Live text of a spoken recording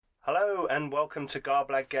Hello and welcome to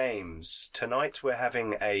Garblag Games. Tonight we're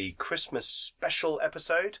having a Christmas special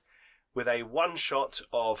episode with a one-shot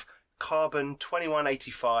of Carbon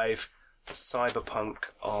 2185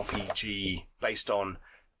 cyberpunk RPG based on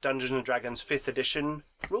Dungeons & Dragons 5th edition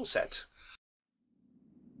rule set.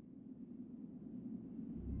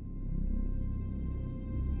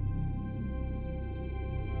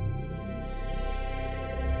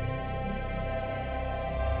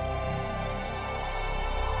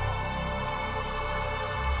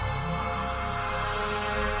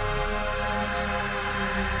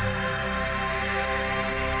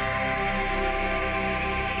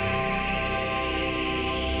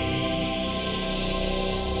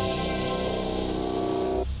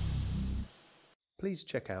 Please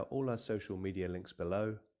check out all our social media links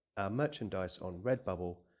below, our merchandise on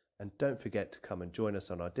Redbubble, and don't forget to come and join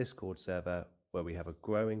us on our Discord server where we have a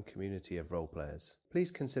growing community of role players. Please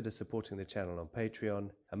consider supporting the channel on Patreon.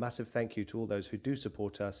 A massive thank you to all those who do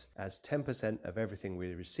support us, as 10% of everything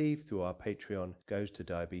we receive through our Patreon goes to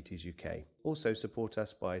Diabetes UK. Also support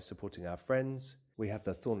us by supporting our friends. We have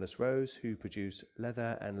the Thornless Rose, who produce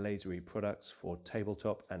leather and lasery products for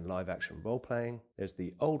tabletop and live-action role-playing. There's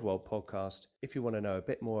the Old World podcast. If you want to know a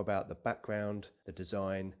bit more about the background, the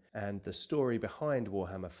design, and the story behind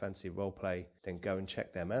Warhammer Fantasy Roleplay, then go and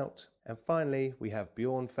check them out. And finally, we have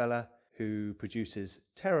Bjorn Fella, who produces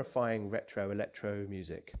terrifying retro electro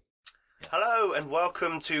music. Hello, and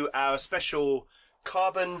welcome to our special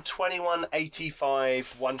Carbon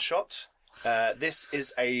 2185 one-shot. This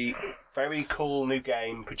is a very cool new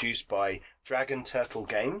game produced by Dragon Turtle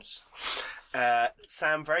Games.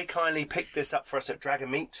 Sam very kindly picked this up for us at Dragon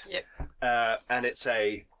Meet. Yep. And it's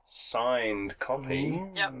a signed copy.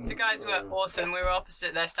 Yep, the guys were awesome. We were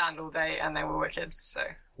opposite their stand all day and they were wicked, so...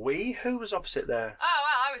 Who was opposite there? Oh,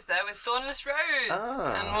 well, I was there with Thornless Rose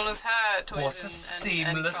and all of her toys. What a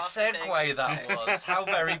seamless segue things. that was. How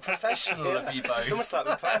very professional of you both. It's almost like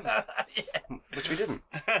we planned that, which we didn't.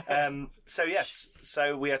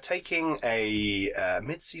 So we are taking a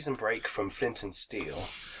mid-season break from Flint and Steel.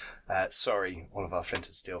 Sorry, all of our Flint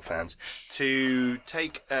and Steel fans, to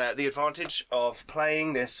take the advantage of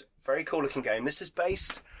playing this very cool-looking game. This is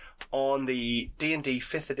based on the D&D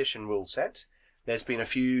 5th edition rule set. There's been a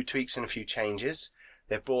few tweaks and a few changes.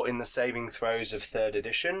 They've brought in the saving throws of 3rd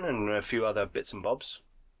edition and a few other bits and bobs,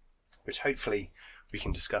 which hopefully we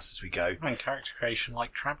can discuss as we go. And character creation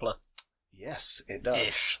like Traveller. Yes, it does.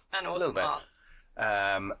 Ish. And awesome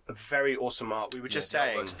art. Very awesome art. We were just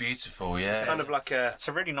saying. It looks beautiful, yeah. It's kind of like a It's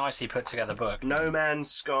a really nicely put together book. No Man's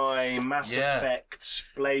Sky, Mass Effect,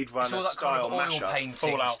 Blade Runner it's all that style kind of oil mashup. painting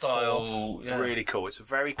Fallout style. Yeah. Really cool. It's a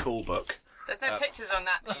very cool book. There's no pictures on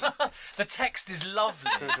that. The text is lovely.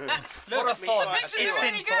 What a me font. find- It's It's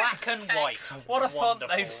really in good. black and white. Text. What a font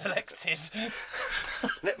Wonderful. they've selected.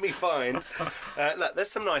 Let me find. Look, there's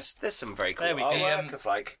some very cool There we go. artwork of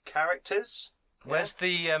like characters. Where's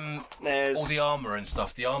the There's all the armour and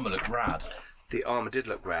stuff? The armour looked rad. the armor did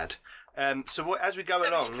look rad. As we go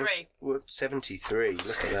along, 73. we're 73.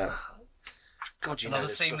 Look at that. God, you know Another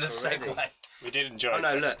this book seamless already. segue. We did enjoy Oh it.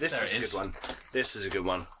 no, look, this There is it a is. good one. This is a good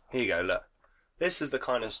one. Here you go, look. This is the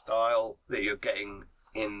kind of style that you're getting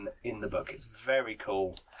in the book. It's very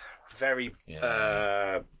cool. Very,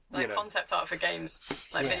 Like concept art for games.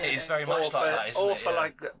 Like video It is games. very much like that, isn't or it? for Yeah.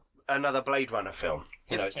 like another Blade Runner film.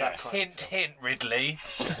 You know, it's that kind Hint, of hint, Ridley.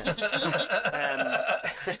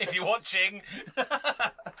 If you're watching.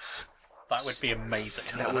 That would be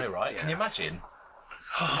amazing. I know, right? Can you imagine?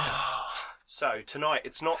 So tonight,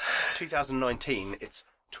 it's not 2019, it's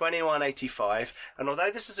 2185, and although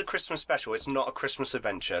this is a Christmas special, it's not a Christmas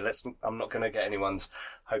adventure. I'm not going to get anyone's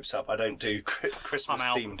hopes up. I don't do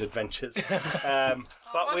Christmas-themed adventures.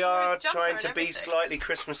 But we what's are his jumper trying and to be everything? slightly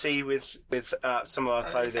Christmassy with some of our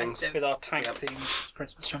clothing. festive. With our tank themed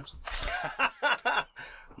Christmas jumps.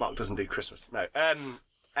 Mark doesn't do Christmas, no.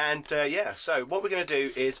 So what we're going to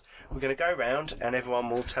do is we're going to go around and everyone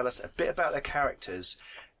will tell us a bit about their characters.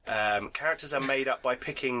 Characters are made up by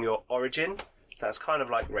picking your origin, so that's kind of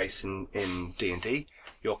like race in D&D,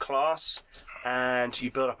 your class, and you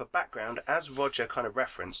build up a background, as Roger kind of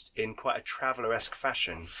referenced, in quite a Traveller-esque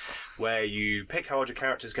fashion, where you pick how old your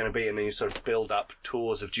character is going to be and then you sort of build up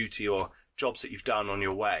tours of duty or jobs that you've done on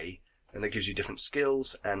your way, and that gives you different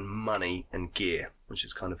skills and money and gear, which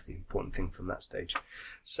is kind of the important thing from that stage.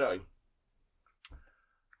 So,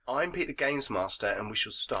 I'm Pete the Games Master, and we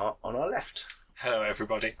shall start on our left. Hello,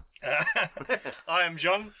 everybody. I am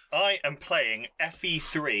John. I am playing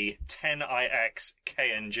FE3 10IX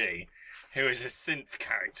KNG, who is a synth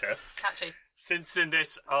character. Catchy. Synths in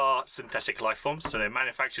this are synthetic life forms, so they're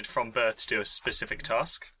manufactured from birth to do a specific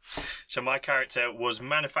task. So my character was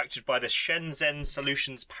manufactured by the Shenzhen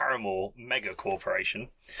Solutions Paramore Mega Corporation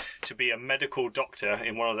to be a medical doctor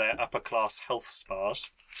in one of their upper-class health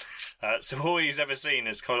spas. So all he's ever seen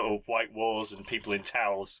is kind of white walls and people in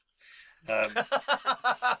towels. That's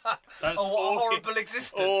what a horrible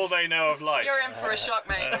existence. all they know of life. You're in for a shock,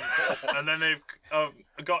 mate. And then they've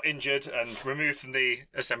got injured and removed from the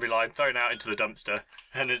assembly line, thrown out into the dumpster,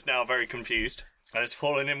 and is now very confused and has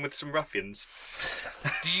fallen in with some ruffians.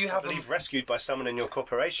 Do you I have believe rescued by someone in your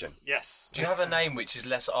corporation. Yes. Do you have a name which is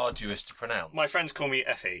less arduous to pronounce? My friends call me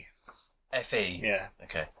Effie. Fe. Yeah.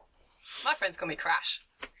 Okay. My friends call me Crash.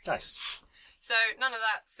 Nice. So none of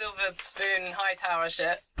that silver spoon high tower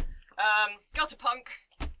shit. Gutter punk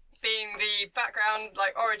being the background,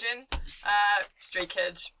 like origin. Street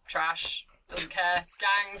kid, trash, doesn't care.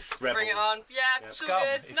 Gangs, Rebel. bring it on. Yeah, it's all Scum.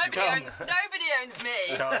 good. It's Nobody owns me.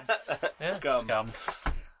 Scum. Scum.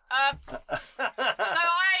 So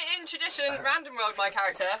I, in tradition, random rolled my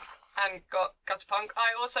character and got gutter punk.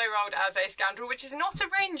 I also rolled as a scoundrel, which is not a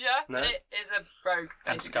ranger, but it is a rogue.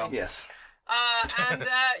 And basically. scum. Yes.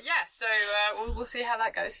 So we'll see how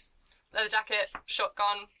that goes. Leather jacket,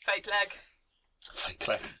 shotgun, fake leg. Fake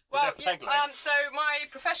leg. Well, Is that peg leg? so my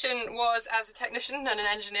profession was as a technician and an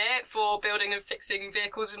engineer for building and fixing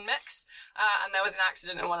vehicles and mechs, and there was an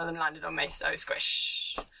accident and one of them landed on me, so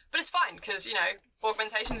squish. But it's fine, because, you know,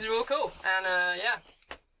 augmentations are all cool, and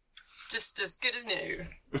just as good as new.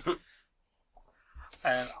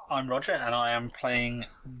 I'm Roger, and I am playing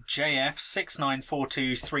JF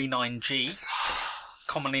 694239G,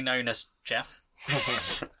 commonly known as Jeff.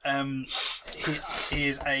 He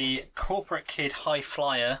is a corporate kid high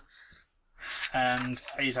flyer, and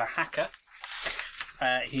he's a hacker.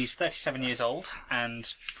 He's 37 years old,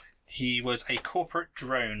 and he was a corporate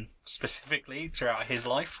drone specifically throughout his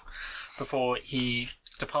life before he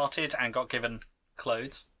departed and got given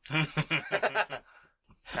clothes.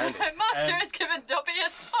 Master has given Dobby a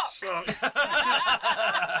sock.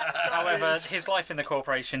 However, his life in the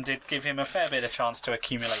corporation did give him a fair bit of chance to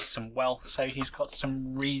accumulate some wealth, so he's got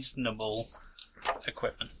some reasonable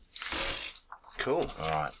equipment. Cool.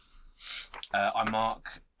 Alright. I'm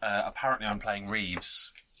Mark. Apparently I'm playing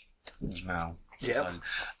Reeves now. Yep. So,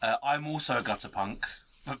 I'm also a gutter punk,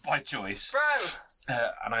 but by choice. Bro.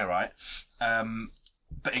 I know, right?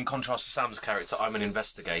 But in contrast to Sam's character, I'm an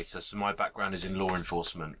investigator, so my background is in law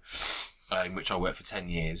enforcement, in which I worked for 10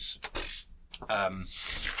 years.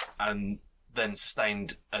 And then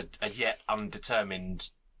sustained a yet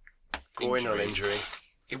undetermined Groinal injury.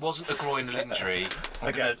 It wasn't a groinal injury.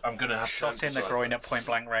 I'm gonna have to Shot in the emphasise groin that. at point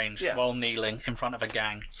blank range while kneeling in front of a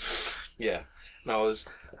gang. Yeah. No, I was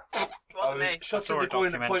Wasn't me. shot saw in a the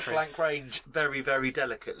groin at point documentary. blank range very, very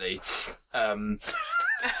delicately.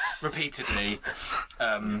 Repeatedly.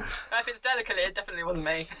 If it's delicately, it definitely wasn't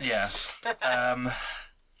me. Yeah.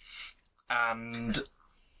 And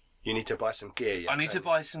You need to buy some gear. Yeah, I need to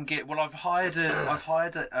buy some gear. Well, I've hired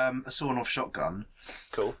a sawn-off shotgun.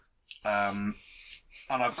 Cool. And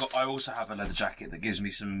I also have a leather jacket that gives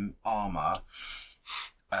me some armour.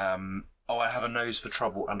 I have a nose for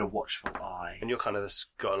trouble and a watchful eye. And you're kind of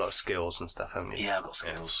got a lot of skills and stuff, haven't you? Yeah, I've got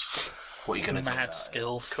skills. What are you going to do? Mad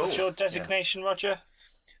skills. Cool. What's your designation, Roger?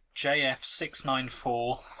 JF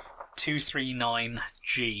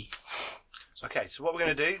 694239G. Okay, so what we're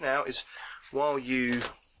going to do now is, while you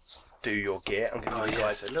do your gear, I'm going to give you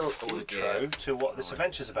guys a little intro to what this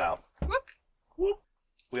adventure's about. Whoop.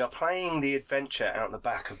 We are playing the adventure out the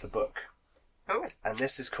back of the book, Oh. and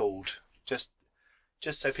this is called, just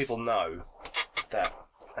so people know that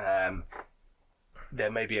there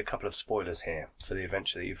may be a couple of spoilers here for the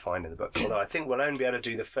adventure that you find in the book, although I think we'll only be able to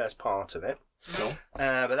do the first part of it. Cool.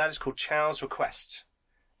 But that is called Chow's Request,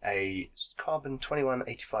 a Carbon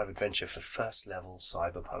 2185 adventure for first level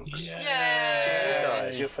cyberpunks. Yay!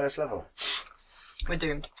 Guys, your first level. We're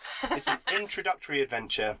doomed. It's an introductory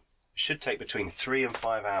adventure. Should take between 3 and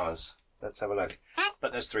 5 hours. Let's have a look.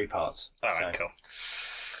 But there's 3 parts. Alright, cool.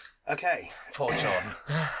 Okay. Poor John.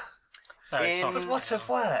 No, it's not. In- What a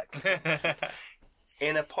work.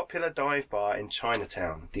 In a popular dive bar in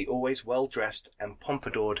Chinatown, the always well-dressed and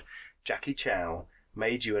pompadoured Jackie Chow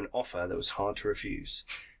made you an offer that was hard to refuse.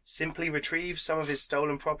 Simply retrieve some of his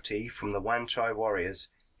stolen property from the Wan Chai warriors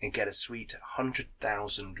and get a sweet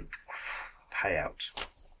 100,000 payout.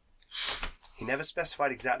 He never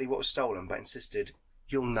specified exactly what was stolen, but insisted,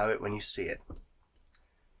 "You'll know it when you see it."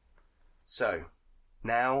 So,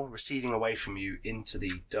 now receding away from you into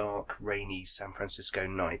the dark, rainy San Francisco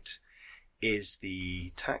night is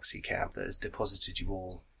the taxi cab that has deposited you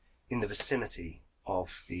all in the vicinity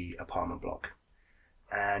of the apartment block.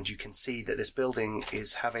 And you can see that this building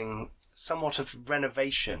is having somewhat of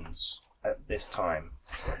renovations at this time.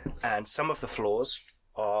 And some of the floors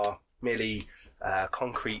are merely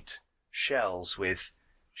concrete shells with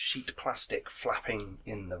sheet plastic flapping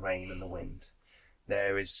in the rain and the wind.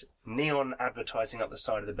 There is neon advertising up the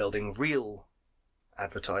side of the building, real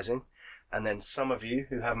advertising. And then some of you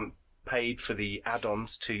who haven't paid for the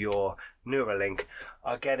add-ons to your Neuralink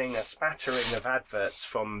are getting a spattering of adverts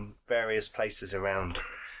from various places around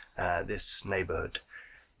this neighbourhood.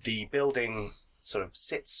 The building sort of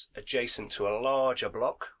sits adjacent to a larger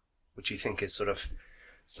block, which you think is sort of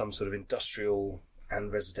some sort of industrial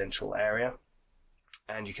and residential area.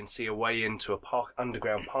 And you can see a way into a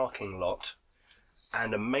underground parking lot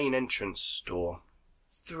and a main entrance door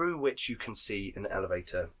through which you can see an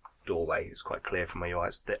elevator doorway. It's quite clear from where you are.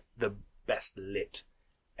 It's the best lit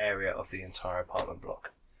area of the entire apartment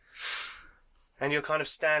block. And you're kind of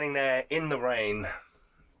standing there in the rain,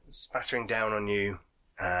 spattering down on you,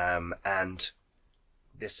 and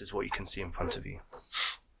this is what you can see in front of you.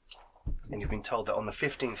 And you've been told that on the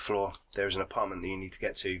 15th floor there is an apartment that you need to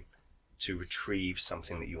get to retrieve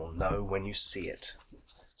something that you will know when you see it.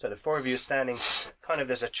 So the four of you are standing, kind of,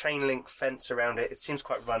 there's a chain link fence around it. It seems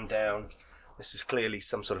quite run down. This is clearly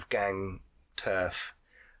some sort of gang turf.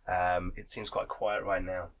 It seems quite quiet right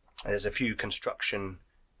now. And there's a few construction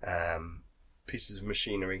pieces of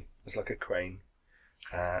machinery. There's like a crane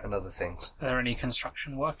and other things. Are there any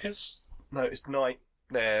construction workers? No, it's night.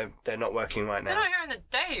 They're not working right now. They're not here in the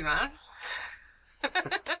day, man.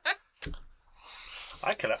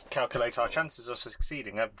 I calculate our chances of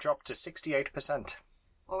succeeding have dropped to 68%.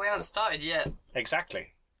 Well, we haven't started yet.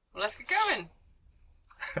 Exactly. Well, let's get going.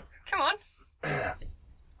 Come on.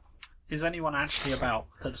 Is anyone actually about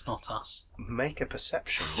that's not us? Make a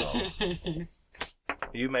perception roll.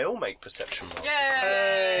 You may all make perception rolls.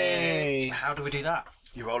 Yay! How do we do that?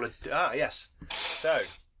 You roll yes. So,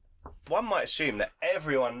 one might assume that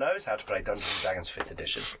everyone knows how to play Dungeons & Dragons 5th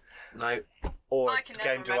edition. No. Or I a can game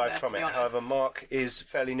never derived remember, from to it. be honest. However, Mark is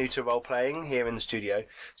fairly new to role-playing here in the studio.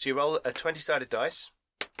 So you roll a 20-sided dice,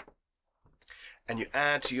 and you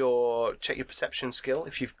check your perception skill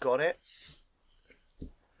if you've got it.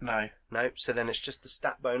 No. No, so then it's just the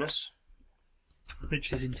stat bonus.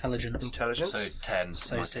 Which is intelligence. Intelligence. So 10.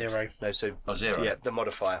 So 0. No, so... Oh, 0. Yeah, the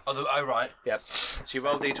modifier. Oh, right. Yep. So you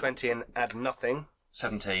roll d20 and add nothing.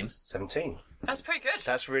 17. 17. That's pretty good.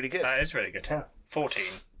 That's really good. That is really good. Yeah. 14.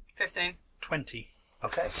 15. 20.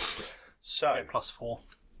 Okay. So... Plus 4.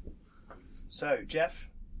 So, Jeff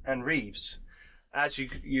and Reeves, as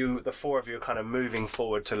the four of you are kind of moving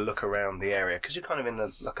forward to look around the area, because you're kind of in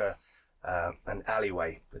an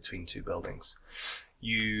alleyway between two buildings,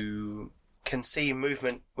 you can see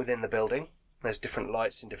movement within the building. There's different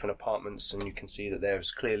lights in different apartments, and you can see that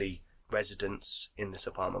there's clearly residents in this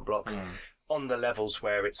apartment block on the levels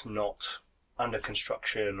where it's not under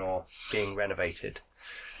construction or being renovated.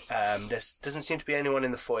 There doesn't seem to be anyone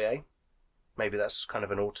in the foyer. Maybe that's kind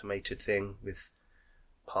of an automated thing with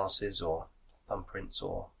passes or thumbprints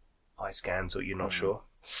or eye scans, or you're not sure.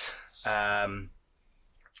 But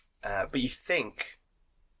you think,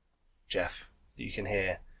 Jeff, that you can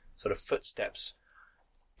hear sort of footsteps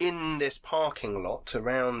in this parking lot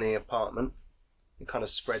around the apartment. It kind of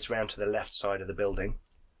spreads round to the left side of the building.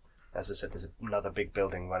 As I said, there's another big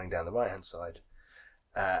building running down the right-hand side.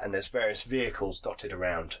 And there's various vehicles dotted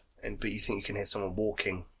around. But you think you can hear someone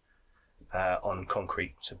walking on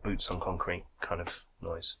concrete, so boots on concrete kind of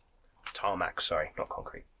noise. Tarmac, sorry, not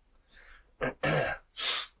concrete. Okay.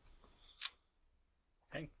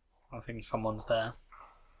 I think someone's there.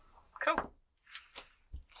 Cool.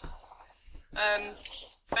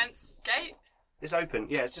 Fence gate. It's open.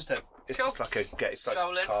 Yeah, it's just like a gate. It's like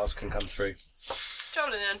Strolling. cars can come through.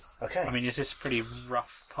 Strolling in. Okay. I mean, is this a pretty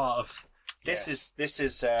rough part of... This is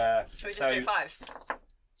Should we just do 5?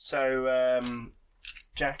 So,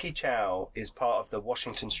 Jackie Chow is part of the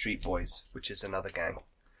Washington Street Boys, which is another gang.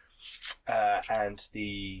 And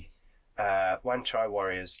the Wan Chai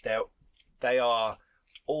Warriors, they are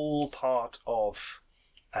all part of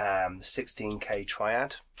the 16K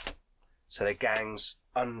Triad. So they're gangs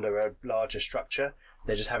under a larger structure.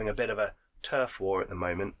 They're just having a bit of a turf war at the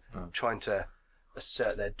moment, trying to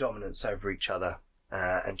assert their dominance over each other.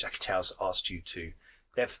 And Jackie Chow's asked you to...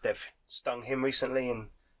 They've stung him recently and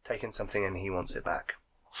taken something, and he wants it back.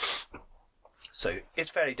 So it's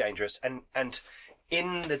fairly dangerous. And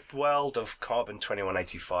in the world of Carbon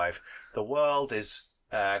 2185, the world is...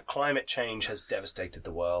 climate change has devastated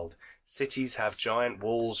the world. Cities have giant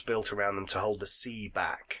walls built around them to hold the sea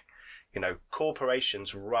back.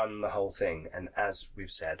 corporations run the whole thing, and as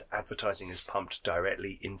we've said, advertising is pumped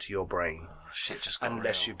directly into your brain Shit just got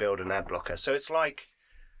unless real. you build an ad blocker. So it's like,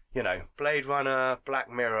 Blade Runner, Black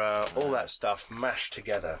Mirror, all that stuff mashed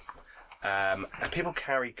together. And people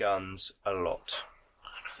carry guns a lot.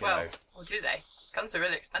 Well, or do they? Guns are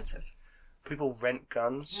really expensive. People rent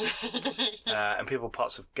guns, and people are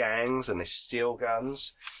parts of gangs and they steal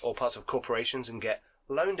guns, or parts of corporations and get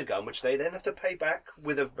loaned a gun, which they then have to pay back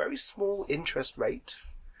with a very small interest rate.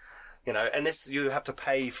 And this, you have to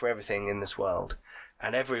pay for everything in this world,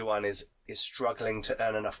 and everyone is struggling to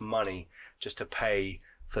earn enough money just to pay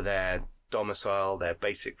for their domicile, their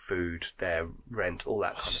basic food, their rent, all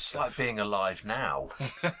that kind of It's stuff. like being alive now.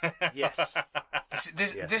 Yes.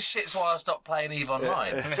 This shit's why I stopped playing EVE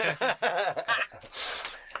Online.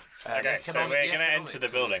 Okay, so we're going to enter the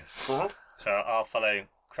building. So I'll follow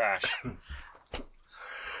Crash.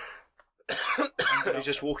 You're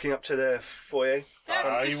just walking up to the foyer. Yeah,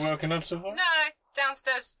 Are you just- walking up to the No,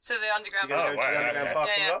 downstairs to the underground. You're going to go to the wow, underground okay.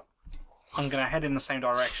 parking Yeah. lot? I'm going to head in the same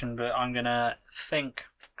direction, but I'm going to think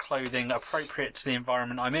clothing appropriate to the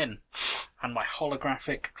environment I'm in. And my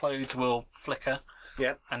holographic clothes will flicker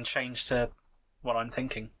Yeah. and change to what I'm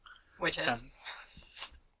thinking. Which is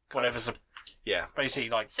Whatever's Yeah. basically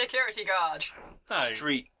like security guard. no,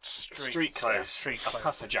 street clothes. Street A clothes.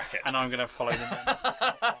 puffer jacket. And I'm going to follow them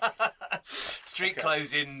then. Street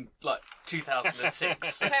clothes in,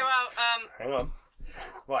 2006. Okay, well, Hang on.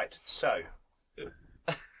 Right, so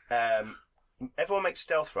everyone makes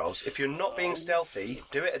stealth rolls. If you're not being stealthy,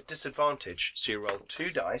 do it at disadvantage. So you roll 2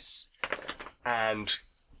 dice and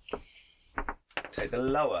take the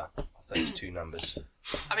lower of those 2 numbers.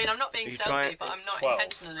 I mean, I'm not being You stealthy, try- but I'm not 12.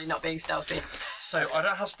 intentionally not being stealthy. So I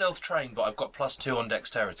don't have stealth trained, but I've got +2 on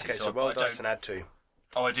dexterity. Okay, so I roll dice don't... and add 2.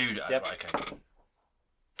 Oh, I do. Yep. Right, okay.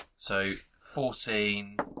 So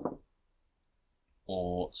 14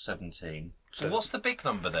 or 17. So what's the big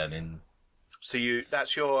number then? In So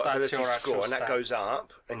that's your ability your actual score, and that stat. goes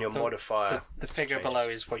up, and your modifier. The figure changes. below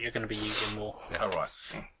is what you're going to be using more. oh right.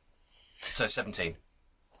 So 17.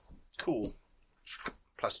 Cool.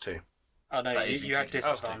 Plus 2. Oh no, That you, is you have including-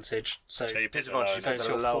 disadvantage. So, So you pick the Disadvantage lowest. so it's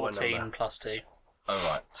the your lower 14 number. plus 2. Oh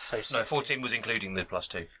right. So No, 16. 14 was including the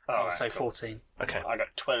 +2. Oh, right, so cool. 14. Okay. I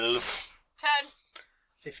got 12. 10.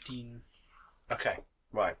 15. Okay.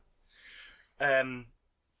 Right.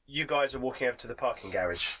 You guys are walking over to the parking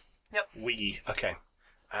garage. We. Okay.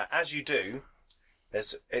 As you do,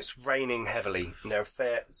 it's raining heavily, and there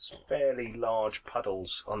are fairly large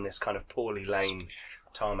puddles on this kind of poorly laid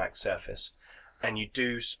tarmac surface, and you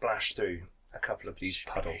do splash through a couple of these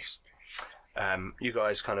puddles. You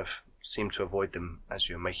guys kind of seem to avoid them as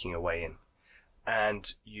you're making your way in,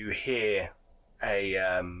 and you hear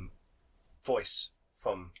a voice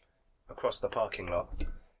from across the parking lot.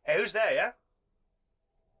 Hey, who's there, yeah?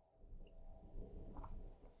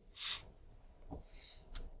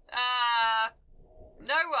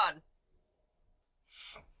 No one.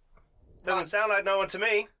 Doesn't sound like no one to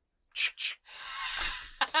me.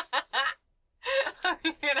 I'm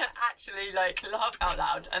gonna actually laugh out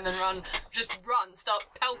loud and then run, start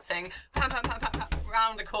pelting, pam, pam, pam, pam, pam,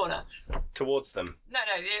 round a corner. Towards them. No,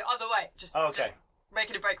 the other way. Just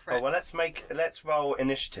making a break for Oh, it. well, let's roll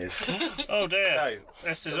initiative. Oh dear. So,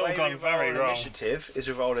 This has the all way gone we very roll wrong. Initiative is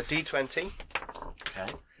we roll a d20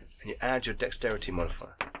 Okay. and you add your dexterity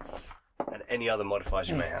modifier and any other modifiers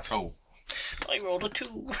you may have. Oh. I rolled a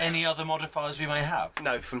 2. Any other modifiers we may have?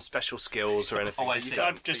 No, from special skills or anything. Oh, I You see. don't,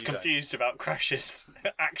 I'm just you don't. confused about Crash's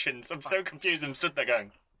actions. I'm so confused. I'm stood there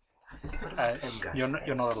going, You're not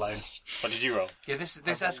alone. what did you roll? Yeah, this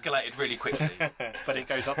escalated really quickly. But it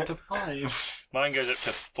goes up to 5. Mine goes up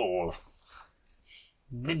to 4.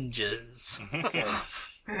 Ninjas.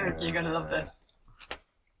 You're gonna love this.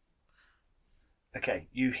 Okay,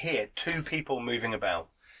 you hear 2 people moving about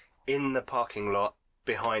in the parking lot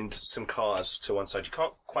behind some cars to one side. You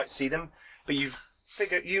can't quite see them, but you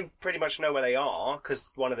pretty much know where they are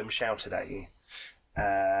because one of them shouted at you.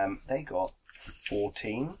 They got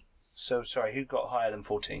 14. So, sorry, who got higher than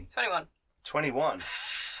 14? 21. 21.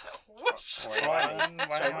 Whoosh! Right.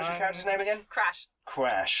 Sorry, what's your character's name again? Crash.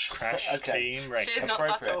 Crash. Crash Okay. team race. She is not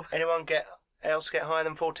Appropriate. subtle. Anyone else get higher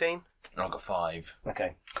than 14? I got 5,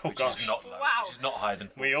 Okay. Oh which gosh. is not low, Wow. which is not higher than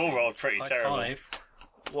 14. We all rolled pretty Like terrible. 5.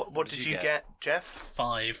 What did you you get, Jeff?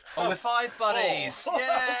 5. Oh, we're 5 buddies.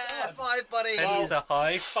 Yeah, 5 buddies. Hence the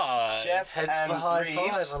high 5. Jeff Hence and the high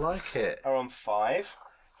Reeves 5. I like it. are on 5,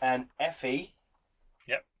 and Effie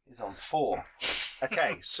Yep. is on 4.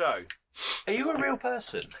 Okay, so Are you a real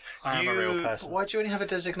person? I am a real person. Why do you only have a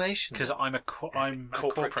designation? Because I'm a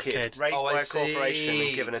corporate kid. Raised Oh, by I a corporation see.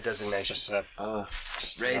 and given a designation.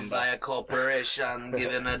 Raised by a corporation,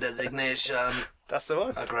 given a designation That's the one.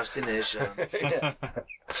 across the nation. Yeah.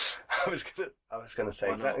 I was gonna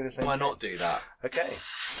say exactly the same Why thing. not do that? Okay.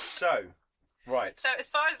 So, right. So as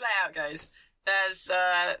far as layout goes, there's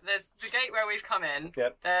the gate where we've come in.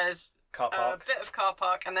 Yep. There's Car a park. bit of car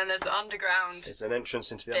park, and then there's the underground There's an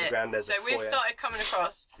entrance into the bit. underground. There's so a foyer we've started coming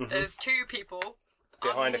across. There's two people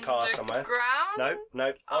behind a car somewhere. Ground?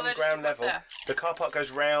 No. Oh, On they're the just ground across level. there. The car park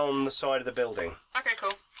goes round the side of the building. Okay,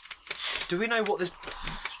 cool. Do we know what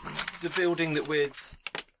the building that we're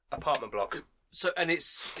Apartment block. and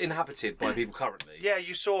it's inhabited by people currently? Yeah,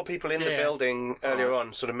 you saw people in the Yeah. building earlier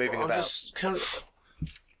on, sort of moving I'm about.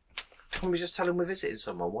 Can we just tell them we're visiting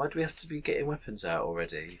someone? Why do we have to be getting weapons out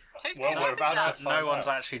already? Who's Well, getting we're weapons about out? to No find one's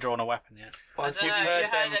out. actually drawn a weapon yet. I don't You've know, heard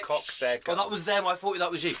you them it. cock their Oh, that was them. I thought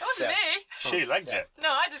that was you. It wasn't Yeah. me. She legged it. No,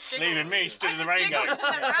 I just giggled. Leaving me stood I in the just rain giggled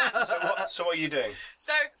going. and then ran. So what are you doing?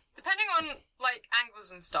 So, depending on like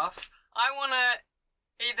angles and stuff, I want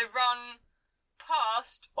to either run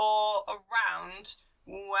past or around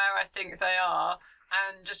where I think they are,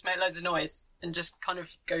 and just make loads of noise and just kind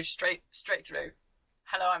of go straight through.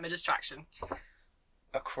 Hello, I'm a distraction.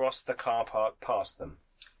 Across the car park, past them.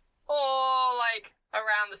 Or like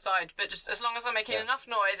around the side, but just as long as I'm making Yeah. enough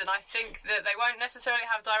noise, and I think that they won't necessarily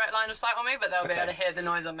have direct line of sight on me, but they'll be Okay. able to hear the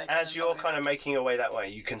noise I'm making. As you're kind of making your way that way,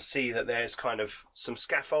 you can see that there's kind of some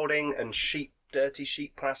scaffolding and dirty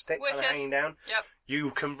sheet plastic kind of Wicked. hanging down. Yep.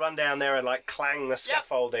 You can run down there and like clang the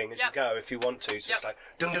scaffolding as you Yep. go if you want to. So Yep. it's like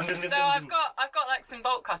dun dun dun dun So dun. I've got like some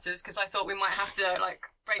bolt cutters because I thought we might have to like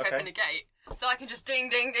break Okay. open a gate, so I can just ding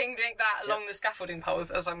ding ding ding that along the scaffolding poles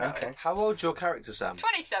as I'm going. Okay. How old's your character, Sam?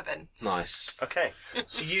 27. Nice. Okay.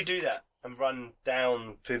 So you do that and run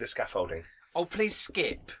down through the scaffolding. Oh, please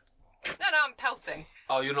skip. No, I'm pelting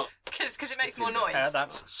Oh, you're not. because it makes more noise.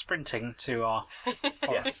 That's sprinting to our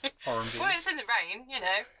Yes. foreign views. Well, it's in the rain, you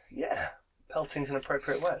know. Yeah. Pelting's an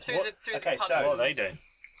appropriate word. Through the okay, puddles. What so are they doing?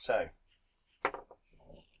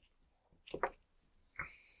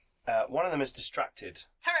 one of them is distracted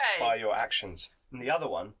Hooray! by your actions, and the other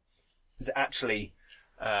one is actually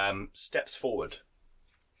steps forward,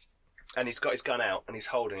 and he's got his gun out and he's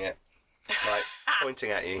holding it, like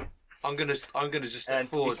pointing at you, I'm gonna just step and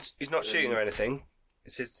forward. he's not shooting or anything.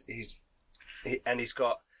 It's just, and he's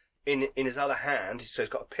got in his other hand, so he's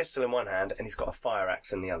got a pistol in one hand and he's got a fire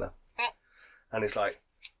axe in the other, and he's like,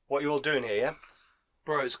 "What are you all doing here?" Yeah.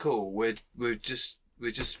 Bro, it's cool. We're just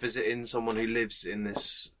visiting someone who lives in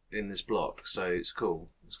this block, so it's cool.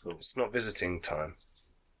 It's cool. It's not visiting time.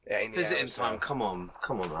 Yeah, in the Visiting hours time. now. Come on,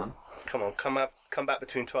 man. Come on, come back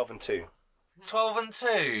between 12 and 2. 12 and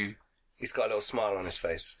 2. He's got a little smile on his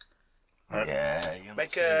face. Yeah, you're not Make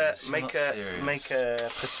serious. a You're not serious. make a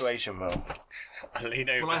persuasion roll. I lean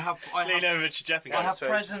over. Well, lean over to Jeff and go, I have so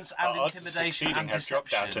presence and "Our odds of intimidation succeeding and have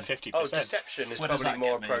dropped down deception, to 50%. Oh, deception is What does probably that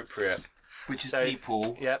more get me? appropriate. which is So-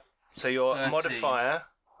 people. Yep. So your 30. modifier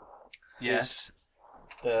Yes. is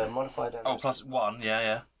the modifier down Oh, there. plus 1.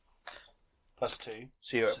 Yeah. Plus 2.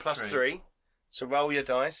 So you're at So plus 3. 3. So roll your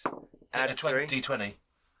dice. Add 3. D20.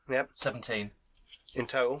 Yep. 17. In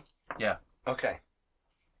total. Yeah. Okay.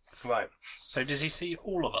 Right. So does he see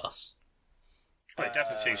all of us? Well, it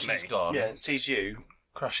definitely sees She's me. gone. Yeah, it sees you.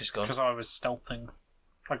 Crash is gone. Because I was stealthing.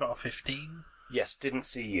 I got a 15. Yes, didn't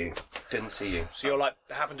see you. Didn't see you. So you're like,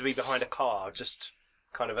 happen to be behind a car just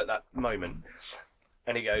kind of at that moment.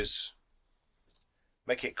 And he goes,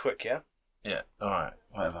 make it quick, yeah? Yeah. Alright.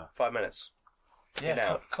 Whatever. 5 minutes. Yeah.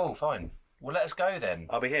 now. Cool. Fine. Well, let us go then.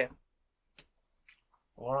 I'll be here.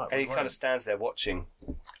 Alright. And he kind of stands there watching.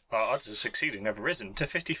 Our odds of succeeding have risen to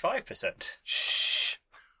 55%. Shh.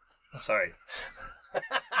 Sorry.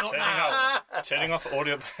 Not Turning off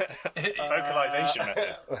audio vocalization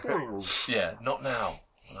method. Yeah. Not now.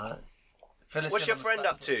 Right. Fill us What's in your on the friend stats.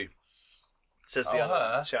 up to? Says the Oh, other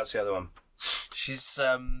one. her? Shouts the other one. She's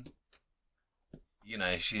you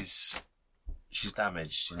know, she's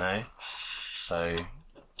damaged, you know. So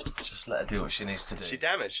just let her do what she needs to do. She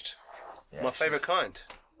damaged. Yeah, My favourite she's kind.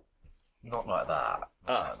 Not like that. Ah.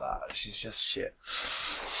 Not like that. She's just Shit.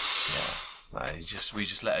 No, we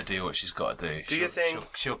just let her do what she's got to do. Do you think-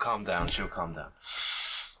 she'll calm down? She'll calm down.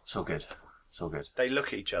 It's all good. It's all good. They look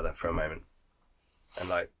at each other for a moment. And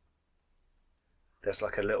like, there's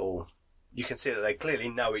like a little, you can see that they clearly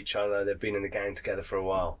know each other. They've been in the gang together for a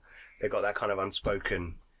while. They've got that kind of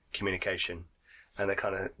unspoken communication. And they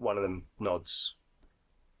kind of, one of them nods,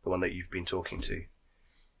 the one that you've been talking to.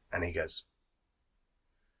 And he goes,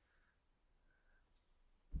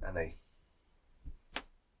 and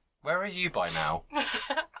Where are you by now?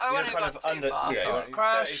 I wouldn't have gone too far. Yeah, Oh,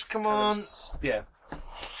 Crash, come on. Yeah.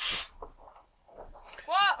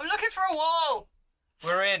 What? I'm looking for a wall.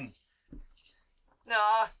 We're in.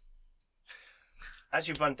 No. As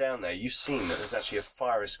you run down there, you've seen that there's actually a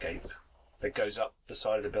fire escape that goes up the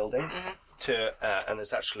side of the building. And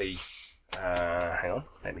there's actually, hang on,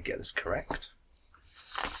 let me get this correct.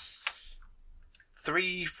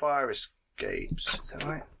 3 fire escapes. Is that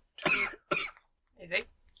right? Easy.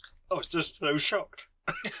 I was just so shocked.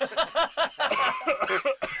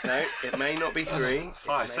 No, it may not be 3.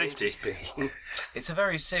 Fire It may safety. just be- It's a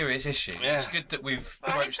very serious issue. Yeah. It's good that we've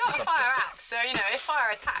Well, broached it's the got a subject. fire axe, so, if fire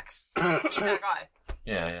attacks, he's our guy.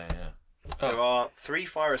 Yeah. There are 3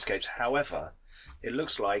 fire escapes. However, it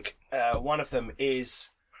looks like one of them is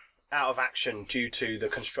out of action due to the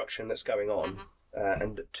construction that's going on,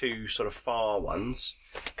 and 2 sort of far ones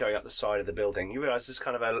going up the side of the building. You realise it's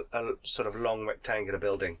kind of a sort of long rectangular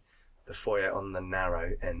building, the foyer on the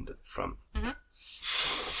narrow end at the front.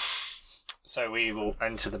 So we will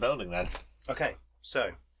enter the building then. Okay,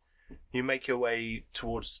 so you make your way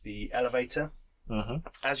towards the elevator.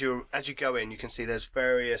 As you go in, you can see there's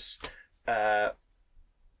various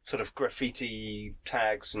sort of graffiti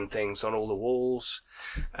tags and things on all the walls.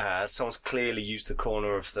 Someone's clearly used the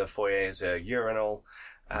corner of the foyer as a urinal,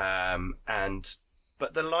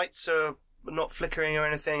 but the lights are not flickering or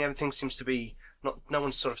anything. Everything seems to be no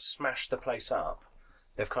one's sort of smashed the place up.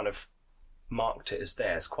 They've kind of marked it as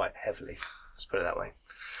theirs quite heavily. Let's put it that way.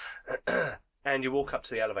 And you walk up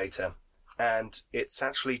to the elevator, and it's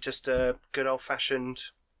actually just a good old-fashioned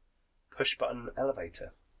push-button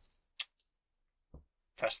elevator.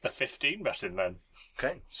 Press the 15 button then.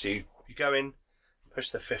 Okay, so you go in, push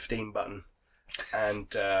the 15 button,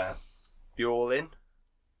 and you're all in.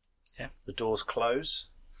 Yeah. The doors close.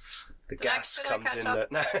 The gas did I comes catch in.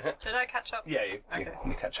 up? No. Did I catch up? Yeah, Okay.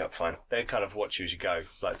 you catch up fine. They kind of watch you as you go,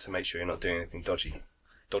 like to make sure you're not doing anything dodgy.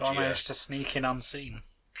 Do I manage to sneak in unseen?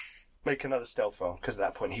 Make another stealth roll, because at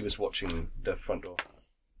that point he was watching the front door.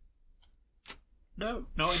 No,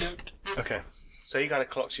 I don't. Okay. So he kind of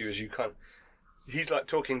clocks you as you kind of... He's like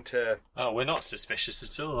talking to... Oh, we're not suspicious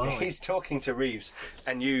at all, are we? He's talking to Reeves,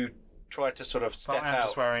 and you try to sort of But step I'm out.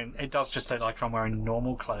 just wearing. It does just look like I'm wearing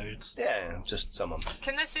normal clothes. Yeah, just someone.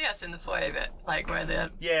 Can they see us in the foyer bit? Like where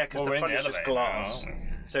the... Yeah, because Well, the we're in front the is just elevator glass. now,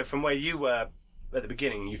 So from where you were at the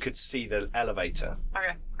beginning, you could see the elevator,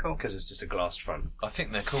 Okay, cool. because it's just a glass front. I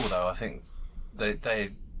think they're cool though. I think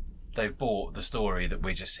they've bought the story that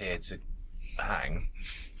we're just here to hang.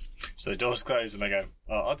 So the doors close and they go,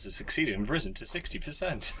 our odds of succeeding have risen to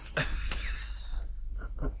 60%.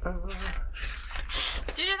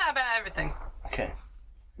 Do you do that about everything? Okay.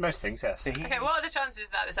 Most things, yes. Okay, what are the chances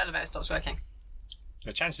that this elevator stops working?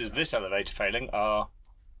 The chances of this elevator failing are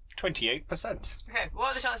 28%. Okay,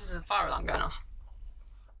 what are the chances of the fire alarm going off?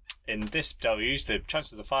 In this deluge, the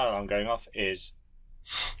chance of the fire alarm going off is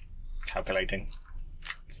calculating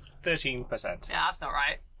 13%. Yeah, that's not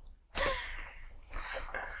right.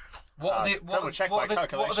 What are double check my the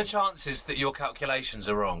calculation. chances that your calculations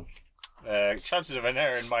are wrong? Chances of an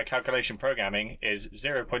error in my calculation programming is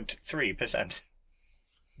 0.3%.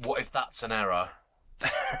 What if that's an error?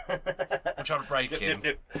 I'm trying to break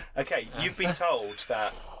in. Okay, you've been told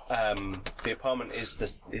that the apartment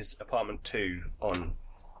is apartment 2 on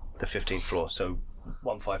the 15th floor, so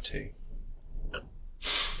 152.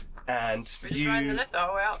 And We're just riding the lift the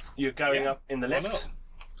whole way up. you're going Yeah, up in the why lift. not?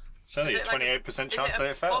 It's only a Is it like 28% Is chance it that a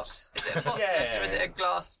it fails. box? Is it a box Yeah, lift or is it a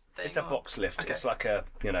glass thing? It's a or- box lift. Okay. It's like a,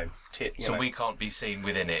 So we can't be seen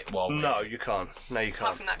within it while we're... No, you can't. No, you Apart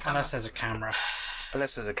can't. from that camera. Unless there's a camera.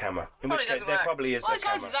 Unless there's a camera. In Probably which case, doesn't there work. probably is What a are the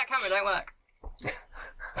chances camera. that camera don't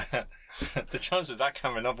work? The chance of that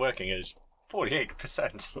camera not working is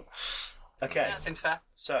 48%. Okay, Yeah, that seems fair.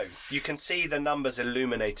 so you can see the numbers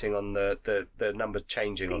illuminating on the number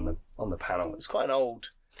changing on the panel. It's quite an old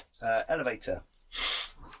elevator,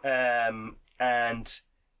 and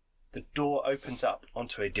the door opens up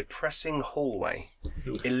onto a depressing hallway,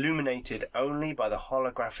 illuminated only by the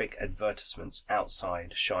holographic advertisements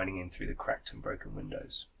outside shining in through the cracked and broken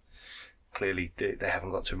windows. Clearly, they haven't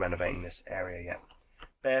got to renovating this area yet.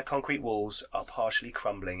 Bare concrete walls are partially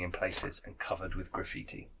crumbling in places and covered with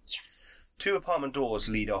graffiti. Yes. 2 apartment doors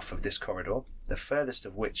lead off of this corridor, the furthest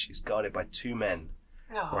of which is guarded by 2 men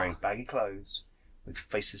Oh. wearing baggy clothes with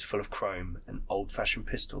faces full of chrome and old-fashioned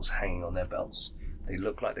pistols hanging on their belts. They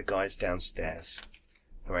look like the guys downstairs.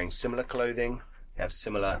 They're wearing similar clothing, they have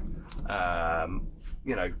similar,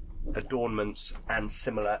 adornments and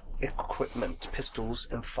similar equipment, pistols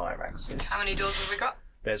and fire axes. How many doors have we got?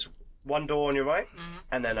 There's one door on your right,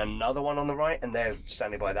 and then another one on the right, and they're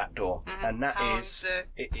standing by that door. And that How is, long's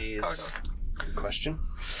it is, corridor? good question.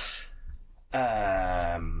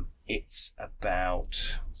 It's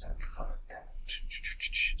about, it's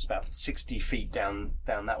about 60 feet down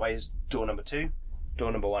that way is door number 2.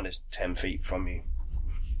 Door number 1 is 10 feet from you.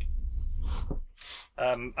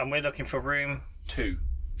 And we're looking for room 2,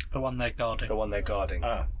 The one they're guarding. the one they're guarding.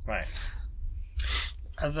 Oh, right.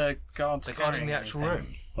 Are the guards They're guarding carrying the actual anything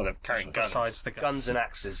room. Well, they're carrying guns. besides the Guns and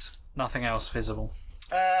axes. Nothing else visible.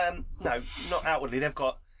 No, not outwardly. They've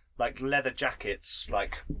got like leather jackets,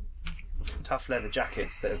 like tough leather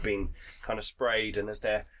jackets that have been kind of sprayed, and as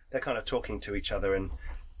they're kind of talking to each other, and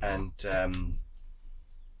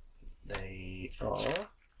they are. Let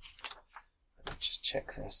me just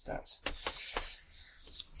check their stats.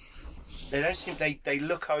 They don't seem. They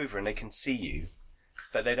look over and they can see you,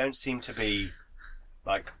 but they don't seem to be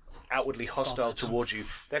like outwardly hostile towards you.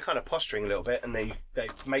 They're kind of posturing a little bit, and they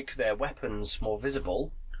make their weapons more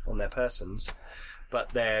visible on their persons, but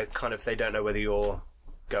they're kind of, they don't know whether you're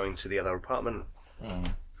going to the other apartment.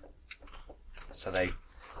 So they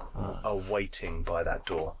are waiting by that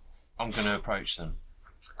door. I'm going to approach them.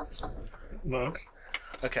 Well,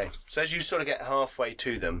 Okay, so as you sort of get halfway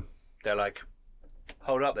to them, they're like,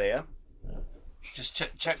 hold up there. Just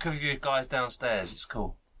check with you guys downstairs. It's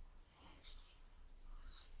cool.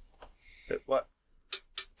 What?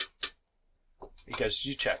 He goes,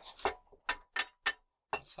 you check.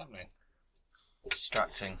 what's happening?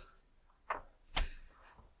 Distracting.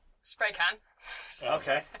 Spray can.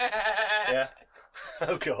 Okay. Yeah.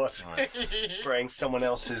 Oh god. Nice. Spraying someone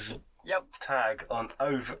else's Yep. tag on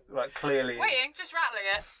over, like clearly. Waiting, just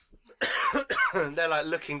rattling it. They're like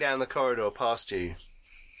looking down the corridor past you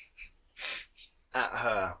at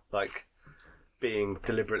her, like being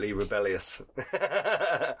deliberately rebellious.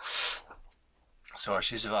 Sorry,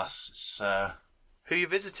 she's with us. It's, Who are you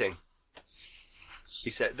visiting? He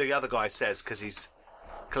said. The other guy says, because he's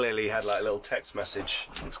clearly had like a little text message.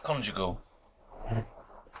 it's conjugal.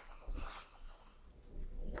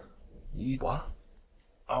 What?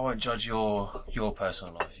 I won't judge your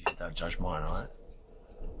personal life if you don't judge mine, alright?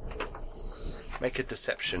 Make a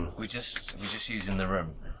deception. We're just using the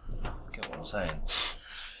room. Get what I'm saying?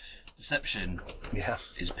 Deception Yeah.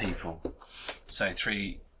 is people. So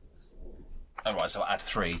 3. Oh, right, so I add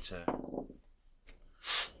 3 to.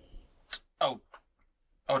 Oh,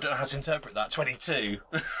 I don't know how to interpret that. 22.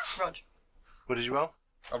 Rog. What did you roll?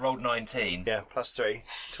 I rolled 19. Yeah, +3,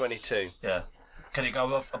 22. Yeah. Can it go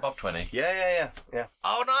above 20? Yeah.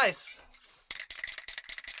 Oh, nice!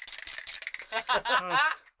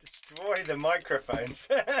 Destroy the microphones.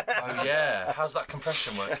 Oh, yeah. How's that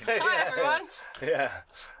compression working? Hi, everyone. Yeah.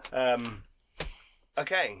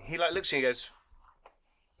 Okay. He like looks at you and goes,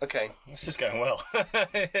 okay, This is going well.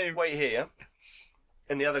 wait here.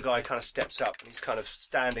 And the other guy kind of steps up and he's kind of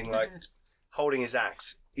standing like holding his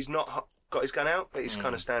axe. He's not got his gun out, but he's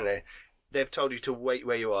kind of standing there. They've told you to wait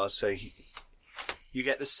where you are, so you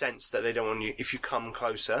get the sense that they don't want you. If you come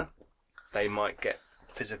closer, they might get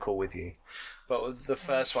physical with you. But the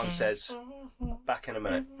first one says, "Back in a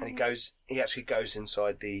minute," and he actually goes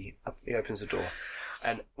inside he opens the door,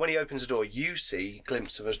 and when he opens the door, you see a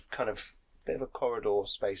glimpse of a kind of bit of a corridor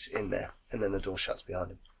space in there, and then the door shuts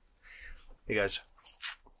behind him. He goes,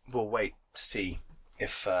 "We'll wait to see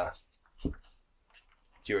if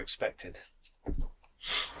you're expected."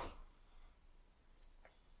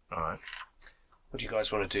 Alright. What do you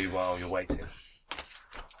guys want to do while you're waiting?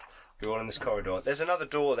 You're all in this corridor. There's another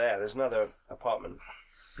door there. There's another apartment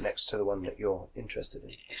next to the one that you're interested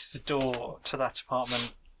in. Is the door to that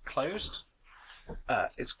apartment closed?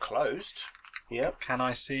 It's closed. Yep. Can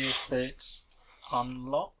I see if it's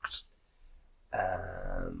unlocked?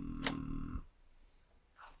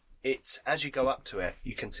 It's as you go up to it,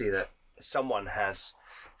 you can see that someone has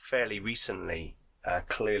fairly recently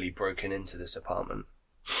clearly broken into this apartment.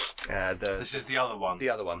 This is the other one. The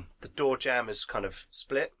other one. The door jamb is kind of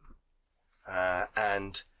split,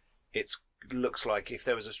 and it looks like if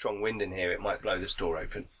there was a strong wind in here, it might blow this door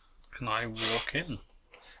open. Can I walk in?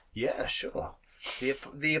 Yeah, sure.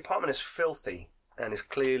 The apartment is filthy and is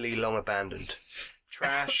clearly long abandoned.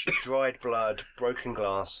 Trash, dried blood, broken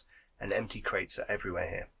glass, and empty crates are everywhere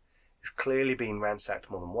here. It's clearly been ransacked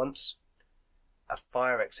more than once. A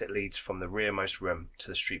fire exit leads from the rearmost room to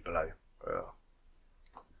the street below. Oh.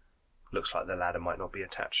 Looks like the ladder might not be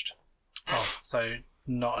attached. Oh, so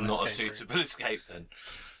not an Not a escape route. suitable escape then.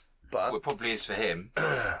 But Well, it probably is for him.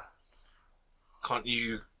 Can't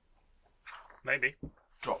you Maybe.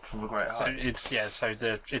 drop from a great So height? it's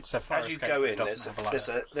a fire as you escape go that in, doesn't have a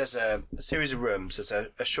ladder. there's a series of rooms. There's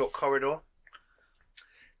a short corridor,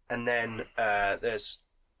 and then there's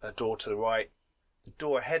a door to the right. The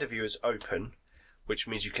door ahead of you is open, which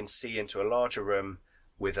means you can see into a larger room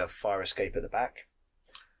with a fire escape at the back.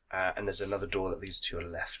 And there's another door that leads to your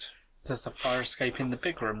left. Does the fire escape in the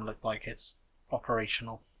big room look like it's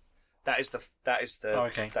operational? That is the. Oh,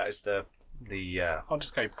 okay. That is the. I'll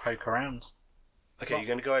just go poke around. Okay, you're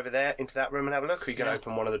going to go over there into that room and have a look, or are you going to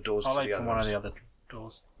open one of the doors I'll to the open other one rooms? of the other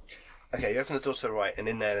doors. Okay, you open the door to the right, and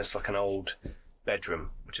in there's like an old bedroom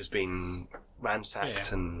which has been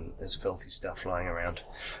ransacked and there's filthy stuff lying around.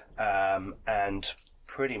 And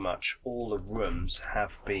pretty much all the rooms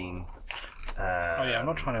have been. Oh yeah, I'm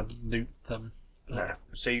not trying to loot them. No.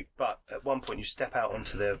 But at one point you step out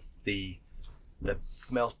onto the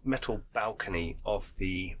metal balcony of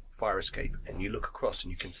the fire escape, and you look across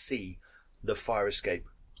and you can see the fire escape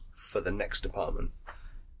for the next apartment.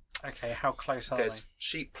 Okay, how close are There's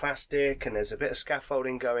sheet plastic and there's a bit of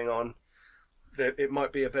scaffolding going on. It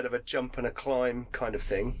might be a bit of a jump and a climb kind of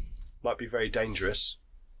thing. Might be very dangerous,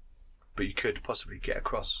 but you could possibly get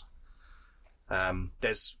across.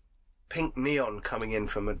 There's pink neon coming in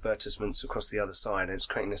from advertisements across the other side, and it's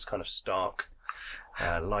creating this kind of stark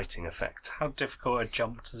lighting effect. they? How difficult a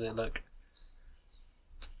jump does it look?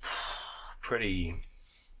 Pretty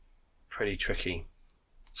tricky.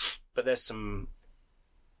 But there's some.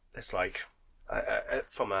 It's like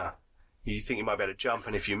from a. You think you might be able to jump,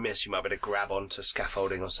 and if you miss, you might be able to grab onto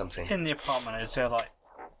scaffolding or something. In the apartment, is there like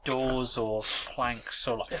doors or planks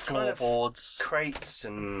or like It's kind of floorboards? Crates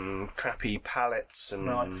and crappy pallets and.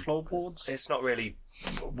 Like floorboards? It's not really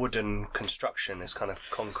wooden construction. It's kind of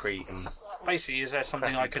concrete and. Basically, is there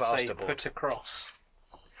something I crappy could say plasterboard. put across?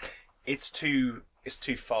 It's too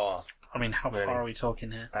far. I mean, how Really? far are we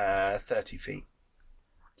talking here? 30 feet.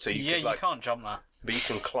 So you Yeah, could, like, you can't jump that. but you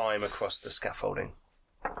can climb across the scaffolding.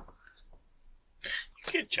 You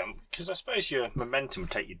could jump, because I suppose your momentum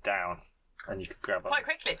would take you down, and you could grab on. Quite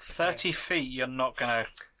quickly. 30 feet, you're not going to...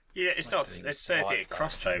 Yeah, it's not. It's 30 feet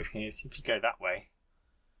across, though. If you go that way.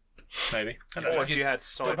 Maybe. I don't know. Or if you had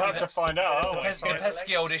side. We're about to find out. The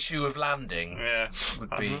pesky old issue of landing Yeah. would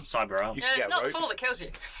be Cyber arm. You Yeah, could it's get not rope. the fall that kills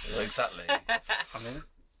you. exactly. I mean,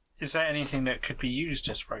 is there anything that could be used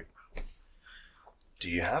as rope? Do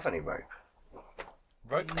you have any rope?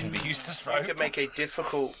 Rope can be used as You rope. could make a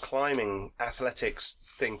difficult climbing athletics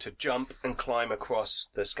thing to jump and climb across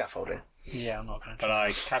the scaffolding. Yeah, I'm not going to But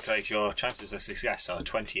I calculate your chances of success are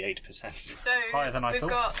 28%. So Higher than I we've thought.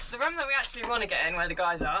 got the room that we actually want to get in, where the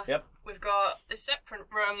guys are. Yep. We've got a separate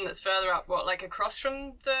room that's further up, like across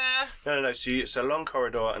from the. No. So it's a long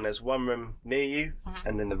corridor, and there's one room near you,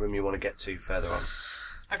 and then the room you want to get to further on.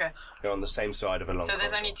 Okay. You're on the same side of a long So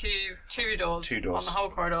there's corridor. only two doors. Two doors. On the whole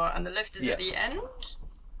corridor, and the lift is Yeah. at the end.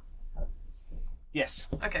 Yes.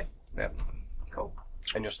 Okay. Yep. Cool.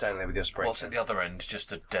 And you're standing there with your spray. What's at the other end?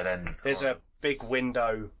 Just a dead end. Of the There's corridor. a big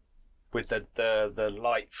window with the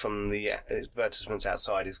light from the advertisements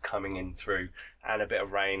outside is coming in through, and a bit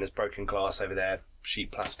of rain. There's broken glass over there,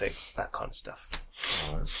 sheet plastic, that kind of stuff.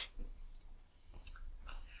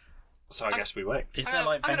 So I guess we wait. Is I'm there gonna-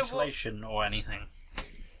 like I'm gonna ventilation or anything?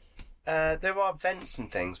 There are vents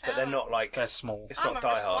and things, but they're not like They're small. it's I'm not a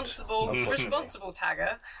Die Hard. responsible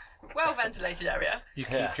tagger. Well ventilated area. You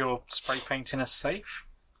keep Yeah. your spray paint in a safe?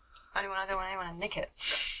 I don't want anyone to nick it.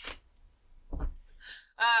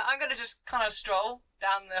 I'm gonna just kind of stroll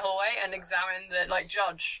down the hallway and examine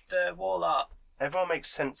judge the wall art. Everyone makes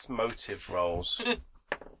sense motive rolls.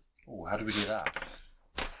 Ooh, how do we do that?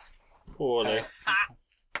 Poorly.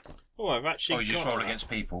 Oh, I've actually. Oh, you just got roll that. against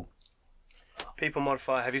people. People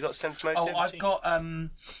modifier. Have you got sense motive? Oh, I've got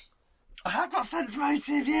I have got sense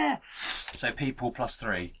motive, yeah. So people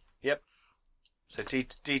 +3. Yep. So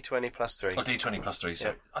D20 plus 3. Or D20 +3. So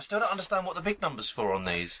Yep. I still don't understand what the big number's for on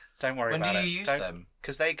these. Don't worry When do about you it. use Don't- them?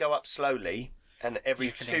 Because they go up slowly, and every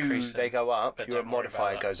You can 2 increase they them, go up, but your don't worry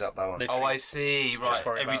modifier about that. goes up by 1. Literally. Oh, I see. Right.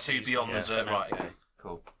 worry Every about 2 these beyond ones there's for a... now. Right, okay.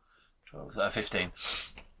 Cool. 12, 15.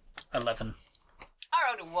 11. I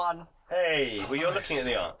rolled a 1. Hey, well, you're looking at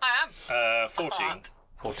the art. I am. 14. Art.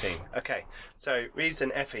 14. Okay. So, Reeds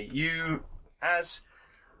and Effie, as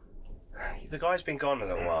the guy's been gone a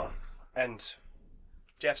little while, and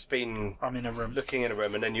Jeff's been I'm in a room. looking in a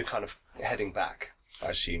room, and then you're kind of heading back, I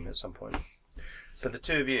assume, at some point. But the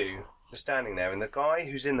two of you are standing there, and the guy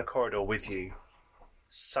who's in the corridor with you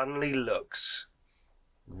suddenly looks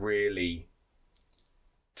really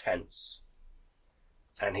tense.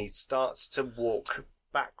 And he starts to walk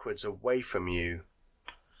backwards away from you,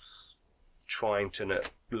 trying to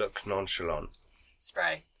look nonchalant.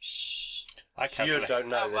 Spray. I You calculate. don't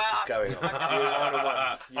know Oh, this is wow. going on. You're on a one.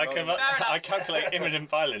 I Fair enough. calculate imminent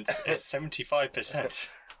violence at 75%.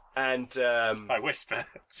 And I whisper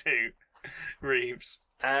to Reeves.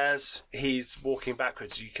 as he's walking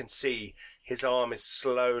backwards, you can see his arm is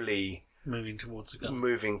slowly Moving towards the gun.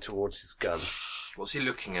 moving towards his gun. What's he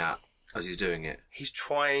looking at as he's doing it? He's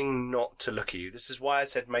trying not to look at you. This is why I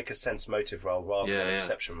said make a sense motive roll rather than a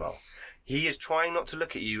perception roll. He is trying not to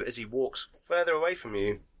look at you as he walks further away from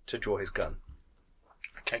you to draw his gun.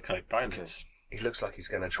 Okay, violence. He looks like he's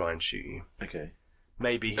going to try and shoot you. Okay.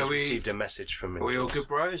 Maybe he's received a message from him. Are we all good,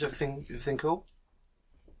 bros? Everything cool?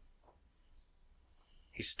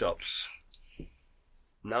 He stops.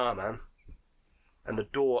 Nah, man. And the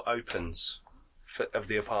door opens of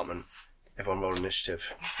the apartment. Everyone roll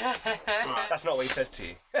initiative. That's not what he says to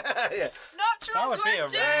you. Yeah. Natural would be a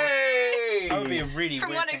 20! That would be a really From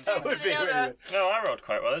weird one thing. extreme to would be the really other. weird. No, I rolled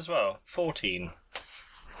quite well as well. 14.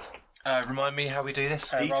 Remind me how we do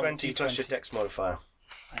this. roll D20 plus D20. your dex modifier.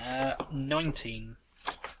 19.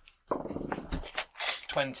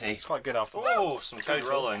 20. It's quite good after all. Oh, some good Total.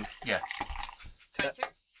 rolling. Yeah. 22.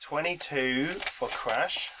 22 for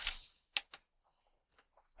Crash.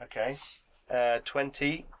 Okay.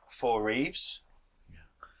 20 for Reeves.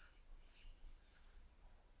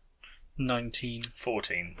 19.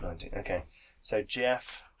 14. 19. Okay. So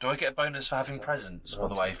Jeff. Do I get a bonus for having presents, by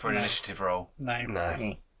the way, for an initiative roll? No.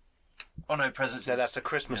 No. Oh no, presents. No, that's a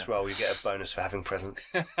Christmas roll. You get a bonus for having presents.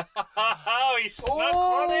 Oh, he snuck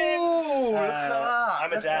one in! Look at that!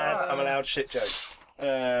 I'm a dad. I'm allowed shit jokes.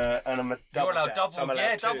 And I'm a double You're allowed dad, double, so I'm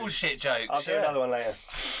allowed two. double shit jokes. I'll do another one later.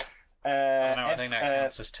 No, I think that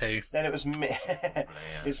counts as 2. Then it was me.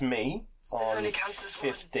 It's me on only counts as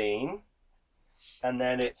one. 15. And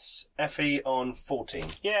then it's Effie on 14.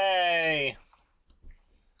 Yay!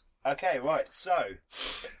 Okay, right, so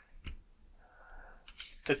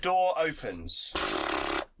the door opens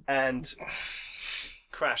and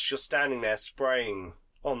Crash, you're standing there spraying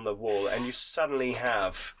on the wall and you suddenly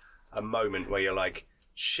have a moment where you're like,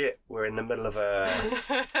 shit, we're in the middle of a...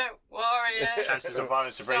 Warrior. Chances of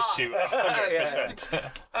violence have raised to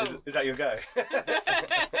 100%. Is that your go?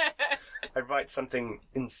 I'd write something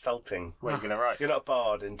insulting. What are you going to write? You're not a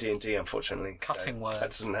bard in D&D, unfortunately. Cutting so words. That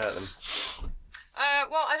doesn't hurt them.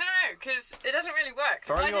 Well, I don't know, because it doesn't really work.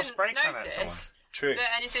 'Cause Throw I your didn't spray can at notice True. that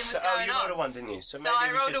anything was So, going you on. rolled a 1, didn't you? So, So maybe I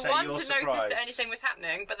we rolled should a say 1 to you're notice surprised. that anything was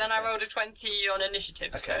happening, but then I rolled a 20 on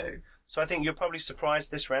initiative, So I think you're probably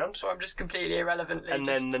surprised this round. so I'm just completely irrelevantly And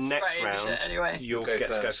then the just next spraying round, shit anyway. you'll Go get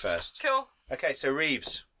to go first. first. Cool. Okay, so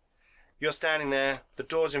Reeves, you're standing there, the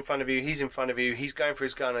door's in front of you, he's in front of you, he's going for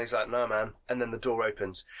his gun, and he's like, no, man. And then the door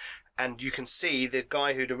opens. And you can see the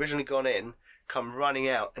guy who'd originally gone in come running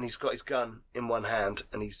out, and he's got his gun in one hand,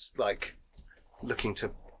 and he's, like, looking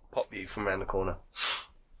to pop you from around the corner.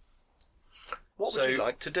 What would So- you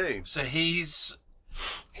like to do? So he's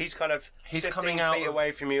He's kind of He's 15 coming out feet of-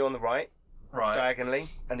 away from you on the right, right. diagonally,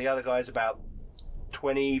 and the other guy's about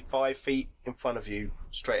 25 feet in front of you,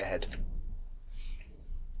 straight ahead.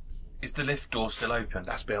 Is the lift door still open?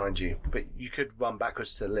 That's behind you, but you could run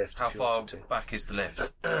backwards to the lift How if you far wanted back is the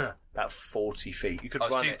lift? to. About 40 feet. You could Oh,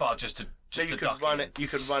 it's run too it. far just to So you to could duck run in. it. You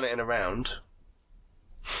could run it in a round.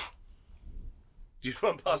 You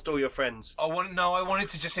run past all your friends. I wanted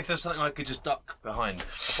to just if there's something I could just duck behind.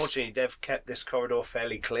 Unfortunately, they've kept this corridor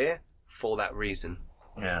fairly clear for that reason.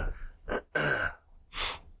 Yeah.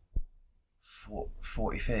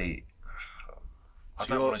 40 feet. I So don't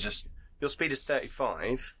you're- want to just. Your speed is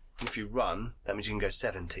 35. And if you run, that means you can go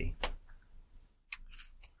 70.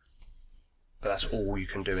 But that's all you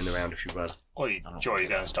can do in the round if you run. Or you joy you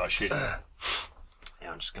go and start shooting.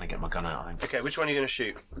 Yeah, I'm just going to get my gun out, I think. Okay, which one are you going to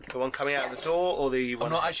shoot? The one coming out of the door or the one...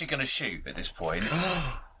 I'm not actually going to shoot at this point.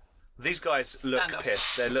 These guys look Stand up.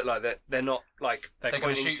 pissed. They look like they're not like... They're going to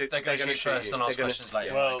pointing shoot. They're going to gonna shoot first you. and ask They're gonna- questions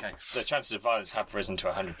later. Well, Okay. the chances of violence have risen to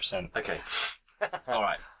 100%. Okay. All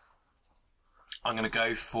right. I'm going to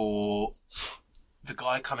go for the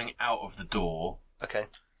guy coming out of the door Okay.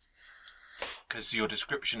 because your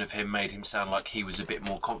description of him made him sound like he was a bit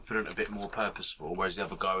more confident, a bit more purposeful, whereas the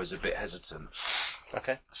other guy was a bit hesitant.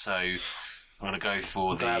 Okay. So I'm going to go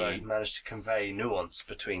for Glad I the. managed to convey nuance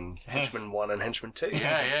between Henchman 1 and Henchman 2.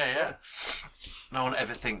 Yeah. No one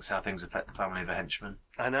ever thinks how things affect the family of a henchman.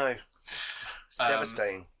 I know. It's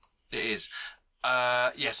devastating. It is. So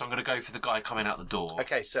I'm going to go for the guy coming out the door.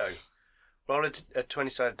 Okay, so roll a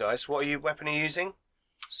 20-sided dice. What weapon are you using?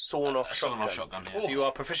 Sawn-off shotgun. sawn-off shotgun, yeah. So you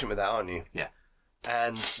are proficient with that, aren't you? Yeah.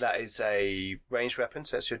 And that is a ranged weapon,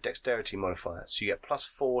 so that's your dexterity modifier. So you get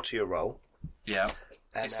 +4 to your roll. Yeah.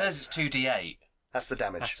 And It says it's 2d8. that's the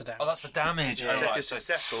damage. That's the damage. Oh, that's the damage. So Oh, if right. you're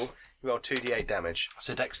successful, you roll 2d8 damage.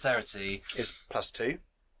 So dexterity Is +2. is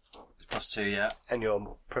 +2, yeah. And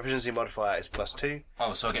your proficiency modifier is +2.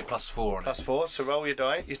 Oh, so I get +4 on it. +4. So roll your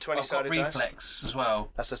die. Your I've got 20-sided dice. reflex as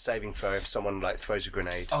well. That's a saving throw if someone like throws a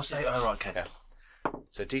grenade. Oh, right, okay. Yeah.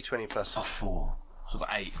 So D20 plus. Oh, 4. So I've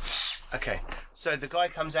got 8. Okay. So the guy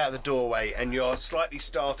comes out of the doorway, and you're slightly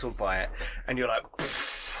startled by it, and you're like,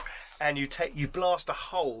 and you blast a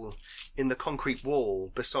hole in the concrete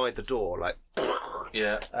wall beside the door, like,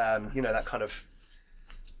 Yeah. that kind of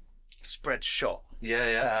spread shot.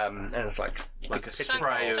 Yeah. And it's like Like a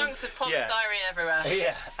spray of... Chunks of polystyrene Yeah. everywhere.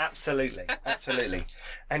 Yeah, absolutely.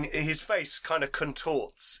 And his face kind of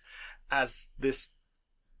contorts as this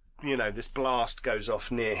blast goes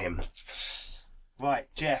off near him. Right,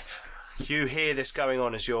 Jeff, you hear this going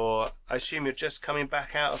on as I assume you're just coming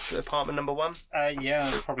back out of apartment number 1? Yeah,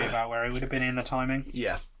 that's probably about where I would have been in the timing.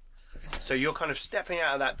 Yeah. So you're kind of stepping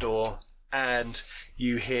out of that door and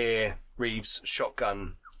you hear Reeves'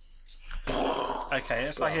 shotgun. Okay,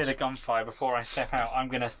 as I hear the gunfire before I step out, I'm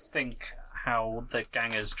going to think how the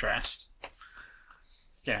gang is dressed.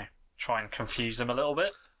 Try and confuse them a little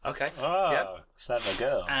bit. Okay. Oh, Yep. is that the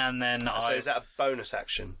girl? And then So is that a bonus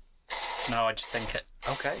action? No, I just think it.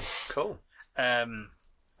 Okay, cool. And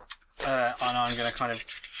I'm going to kind of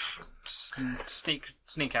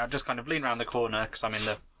sneak out, just kind of lean around the corner because I'm in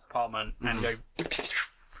the apartment and go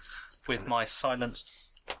with my silenced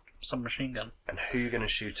submachine gun. And who are you going to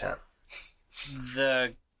shoot at?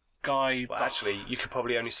 The guy. Well, actually, you could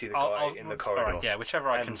probably only see the guy in the corridor. Alright, yeah, whichever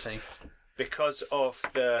I can And- see. Because of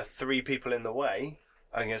the 3 people in the way,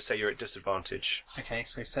 I'm going to say you're at disadvantage. Okay,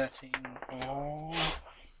 so 13 or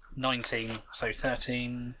 19. So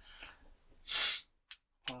 13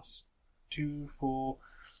 plus 2, 4,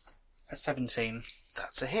 17.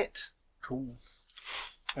 That's a hit. Cool.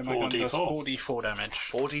 So my gun does 44 damage.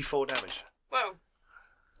 44 damage. Whoa,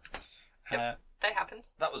 Uh, they happened.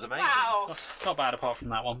 That was amazing. Wow. not bad apart from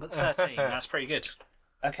that one, but 13. That's pretty good.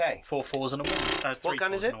 Okay. 4 4s and a 1. 3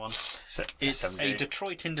 gun 4s is and it? a 1. So, It's a SMG.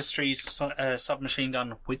 Detroit Industries submachine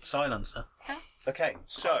gun with silencer. Okay,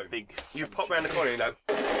 so Big you pop round the corner,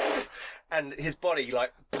 and his body,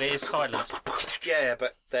 like, But it is silenced. yeah,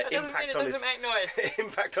 but the That doesn't mean impact it on his doesn't make noise.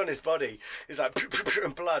 impact on his body is like,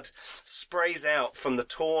 and blood sprays out from the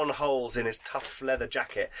torn holes in his tough leather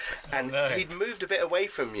jacket, and No. he'd moved a bit away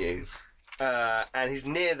from you. And he's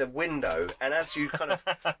near the window, and as you kind of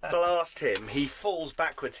blast him, he falls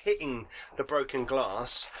backwards, hitting the broken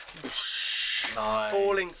glass, Nice.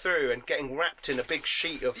 falling through and getting wrapped in a big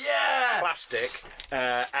sheet of plastic,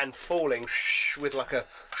 and falling with like a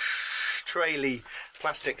traily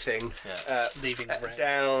plastic thing Leaving a red.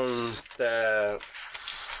 down the...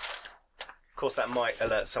 Of course, that might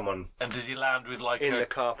alert someone And does he land with like in a... the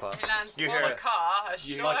car park. He lands You on hear a car. I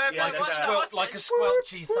sure like- hope yeah, I there's wasn't that- hostage. like a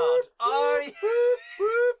squelchy thud. Oh,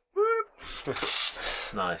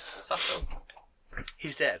 nice. Subtle.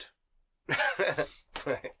 He's dead.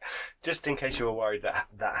 Just in case you were worried that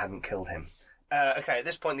hadn't killed him. Okay, at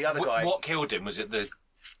this point, the other guy... What killed him? Was it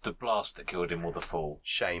the blast that killed him or the fall?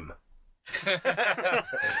 Shame. Bell.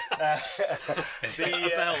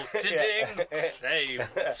 Ding. Hey.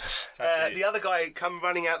 The other guy come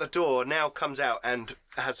running out the door, now comes out and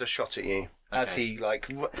has a shot at you. As Okay. he,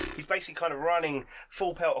 he's basically kind of running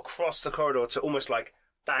full pelt across the corridor to almost,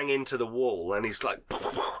 bang into the wall. And he's like...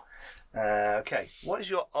 okay, what is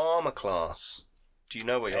your armour class? Do you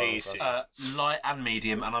know what your armour AC. class is? Light and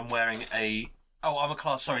medium, and I'm wearing a... Oh, I'm a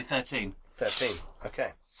class, 13. 13.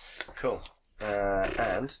 Okay, cool.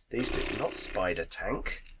 And these two, not Spider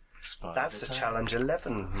Tank. That's a Challenge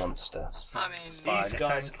 11 monster. I mean, These guys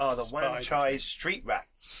Tank, are the Spider Wan Chai Street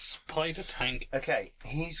Rats. Spider tank. Okay,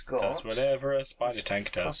 he's got Does whatever a spider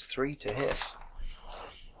tank does. +3 to hit.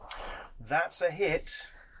 That's a hit,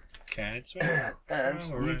 Can it swim? and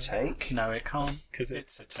you take No, it can't. Because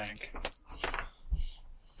it's a tank.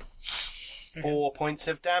 4 points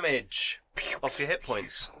of damage off your hit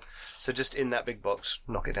points. So just in that big box,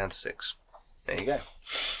 knock it down to 6. There you go.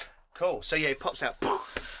 Cool. So yeah, he pops out,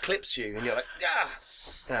 clips you, and you're like,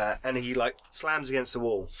 ah! And he slams against the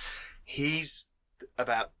wall. He's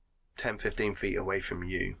about 10, 15 feet away from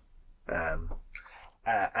you. And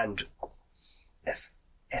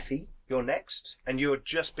Effie, you're next, and you're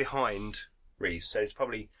just behind Reeves. So it's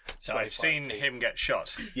probably So I've 25 seen feet. him get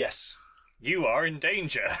shot. Yes. You are in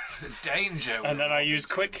danger. Danger. And then I use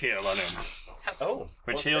quick heal on him, Oh,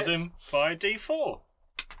 which what's heals this? him by D4.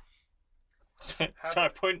 So I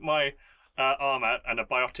point my arm out, and a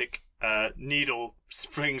biotic needle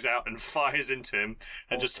springs out and fires into him,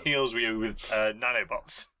 and just heals you with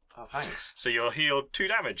nanobots. Oh, thanks. So you're healed 2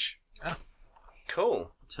 damage.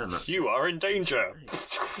 Cool. Turn that. You are in danger.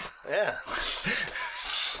 Yeah.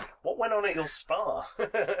 What went on at your spa?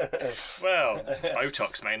 Well,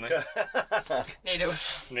 Botox mainly.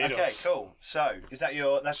 Needles. Needles. Okay, cool. So, is that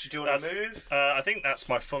that's your do a move? I think that's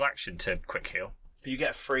my full action to quick heal. You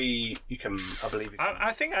get a free. You can, I believe. You can.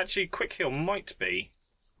 I think actually quick heal might be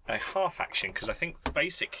a half action because I think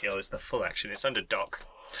basic heal is the full action. It's under doc.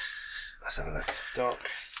 Let's have a look. Doc.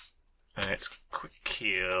 It's quick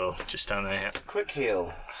heal just down there. Quick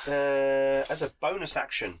heal. As a bonus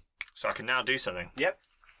action. So I can now do something. Yep.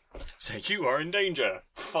 So you are in danger.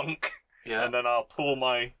 Funk. Yeah. And then I'll pull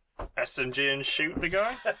my SMG and shoot the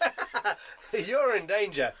guy. You're in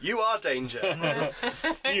danger. You are danger.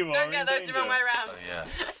 You Don't get those the wrong way around. Oh,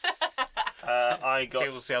 yeah. I got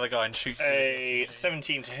Kills the other guy and shoots a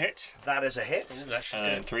 17 to hit. That is a hit.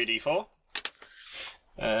 And 3d4.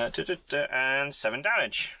 And 7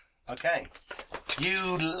 damage. Okay.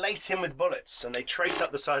 You lace him with bullets, and they trace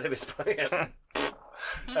up the side of his body.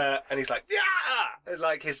 And he's like, yeah!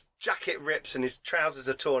 Like his jacket rips and his trousers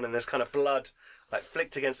are torn, and there's kind of blood like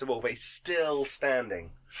flicked against the wall, but he's still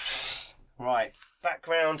standing. Right. Back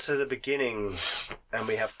round to the beginning, and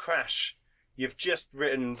we have Crash. You've just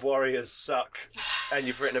written "Warriors suck," and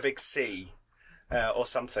you've written a big C. Or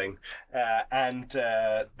something, and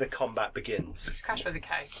the combat begins. It's Crash with a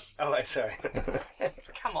K. Oh, wait, sorry.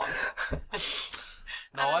 Come on.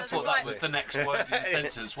 No, I thought that was the next word in the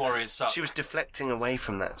sentence. Warriors suck. She was deflecting away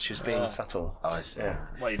from that. She was being subtle. Oh, I see. Yeah.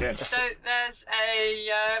 What are you doing? So there's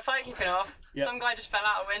a fight kicking off. Yep. Some guy just fell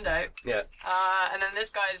out a window. Yeah. And then this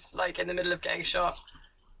guy's like in the middle of getting shot.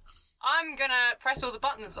 I'm gonna press all the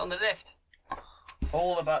buttons on the lift.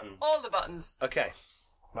 All the buttons. All the buttons. Okay.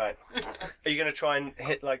 Right. Are you going to try and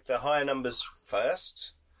hit like the higher numbers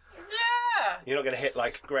first? Yeah. You're not going to hit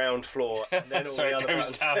like ground floor and then all So the it other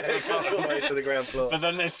goes buttons. down to the It goes all the way to the ground floor. But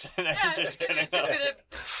then there's Yeah, just you're getting just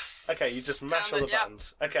gonna. Okay, you just mash all the Down the- yep.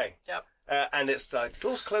 buttons. Okay. Yep. And it's like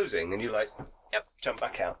doors closing and you like Yep. jump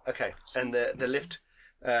back out. Okay. And the lift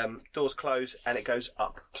doors close and it goes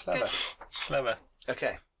up. Clever. Clever.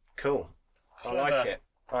 Okay. Cool. I Clever. like it.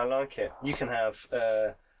 I like it. You can have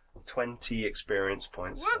 20 experience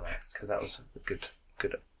points for Whoop. that because that was a good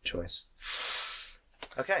choice.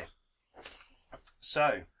 Okay.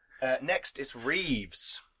 So next is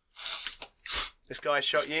Reeves. This guy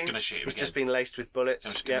shot you. Gonna shoot him He's again. just been laced with bullets.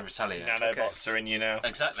 I'm just going Yep. to retaliate. Nanobots are in you now.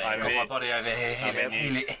 Exactly. I'm I've got in. my body over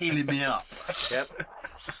here healing me up. Yep.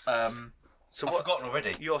 So I've what? forgotten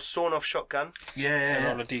already. Your sawn-off shotgun. So Yeah.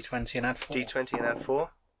 roll a d20 and add 4. D20 and add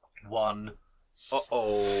 4. 1.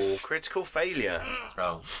 Critical failure.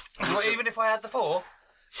 Oh. Well, even if I had the 4?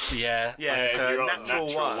 Yeah. Yeah, if so you're on natural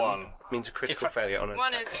natural one, one. means a critical If I- failure on an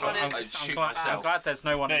One attack. is. One is. I'd shoot I'm myself. glad there's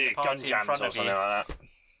no one No, in the your party gun in jams front or of something you. like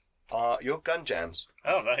that. Your gun jams.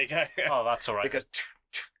 Oh, there you go. Oh, that's all right. It goes,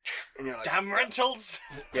 and you're like, Damn rentals!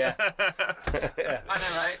 yeah, I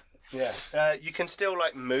know, right? yeah. You can still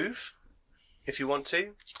like move if you want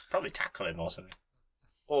to, Probably tackle him or something.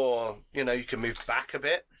 or you can move back a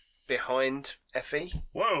bit behind Effie.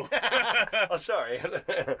 Whoa! Oh, sorry.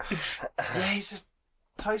 Yeah, he's a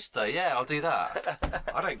toaster. Yeah, I'll do that.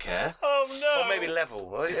 I don't care. Oh no! Or maybe level.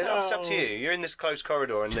 Well, it's up to you. You're in this closed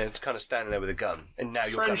corridor and they're kind of standing there with a gun, and now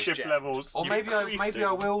your gun is Friendship jammed. levels. Or maybe I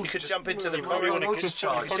will. You could jump into the probably corridor. wanna just You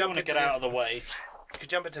charge. could jump want to into get out of the way. You could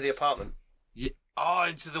jump into the apartment. Yeah. Oh,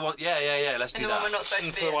 into the one. Yeah. Let's And do the one we're that. not supposed to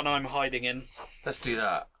Into be the in. one I'm hiding in. Let's do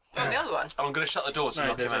that. Oh, the other one. And I'm going to shut the door to No,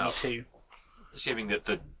 knock him there's only out. 2. Assuming that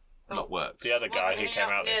the lock works. The other guy Wasn't who he came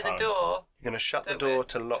up out near the apartment. door. You're going to shut the That door we're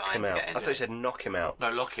to lock trying him to out. get I into. thought you said knock him out. No,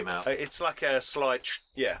 lock him out. It's like a slide.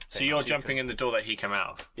 Yeah. So you're jumping in the door that he came out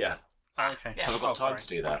of. Yeah. Okay. Yeah. I haven't got time to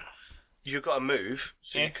do that. You've got to move,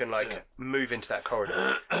 so Yeah. you can move into that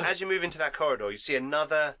corridor. As you move into that corridor, you see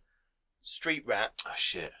another street rat Oh,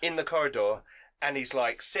 shit. in the corridor, and he's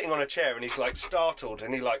like sitting on a chair, and he's like startled,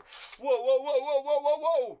 and he's like, whoa, whoa, whoa, whoa, whoa, whoa,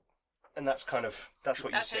 whoa, and that's what you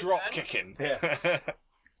That's see. his Drop turn. kicking. Yeah.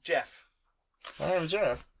 Jeff. Oh,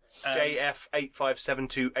 Jeff. JF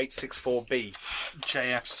 8572864B.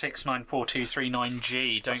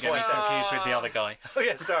 JF694239G. Don't get what me I said. confused with the other guy. Oh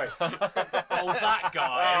yeah, sorry. Oh, that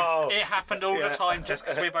guy. Oh, It happened all Yeah. the time just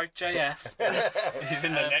because we're both JF. He's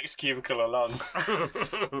in the next cubicle along.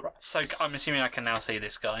 So I'm assuming I can now see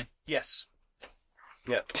this guy. yes.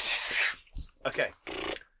 Yep. Okay.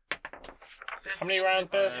 How many round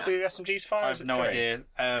bursts do SMGs fire? I Is have it no 3? idea.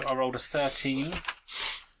 I rolled a 13.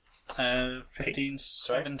 15,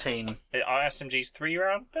 Sorry? 17. Are SMGs 3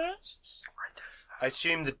 round bursts? I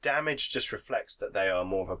assume the damage just reflects that they are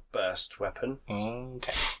more of a burst weapon.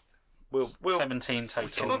 Okay. We'll 17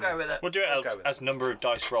 total. We'll go with it. We'll do it I'll go with as number of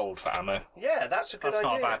dice rolled for ammo. yeah, that's a good That's idea.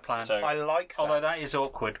 not a bad plan. So I like that. Although that is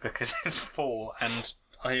awkward because it's 4 and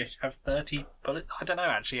I have 30 bullets. I don't know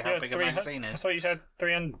actually how big a magazine I is. thought you said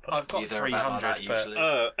 300. I've got They're about like 300, that but usually.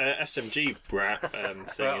 SMG thing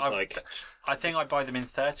is I've- like... I think I buy them in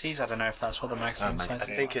 30s. I don't know if that's what the magazine mate. says.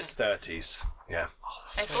 I think it's 30s. Yeah.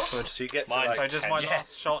 April? So you get to Mine's like... So does my 10,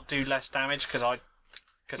 last shot do less damage? Because I...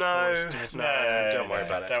 No, No, don't worry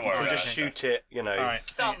about it. don't worry You about just it. shoot it, you know, Alright.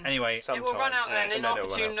 Some. Anyway, It will run out then, and not it'll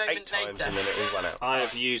between run out 8 Nova times later. and then it will run out. I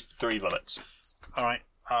have used 3 bullets. alright.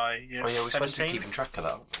 Oh yeah, we're supposed to be 17? keeping track of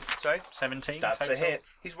that. Sorry? 17? That's total? a hit.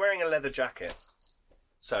 He's wearing a leather jacket.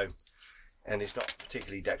 So, and he's not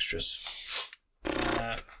particularly dexterous.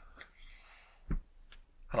 Uh,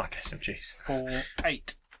 I like SMGs. 4,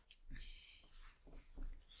 8.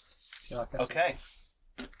 Okay.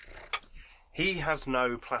 He has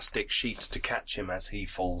no plastic sheet to catch him as he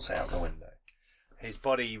falls out the window. His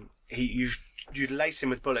body, you lace him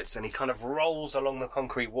with bullets and he kind of rolls along the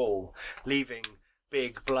concrete wall, leaving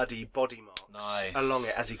big bloody body marks Nice. along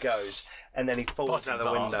it as he goes, and then he falls Body out the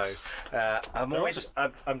marks.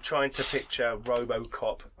 window. I'm trying to picture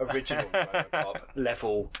RoboCop, original RoboCop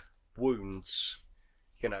level wounds.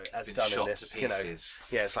 You know, as Been done shot in this. to You know, pieces.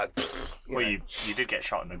 yeah, it's like. Well, you did get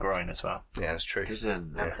shot in the groin as well. Yeah, that's true.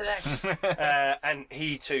 Didn't Not today. And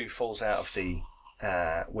he too falls out of the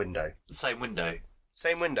window. the same window.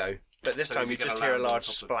 Same window, but this So time is you he gonna just hear a land on large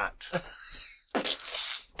top splat.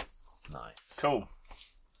 Nice. Cool.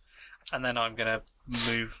 And then I'm going to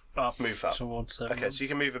move up. Move up. Towards... Okay, so you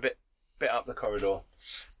can move a bit up the corridor.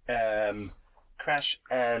 Crash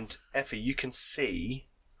and Effie, you can see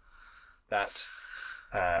that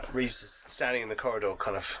Reeves is standing in the corridor,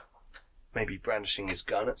 kind of maybe brandishing his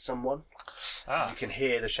gun at someone. You can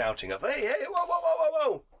hear the shouting of, hey, whoa, whoa, whoa,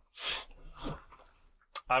 whoa, whoa.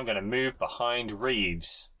 I'm going to move behind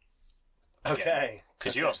Reeves. Okay.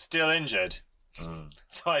 Because you're still injured.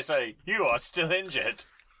 So I say, you are still injured.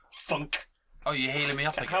 Funk. Oh, you're healing me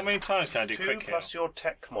up again. How many times can I do 2 quick heal? plus your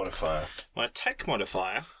tech modifier. My tech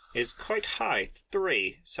modifier is quite high,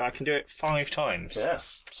 3, so I can do it 5 times. Yeah.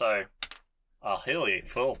 So, I'll heal you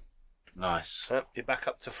full. Nice. Yep, you're back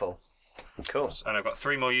up to full. Cool. And I've got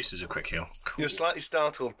 3 more uses of quick heal. You're slightly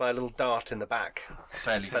startled by a little dart in the back,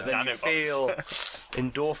 Barely. but then you Nanobots. feel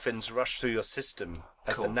endorphins rush through your system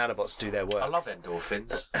as Cool. the nanobots do their work. I love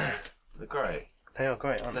endorphins. They're great. They are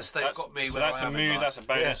great, aren't they? They've got me so where that's I a am in move, life. that's a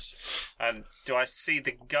bonus. And do I see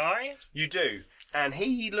the guy? You do, and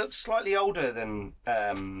he looks slightly older than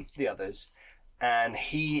the others, and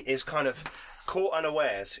he is kind of caught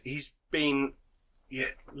unawares. He's been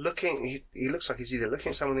looking. He looks like he's either looking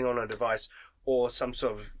at something on a device or some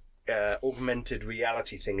sort of augmented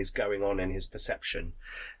reality thing is going on in his perception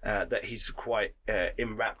that he's quite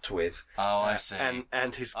enwrapped with. Oh, I see.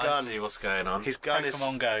 And his I gun. see what's going on. His gun is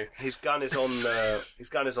Pokemon Go. his gun is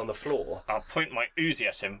on the floor. I'll point my Uzi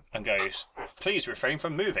at him and goes, please refrain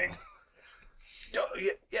from moving. Oh,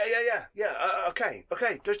 yeah. Okay.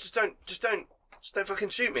 Just don't fucking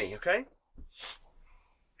shoot me, okay?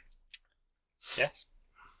 Yes.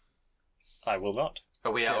 I will not.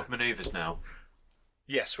 Are we out of manoeuvres now?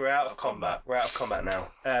 Yes, we're out of combat. We're out of combat now.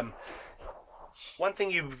 One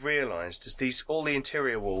thing you've realised is all the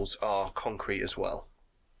interior walls are concrete as well,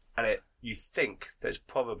 and you think that it's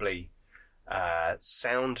probably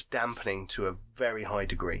sound dampening to a very high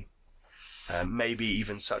degree, maybe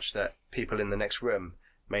even such that people in the next room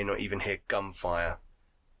may not even hear gunfire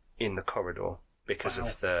in the corridor because of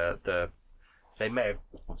the. They may have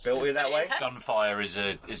built it that way. Intense. Gunfire is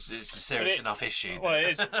a serious enough issue. Well,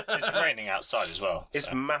 it's raining outside as well. It's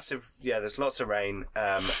so. massive. Yeah, there's lots of rain,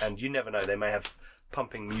 and you never know. They may have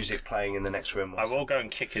pumping music playing in the next room. I will go and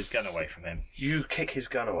kick his gun away from him. You kick his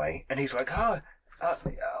gun away, and he's like, no,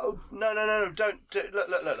 don't,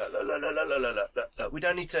 look. We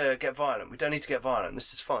don't need to get violent.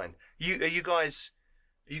 This is fine. Are you guys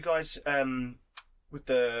with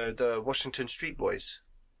the Washington Street Boys?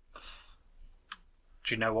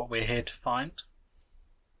 Do you know what we're here to find?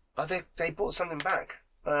 Oh, they brought something back.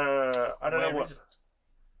 I don't know Where what. is it?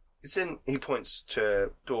 It's in. He points to a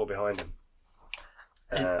door behind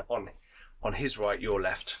him. On his right, your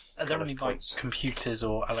left. Are there kind of any points. computers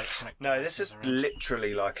or electronic? No, this is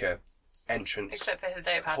literally like a entrance Except for his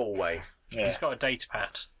data pad. hallway. Yeah. He's got a data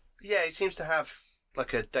pad. Yeah, he seems to have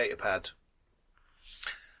like a data pad.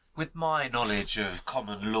 With my knowledge of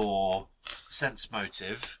common law, sense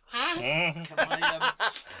motive, can I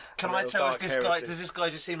tell if dark this guy heresy. does this guy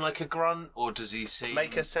just seem like a grunt or does he seem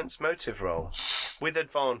Make a sense motive roll with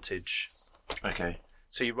advantage. okay?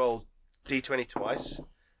 So you roll d20 twice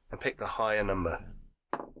and pick the higher number.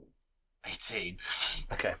 18,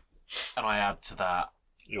 Okay. and I add to that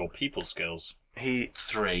Your people skills.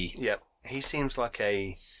 3. He seems like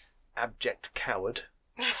a abject coward.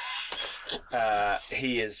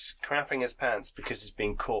 he is crapping his pants because he's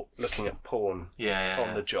been caught looking at porn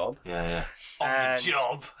on the job. Yeah. On the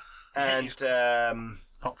job. And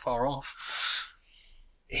Not far off.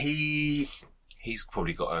 he's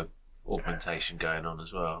probably got a augmentation going on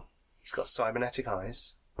as well. got cybernetic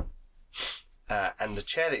eyes, and the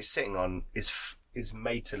chair that he's sitting on is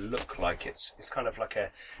made to look like it's kind of like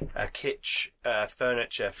a kitsch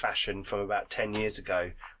furniture fashion from about 10 years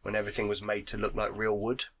ago when everything was made to look like real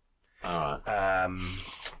wood. Alright.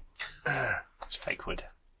 It's fake wood.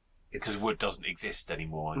 Because wood doesn't exist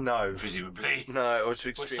anymore. No. Presumably. No, it's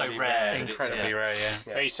It's extremely so rare. that Incredibly rare, yeah.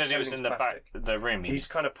 Yeah. But he said he was in the Everything's back of the room. He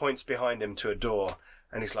kind of points behind him to a door,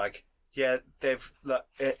 and he's like, "Yeah, they've." Like,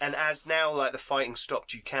 and as now, like the fighting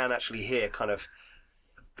stopped, you can actually hear kind of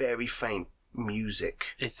very faint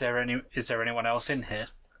music. Is there anyone else in here?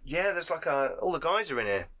 Yeah, there's like all the guys are in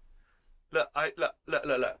here. Look. Right,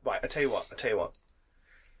 I tell you what.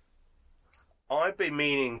 I've been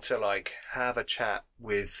meaning to like have a chat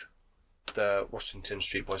with the Washington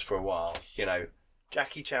Street Boys for a while. You know,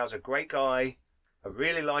 Jackie Chow's a great guy. I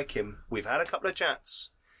really like him. We've had a couple of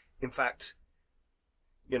chats. In fact,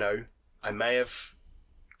 you know, I may have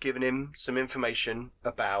given him some information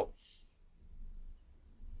about.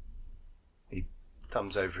 He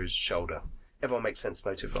thumbs over his shoulder. Everyone makes sense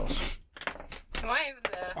motive rolls. Am I even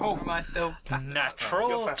there? Oh. Or am I still... Natural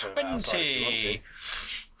You're fatter than outside if you want 20.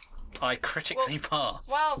 I critically passed.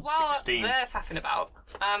 Well, while 16. they're faffing about,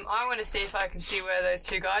 I want to see if I can see where those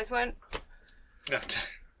two guys went.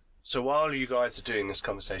 So while you guys are doing this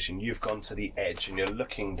conversation, you've gone to the edge and you're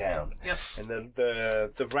looking down. Yep. And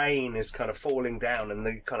the rain is kind of falling down, and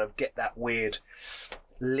you kind of get that weird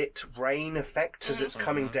lit rain effect as it's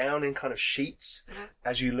coming down in kind of sheets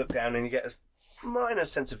as you look down, and you get a minor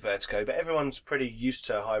sense of vertigo, but everyone's pretty used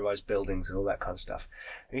to high-rise buildings and all that kind of stuff.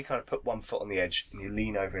 And you kind of put one foot on the edge and you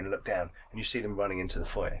lean over and look down, and you see them running into the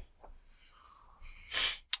foyer.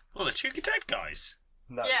 Well, the two dead guys.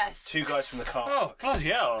 No, Yes. two guys from the car. Oh, bloody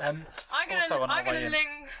hell. I'm Also on our gonna way in.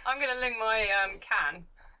 ling my can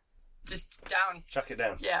just down. Chuck it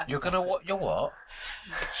down. Yeah. You're gonna what? You're what?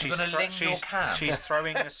 She's gonna ling your can? She's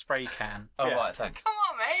throwing the spray can. Oh Yeah. right, thanks. Come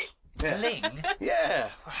on, mate. Yeah. Ling? Yeah.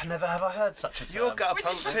 Never have I heard such a term. You're gut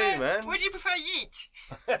punk too, man. Would you prefer yeet?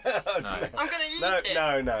 No. I'm gonna yeet it.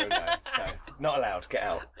 No. Not allowed. Get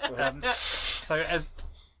out. So,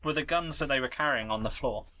 were the guns that they were carrying on the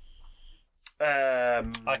floor?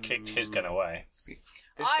 I kicked his gun away.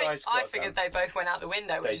 I figured they both went out the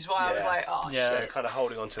window, which is why I was yeah. like, oh Yeah. They're shit. kind of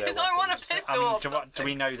holding on to their Because I want a weapons. pistol or Do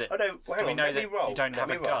we know that? Oh no, well, hang Do we on, know let me that roll. you don't Let have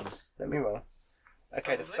me a roll. gun? Let me roll.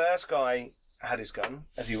 Okay, the Probably. first guy had his gun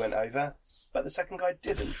as he went over, but the second guy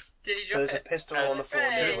didn't. Did he So drop there's a it? pistol on the floor.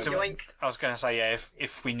 Hey, near him. yoink. I was going to say, yeah,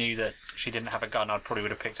 if we knew that she didn't have a gun, I probably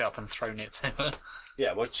would have picked it up and thrown it to her.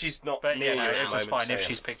 Yeah, well, she's not But near yeah, no, you at it the was moment, fine so if yeah.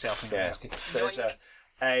 she's picked it up. And Yeah. that's good. So there's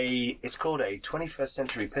it's called a 21st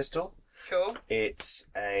century pistol. Cool. It's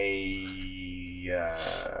a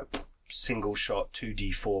single shot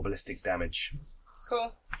 2d4 ballistic damage,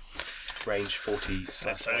 Cool. range 40.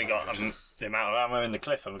 So it's only got the amount of ammo in the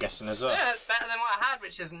clip, I'm guessing, as well. Yeah, that's better than what I had,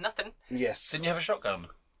 which is nothing. Yes. Didn't you have a shotgun?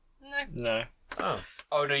 No. No. Oh.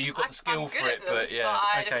 Oh no, you've got the skill I'm for good it, at them, but yeah. But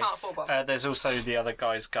I Okay. can't afford one. There's also the other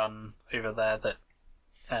guy's gun over there that.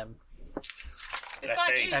 It's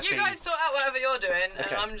fine. You FE. guys sort out whatever you're doing, Okay.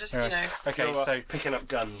 and I'm just, Okay, You're, so picking up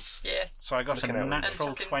guns. yeah. so I got Looking a at them. And natural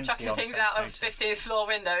chucking, 20 chucking on things sense out of motive. 15th floor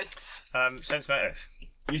windows. Sense motive.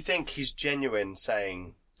 You think he's genuine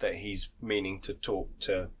saying that he's meaning to talk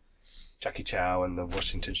to Jackie Chow and the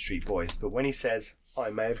Washington Street Boys, but when he says,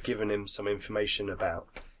 I may have given him some information about,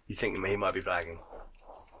 you think he might be blagging.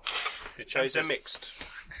 The So they're mixed.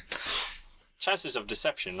 chances of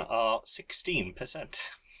deception are 16%.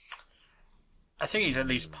 I think he's at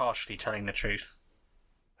least partially telling the truth.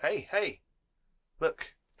 Hey,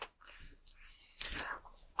 look.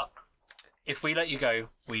 If we let you go,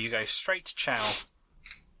 will you go straight to Chow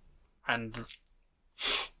and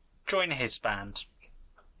join his band?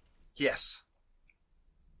 Yes.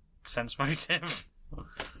 Sense motive.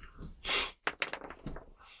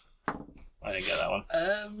 I didn't get that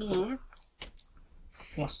one.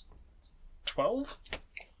 What's 12?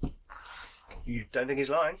 You don't think he's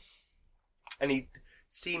lying? And he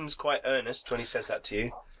seems quite earnest when he says that to you.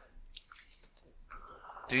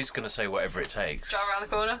 Dude's gonna say whatever it takes. Drive around the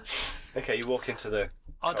corner. Okay, you walk into the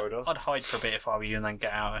corridor. I'd hide for a bit if I were you and then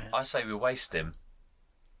get out of here. I say we waste him.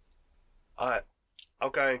 Alright, I'll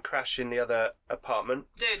go and crash in the other apartment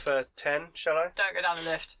Dude. for 10, shall I? Don't go down the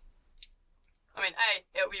lift. I mean, A,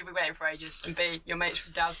 you'll be waiting for ages, and B, your mates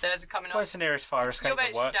from downstairs are coming up. Where's the nearest fire Your escape that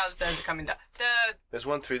mates from works? downstairs are coming down. There's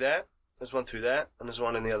one through there, There's one through there, and there's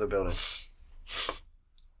one in the other building.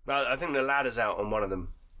 Well, I think the ladder's out on one of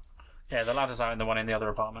them. Yeah, the ladder's out in the one in the other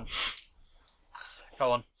apartment.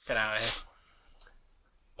 Go on, get out of here.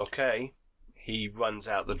 Okay. He runs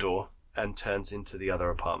out the door and turns into the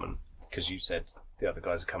other apartment, because you said the other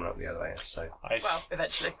guys are coming up the other way, so... Well,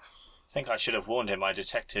 eventually. think I should have warned him. I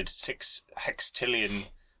detected 6 hextillion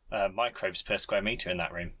microbes per square metre in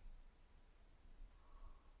that room.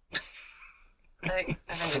 I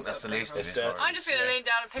think that's the least of It's it. dirty. I'm just going to lean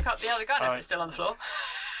down and pick up the other gun if Alright. it's still on the floor.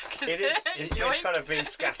 It is. It's kind of been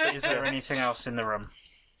scattered. Is there anything else in the room?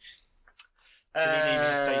 Do we need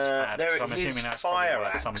his data pad? There 'Cause I'm is assuming that's fire probably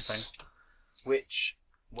worth axe, something. which,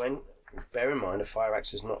 bear in mind, a fire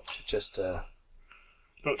axe is not just a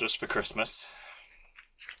Not just for Christmas.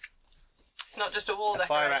 It's not just a wall A decoration.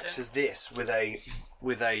 fire axe is this with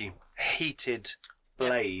a heated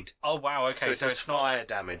blade, Oh wow, okay, so it so does it's not... fire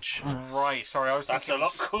damage. Right, sorry, I was That's a thinking...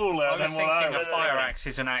 lot cooler I was than what I thinking a was fire thinking. axe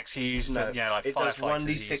is an axe you use No, to, like it does firefighters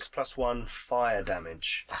 1d6 use. plus 1 fire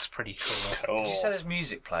damage. That's pretty cool. Cool. Did you say there's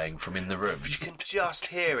music playing from in the room? You can just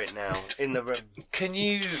hear it now in the room. Can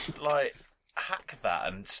you hack that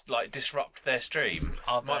and disrupt their stream?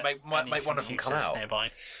 Are Might there make one of them anything come useless out.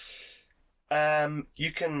 nearby?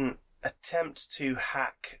 You can attempt to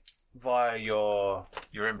hack via your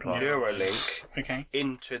Your implant. Neuralink Okay.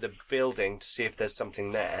 into the building to see if there's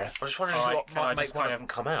something there. I'm just wondering Alright, what can I might make just one kind of of them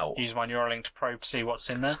come out. Use my Neuralink to probe, see what's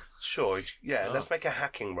in there. Sure, yeah. Let's make a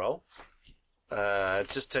hacking roll. You're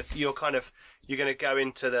going to go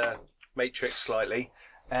into the matrix slightly,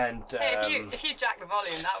 and Hey, if you jack the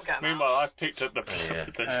volume, that'll get 'em out. Meanwhile, I've picked up the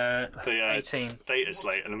Yeah. 18. data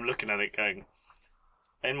slate and I'm looking at it going,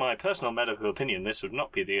 in my personal medical opinion, this would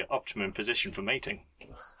not be the optimum position for mating.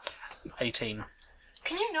 18.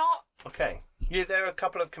 Can you not? okay. Yeah, there are a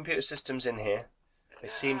couple of computer systems in here. They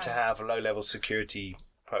seem to have low-level security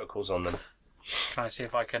protocols on them. Can I see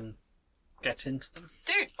if I can get into them?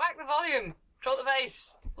 Dude, whack the volume. Drop the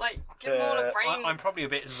bass. Give them all a brain. I'm probably a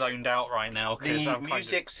bit zoned out right now because The I'm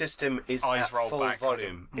music system is eyes at rolled full back,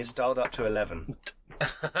 volume. It's dialed up to 11.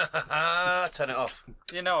 Turn it off.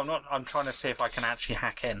 I'm not. I'm trying to see if I can actually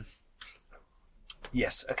hack in.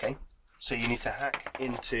 Yes, okay. So you need to hack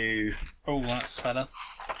into... Oh, that's better.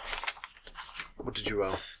 What did you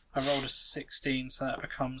roll? I rolled a 16, so that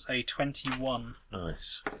becomes a 21.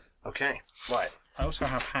 Nice. Okay, right. I also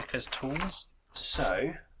have hacker's tools.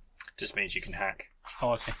 So... Just means you can hack.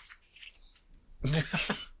 Oh, okay.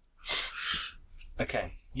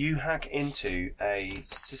 Okay, you hack into a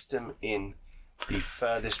system in the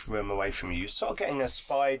furthest room away from you. You're sort of getting a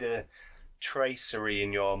spider tracery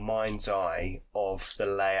in your mind's eye of the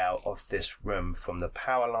layout of this room, from the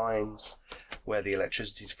power lines, where the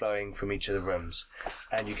electricity is flowing from each of the rooms.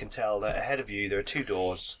 And you can tell that ahead of you there are 2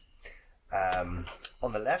 doors.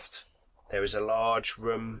 On the left, there is a large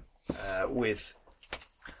room with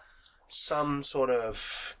some sort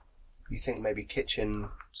of, you think maybe kitchen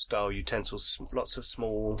style utensils, lots of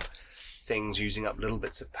small things using up little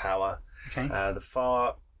bits of power. Okay. The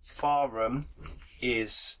far room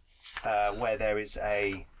is where there is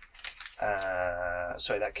a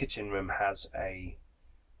that kitchen room has a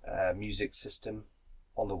music system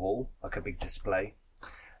on the wall, like a big display,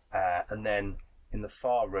 and then in the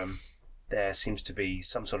far room there seems to be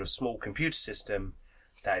some sort of small computer system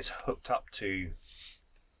that is hooked up to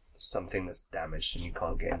something that's damaged and you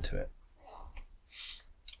can't get into it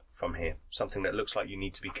from here. Something that looks like you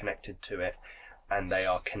need to be connected to it, and they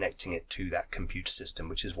are connecting it to that computer system,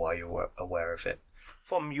 which is why you're aware of it.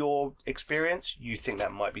 From your experience, you think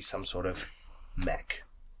that might be some sort of mech,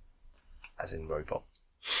 as in robot.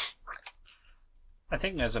 I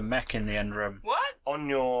think there's a mech in the end room. What? On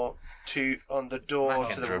the door Mech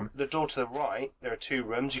to room. the door to the right, there are 2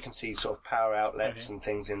 rooms. You can see sort of power outlets and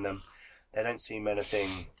things in them. They don't seem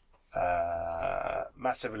anything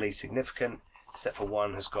massively significant, except for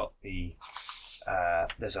one has got the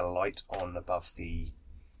there's a light on above the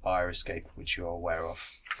fire escape, which you're aware of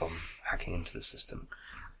from hacking into the system.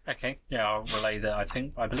 Okay, yeah, I'll relay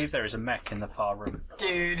that. I believe there is a mech in the far room.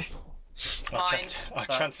 Dude. Our, Mine. our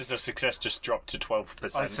chances of success just dropped to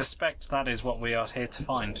 12%. I suspect that is what we are here to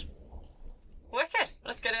find. Wicked.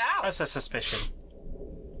 Let's get it out. That's a suspicion.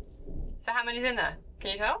 So how many's in there?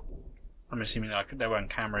 Can you tell? I'm assuming there weren't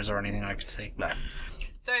cameras or anything I could see. No.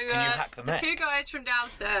 So Can you hack the the mech? 2 guys from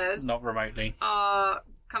downstairs Not remotely. are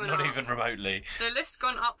coming Not up. even remotely. The lift's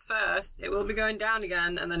gone up first. It will be going down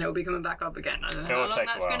again, and then it will be coming back up again. I don't know It will how long take a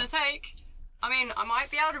that's while. going to take. I mean, I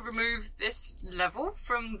might be able to remove this level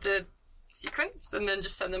from the sequence and then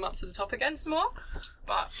just send them up to the top again some more.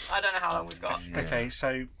 But I don't know how long we've got. Okay,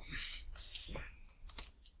 so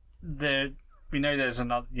the we know there's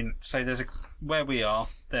another. So there's where we are.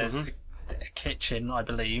 There's a kitchen, I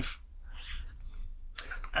believe.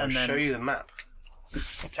 I'll And then show you the map.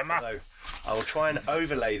 It's a map. So I will try and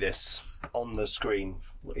overlay this on the screen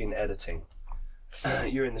in editing.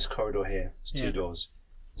 You're in this corridor here. There's two doors.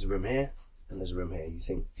 There's a room here and there's a room here. You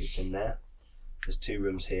think it's in there? There's 2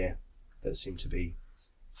 rooms here that seem to be...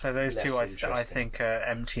 So those less two, I interesting. think, are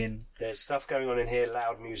empty, and There's stuff going on in here,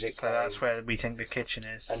 loud music. so that's where we think the kitchen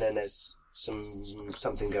is. And then there's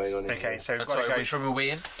something going on in here. Okay, so we've got Sorry, to go which room are we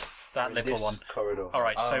in? that little this one. corridor. All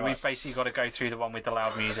right, so right. we've basically got to go through the one with the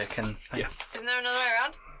loud music, and Yeah. Isn't there another way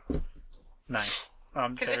around? no,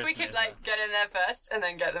 Because there if we isn't, could is there? like get in there first and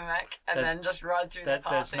then get the mech and There- then just ride through the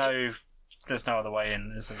party. there's no other way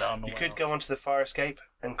in, isn't there? I'm You aware could of. go onto the fire escape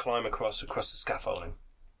and climb across the scaffolding.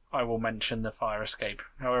 I will mention the fire escape.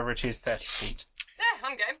 However, it is 30 feet. Yeah,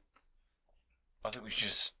 I'm game. I think we should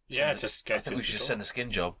just just go I think we should just send the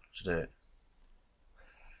skin job to do it.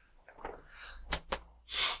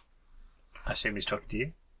 I assume he's talking to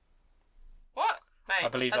you. What? Mate, I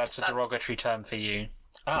believe that's a derogatory term for you.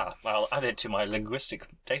 I'll add it to my linguistic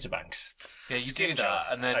databanks. Yeah, you Skin do job.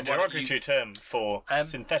 that, and then A why don't derogatory you- term for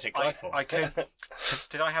synthetic life form. I could.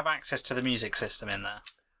 Did I have access to the music system in there?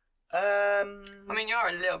 I mean, you are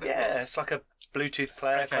a little bit. Yeah, weird. it's like a Bluetooth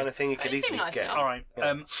player Okay. kind of thing. You could You seem easily nice get. enough. All right.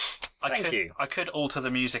 Yeah. Thank you. I could alter the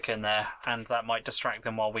music in there, and that might distract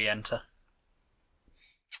them while we enter.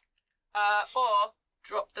 Or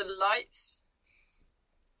drop the lights.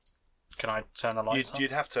 Can I turn the lights off?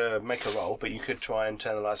 You'd have to make a roll, but you could try and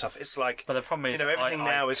turn the lights off. It's like, But the problem is, everything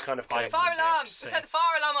now is kind of connected. Fire alarm! see. Set the fire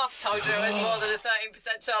alarm off. Told you it was more than a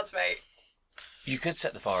 13% chance, mate. You could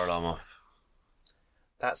set the fire alarm off.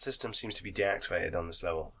 That system seems to be deactivated on this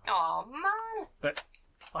level. Oh man. But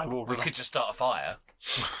I will. We could just start a fire.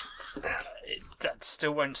 That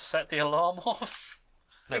still won't set the alarm off.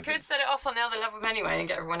 No, We could set it off on the other levels anyway and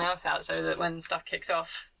get everyone else out so that when stuff kicks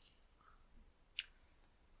off.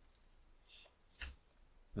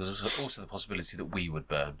 There's also the possibility that we would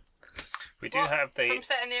burn. We do What? have the From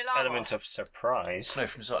setting the alarm element off? of surprise. No,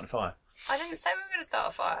 from starting a fire. I didn't say we were going to start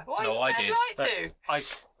a fire. Why No, are I you saying did. light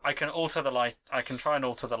to? I can alter the light. I can try and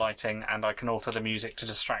alter the lighting, and I can alter the music to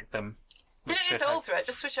distract them. You didn't need to alter it,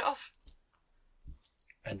 just switch it off.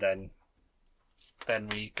 And then Then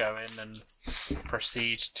we go in and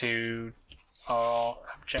proceed to our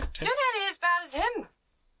objective. You're nearly as bad as him.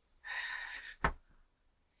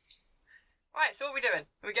 Right, so what are we doing?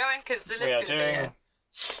 Are we going? Because the we are lift's going to be doing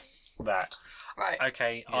here. that. Right.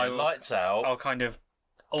 Okay, Yeah, lights out. I'll kind of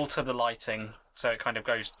alter the lighting so it kind of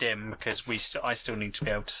goes dim because I still need to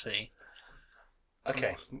be able to see.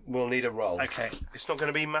 Okay, we'll need a roll. Okay, It's not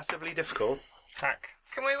going to be massively difficult. Hack.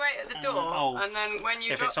 Can we wait at the door and then when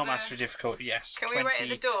you if drop it's not the... massively difficult, yes. Can we wait at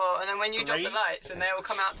the door and then when you drop the 23? lights and they all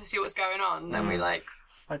come out to see what's going on, then we like...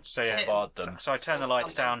 So yeah, Barred them. so I turn the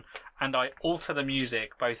lights Something. down and I alter the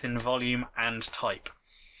music both in volume and type.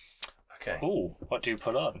 Okay. Ooh, what do you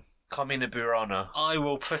put on? Kamina Burana. I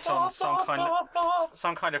will put on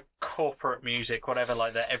some kind of corporate music, whatever,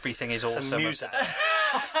 like that. Everything is awesome. music.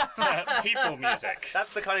 People music.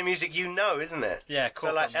 That's the kind of music you know, isn't it? Yeah, So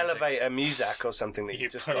corporate like music. elevator music or something that you You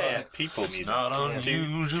just put got. on people music.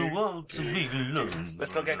 unusual to be alone.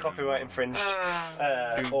 Let's not get copyright infringed.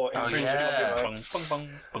 Or Oh, infringed yeah.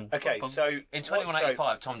 copyright. Okay, so In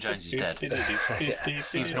 2185, Tom Jones is dead.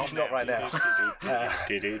 He's He's not right now.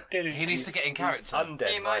 He needs to get in character. Undead.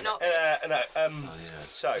 He might not be.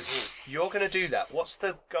 So you're going to do that. What's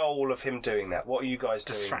the goal of him doing that? What are you guys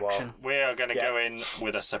doing? Distraction. We are going to Yeah. go in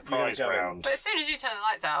with a surprise You're gonna go in. round. But as soon as you turn the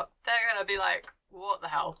lights out, they're going to be like, what the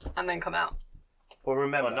hell? And then come out. Well,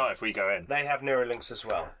 remember, Well, not if we go in. they have Neuralinks as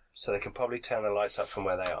well, so they can probably turn the lights up from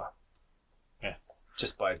where they are. Yeah.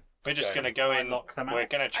 Just by. We're just going going to go in. lock them out. We're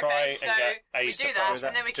going to try Okay, and so get a we do surprise. that,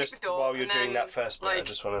 and then we just kick the door. while you're and doing then, that first bit, I like,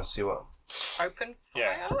 just want to see what. open.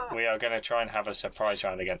 Yeah, fire. we are going to try and have a surprise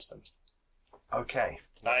round against them. Okay.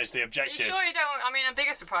 That is the Are you objective. sure you don't? I mean, a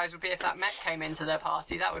bigger surprise would be if that mech came into their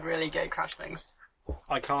party. That would really crash things.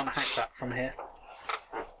 I can't hack that from here.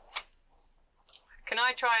 Can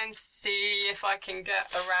I try and see if I can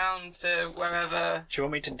get around to wherever Do you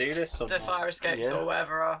want me to do this or the not? fire escapes Yeah. or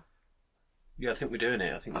whatever are? Yeah, I think we're doing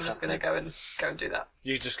it. I think I'm it's just going to happening. go and do that.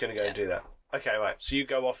 You're just going to go and do that. Okay, right. So you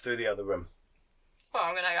go off through the other room. Well,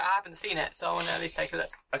 I haven't seen it, so I want to at least take a look.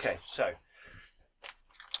 Okay, so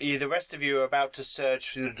the rest of you are about to surge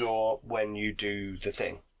through the door when you do the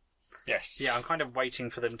thing. Yes. Yeah, I'm kind of waiting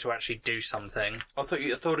for them to actually do something. I thought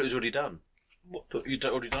it was already done. Thought you'd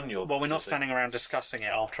already done your. Well, we're not thing. standing around discussing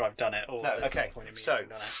it after I've done it. Or No, there's okay, point in me so- having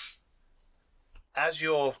done it. As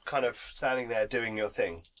you're kind of standing there doing your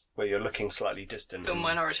thing, where you're looking slightly distant. Still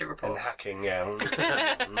Minority And Report. hacking, yeah.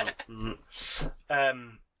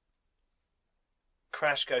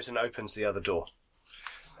 Crash goes and opens the other door.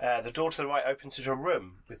 The door to the right opens into a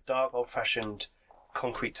room with dark, old-fashioned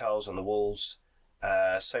concrete tiles on the walls.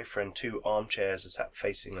 Sofa and 2 armchairs are sat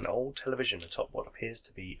facing an old television atop what appears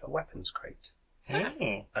to be a weapons crate.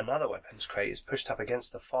 Mm. Another weapons crate is pushed up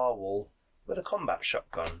against the far wall with a combat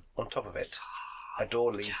shotgun on top of it. A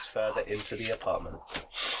door leads further into the apartment.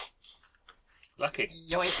 Lucky.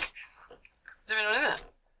 Yoink. Is there anyone in there?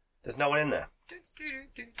 There's no one in there. Do, do,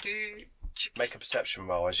 do, do, do. Make a perception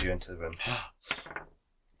roll as you enter the room.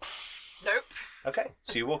 Nope. Okay,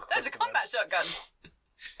 so you walk across There's a the room combat shotgun.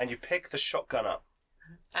 and you pick the shotgun up.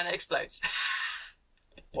 And it explodes.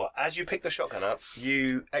 Well, as you pick the shotgun up,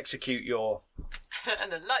 you execute your...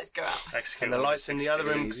 And the lights go out. Execute And the lights in the other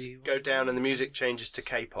room Easy. go down and the music changes to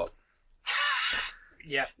K-pop.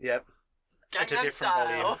 Yeah. Yep. Gangnam different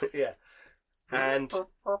Style. volume. Yeah. And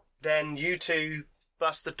then you two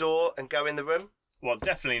bust the door and go in the room. Well,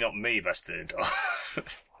 definitely not me busted the door.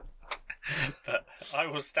 But I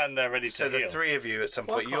will stand there ready So to the heal. 3 of you at some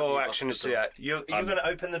Why point, can't your you action bust is the to door? You're going to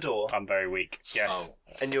open the door I'm very weak. Yes.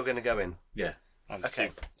 and you're going to go in. Yeah. I'm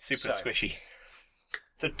Okay. super So- squishy.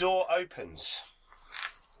 The door opens.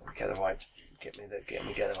 Get the right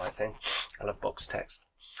thing. I love box text.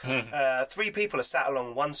 3 people are sat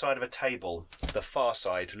along one side of a table, the far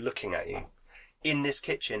side, looking at you, in this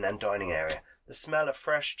kitchen and dining area. The smell of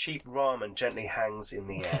fresh, cheap ramen gently hangs in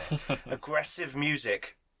the air. Aggressive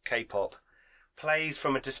music, K-pop, plays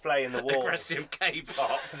from a display in the wall Aggressive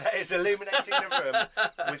K-pop. that is illuminating the room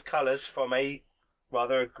with colours from a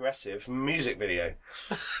rather aggressive music video.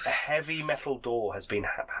 A heavy metal door has been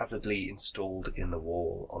haphazardly installed in the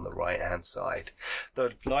wall on the right-hand side.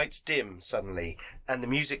 The lights dim suddenly, and the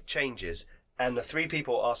music changes, and the 3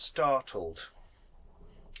 people are startled.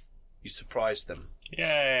 You surprise them.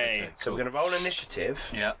 Yay. So we're going to roll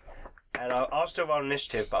initiative, Yeah. and I'll still roll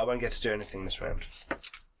initiative, but I won't get to do anything this round.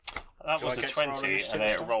 That was I a get to roll 20, initiative and then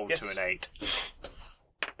this it time? rolled Yes. to an 8.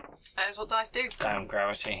 That is what dice do. Damn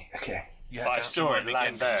gravity. Okay. You I saw it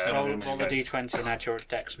land there. Roll a d20 and add your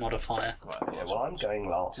dex modifier. Yeah, well, I'm going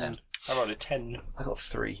last. I rolled a 10. I got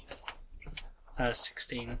 3.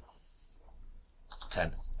 16.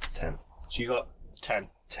 10. 10. So you got 10.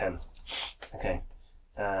 10. Okay.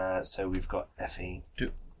 So we've got Effie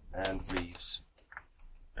and Reeves.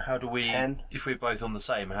 How do we... 10. If we're both on the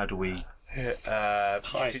same, how do we...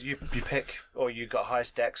 Highest. You pick, or you got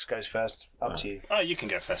highest dex goes first. Up to you. Oh, you can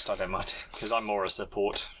go first, I don't mind. Because I'm more a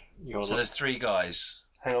support. You're So the... there's 3 guys.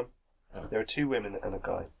 Hang on. There are 2 women and a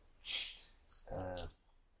guy.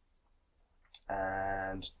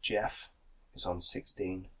 And Jeff is on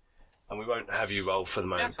 16. And we won't have you roll for the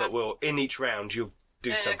moment, That's but fine. we'll in each round you'll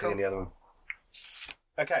do Yeah, something cool. in the other one.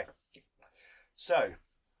 Okay. So,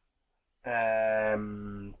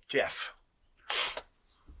 Jeff.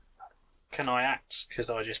 Can I act? Because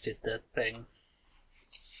I just did the thing.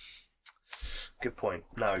 Good point.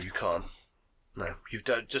 No, you can't. No, you've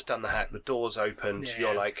just done the hack. The door's opened. Yeah.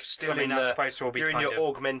 You're like still I mean, in that's the. supposed to all be You're in kind your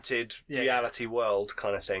of- augmented Yeah. reality world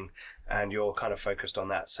kind of thing, and you're kind of focused on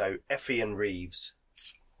that. So Effie and Reeves,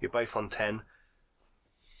 you're both on 10.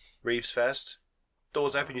 Reeves first.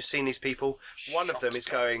 Door's open. You've seen these people. One of them is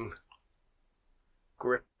going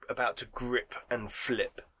about to grip and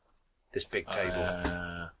flip this big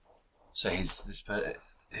table. So he's this...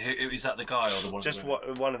 Is that the guy or the one? Just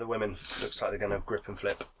one of the women looks like they're going to grip and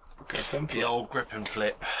flip. The old grip and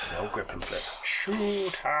flip. They'll grip and flip.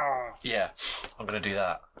 Shoot her. Yeah. I'm going to do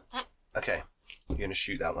that. Okay, you're going to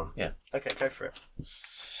shoot that one. Yeah. Okay, go for it.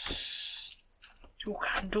 You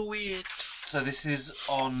can do it. So this is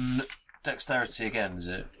on dexterity again, is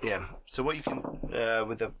it? Yeah. So what you can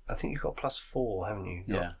with the, I think you've got +4, haven't you?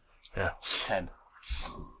 Yeah. Yeah. 10.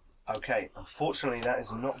 Okay. Unfortunately, that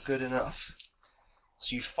is not good enough.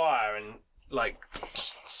 So you fire and like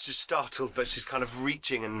she's startled, but she's kind of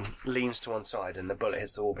reaching and leans to one side, and the bullet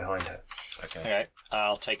hits the wall behind her. Okay. Okay,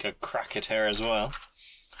 I'll take a crack at her as well.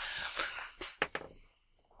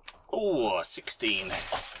 Ooh, 16.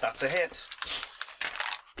 That's a hit.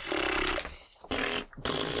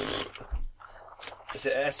 Is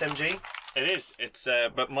it an SMG? It is. It's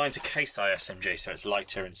but mine's a Case-I SMG, so it's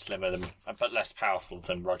lighter and slimmer than, but less powerful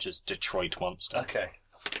than Roger's Detroit monster. Okay.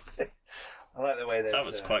 I like the way there's. That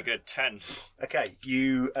was quite good. 10. Okay,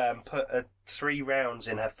 you put 3 rounds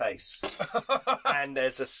in her face, and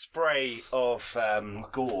there's a spray of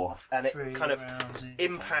gore, and it kind of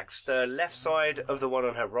impacts the left side of the one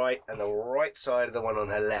on her right and the right side of the one on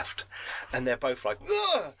her left, and they're both like,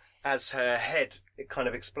 "Ugh!" as her head it kind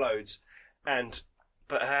of explodes, and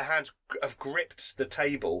but her hands have gripped the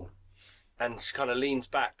table, and she kind of leans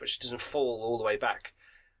back, but she doesn't fall all the way back.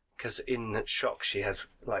 Because in shock, she has,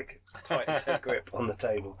 like, tightened her grip on the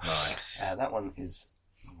table. Nice. That one is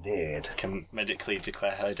dead. Can medically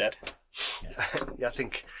declare her dead. Yeah, I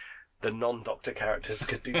think the non-doctor characters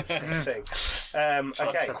could do the same thing.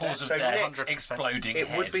 Okay, Cause of so death, next, exploding it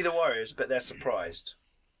head. would be the Warriors, but they're surprised.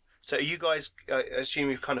 So you guys, I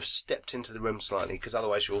assume you've kind of stepped into the room slightly, because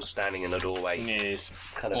otherwise you're all standing in a doorway.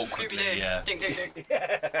 Yes. Kind of. Awkwardly, Scooby-Doo. yeah. Ding, ding, ding.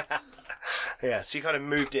 Yeah, so you kind of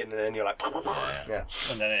moved in, and then you're like, yeah.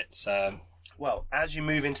 And then it's Well, as you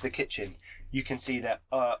move into the kitchen, you can see that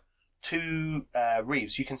two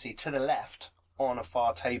Reeves. You can see to the left on a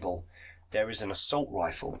far table there is an assault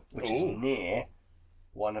rifle, which is Ooh. near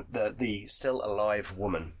one of the still alive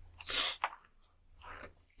woman.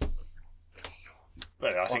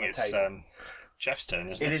 well, I think the it's table. Jeff's turn,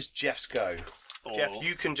 isn't It it? is Jeff's go. Or- Jeff,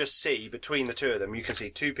 you can just see between the two of them, you can see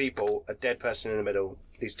two people, a dead person in the middle,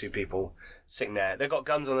 these two people sitting there. They've got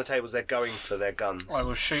guns on the tables, they're going for their guns. I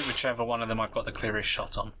will shoot whichever one of them I've got the clearest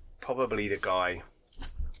shot on. Probably the guy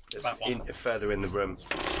that's That one. further in the room.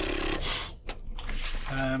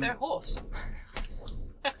 Is there a horse?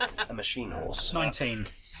 A machine horse. 19.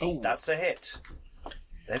 That's a hit.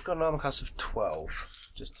 They've got an armor class of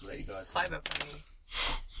 12, just to let you guys know. Cyberpunk.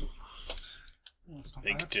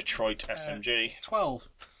 Big Detroit SMG. 12.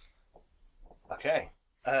 Okay.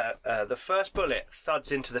 The first bullet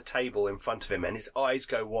thuds into the table in front of him and his eyes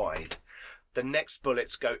go wide. The next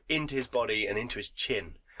bullets go into his body and into his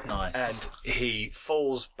chin. Nice. And he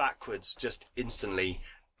falls backwards just instantly,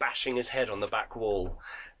 bashing his head on the back wall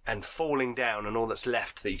and falling down, and all that's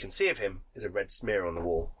left that you can see of him is a red smear on the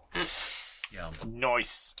wall. Yeah.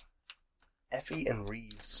 Nice. Effie and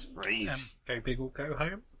Reeves. Reeves. Go big or go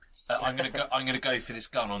home. I'm gonna go for this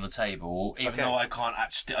gun on the table, even though I can't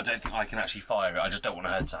actually. I don't think I can actually fire it. I just don't want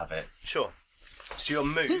her to have it. Sure. So you'll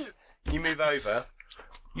move. You move over.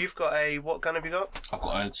 You've got what gun have you got? I've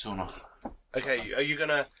got a sawn off. Okay, are you going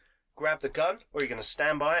to grab the gun, or are you going to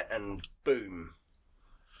stand by it and boom?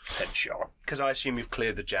 Headshot. Because I assume you've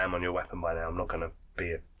cleared the jam on your weapon by now. I'm not going to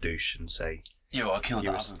be a douche and say... Yeah, well, I killed You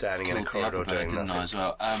that were other- standing in a killed the other corridor doing bird, didn't I, nothing. as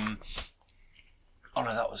well? Oh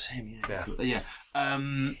no, that was him. Yeah.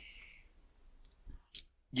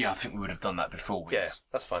 Yeah, I think we would have done that before. Yeah,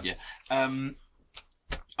 that's fine. Yeah.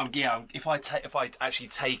 If I actually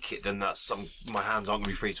take it, then my hands aren't going to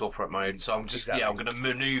be free to operate my own. So I'm just Exactly. I'm going to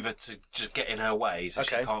manoeuvre to just get in her way so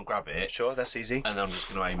Okay. she can't grab it, Sure, that's easy. and then I'm just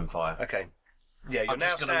going to aim and fire. Okay. Yeah, you're I'm now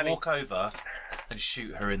just going to standing... walk over and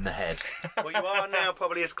shoot her in the head. Well, you are now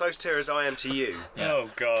probably as close to her as I am to you. Yeah. Oh,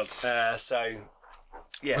 God. So,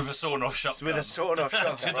 yes. With a sawn-off shotgun. With a sawn-off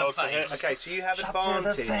shotgun. to the Roll to face. Okay, so you have Shot to the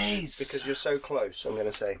advantage face. because you're so close, I'm going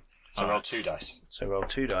to say. So roll 2 dice. So roll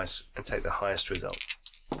 2 dice and take the highest result.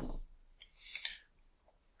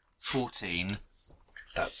 14,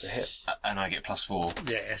 That's a hit. and I get +4.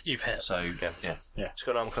 Yeah, you've hit. So yeah. It's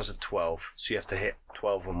got an armor class of 12, so you have to hit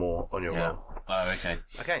 12 or more on your roll. Oh, okay.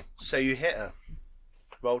 Okay, so you hit her.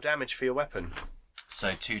 Roll damage for your weapon. So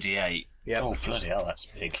 2d8. Yep. Oh, bloody hell, that's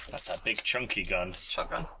big. That's a big, chunky gun.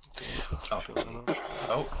 Shotgun.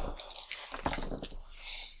 Oh.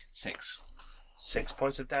 6. 6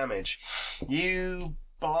 points of damage. You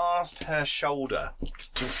blast her shoulder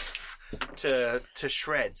to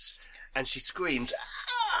shreds, and she screams,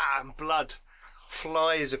 "Ah!" and blood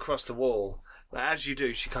flies across the wall. But as you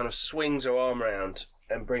do, she kind of swings her arm around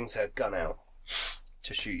and brings her gun out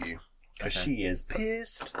to shoot you. Because she is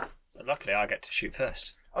pissed. But luckily, I get to shoot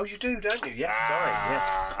first. Oh, you do, don't you? Yes, sorry,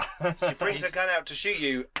 yes. She brings her gun out to shoot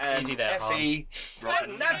you, and Easy there, Effie...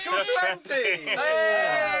 Rotten. Natural 20!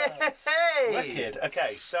 Hey! Wicked.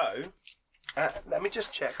 Okay, so... let me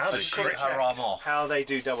just check How did Shoot her arm off. how they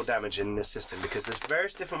do double damage in this system, because there's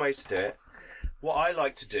various different ways to do it. What I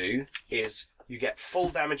like to do is you get full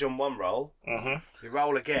damage on one roll, you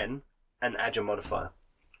roll again, and add your modifier.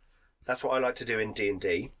 That's what I like to do in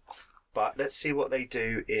D&D. But let's see what they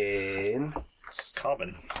do in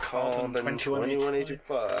Carbon. Carbon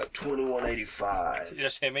 2185. 2185. You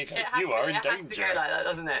just hear me go, It has, you are in it has to danger. go like that,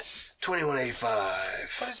 doesn't it?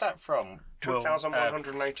 2185. What is that from?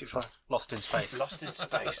 2185. Lost in space. Lost in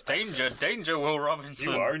Space. Danger, danger, Will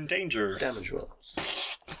Robinson. You are in danger. Damage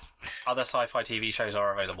rolls. Other sci-fi TV shows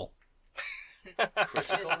are available.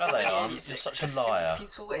 Critical. No, they aren't. You're such a liar.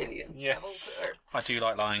 Peaceful aliens. Yes. travel to Earth. I do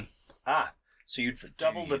like lying. So you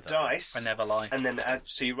double the you, though? dice. I never lie. And then add,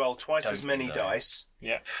 so you roll twice Don't as do many that. dice,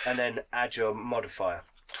 Yeah. and then add your modifier.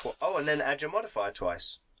 And then add your modifier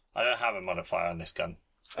twice. I don't have a modifier on this gun.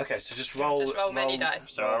 Okay, so just roll. Just roll many dice.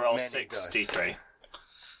 So I roll many 6 dice. D3.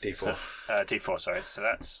 D4. D4, sorry. So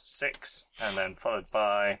that's 6, and then followed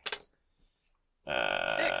by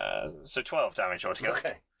 6. So 12 damage altogether.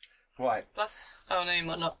 Okay. Right. Plus. Oh no, you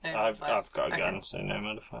might not. No, I've got a okay. gun, so no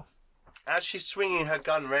modifier. As she's swinging her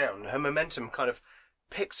gun round, her momentum kind of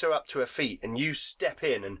picks her up to her feet, and you step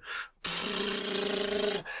in and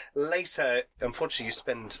lace her. Unfortunately, you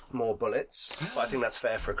spend more bullets, but I think that's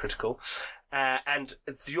fair for a critical. And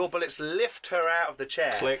your bullets lift her out of the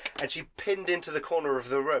chair, Click. and she pinned into the corner of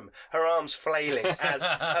the room, her arms flailing as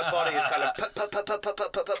her body is kind of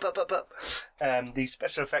the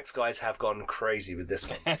special effects guys have gone crazy with this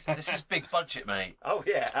one. This is big budget, mate. Oh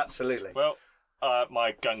yeah, absolutely. Well,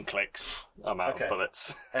 my gun clicks. I'm out Okay. of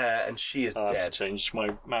bullets. And she is I have to dead. change my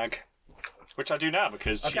mag. Which I do now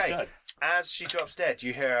because she's dead. As she drops dead,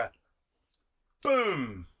 you hear a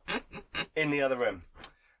boom in the other room.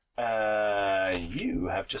 You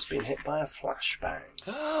have just been hit by a flashbang.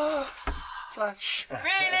 Flash.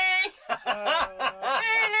 Really?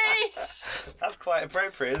 Really? That's quite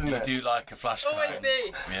appropriate, isn't You it? do like a flashback. Always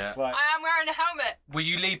me. Yeah. Right. I am wearing a helmet. Were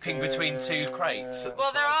you leaping between two crates?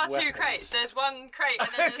 Well, there are two weapons. crates. There's one crate and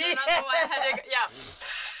then there's another one heading. Yeah.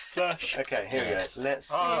 Flash. Okay, here we go. Let's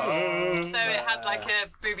see. So it had like a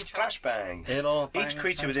booby trap. Flashbang. It'll Each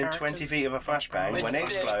creature within 20 feet of a flashbang, Which when it is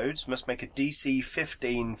big. explodes, must make a DC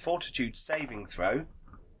 15 Fortitude saving throw.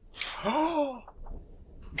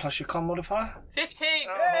 Plus your con modifier? 15.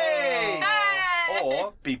 Hey! Hey!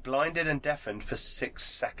 Or be blinded and deafened for 6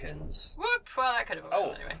 seconds. Whoop. Well, that could have Oh,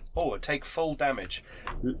 worked anyway. or take full damage,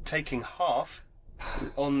 taking half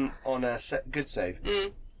on a good save.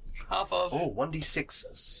 Half of. Oh, 1d6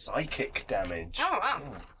 psychic damage. Oh, wow.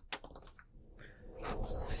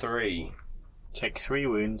 3. Take 3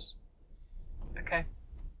 wounds. Okay.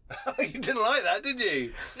 You didn't like that, did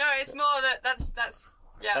you? No, it's more that's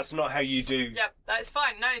yeah. That's not how you do. Yep, that's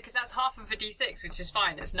fine. No, because that's half of a D6, which is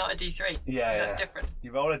fine. It's not a D3. Yeah, 'cause yeah. That's different.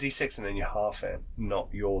 You roll a d6 and then you half it, not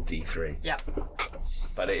your d3. Yep.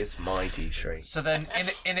 But it is my d3. So then,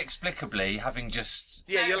 inexplicably, having just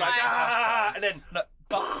Yeah, you're like, ah! And then, no,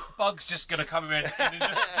 Bug's just going to come in and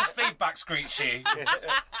just feedback screech you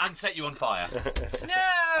and set you on fire.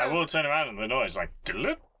 I No! will turn around and the noise like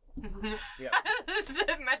 "Diddle-it," This is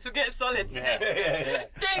Metal Gear Solid stick. yeah.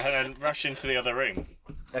 and then rush into the other room.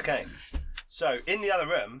 Okay. So, in the other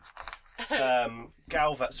room,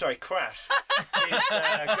 Crash is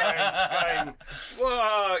going,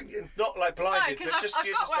 whoa, not like It's fine, blinded, because but just, I've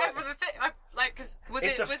you're got just whatever like, the thing. Like, because was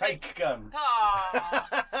it's it? a Was fake gun. Oh,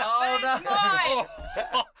 Oh, it's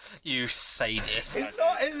mine. You sadist. It's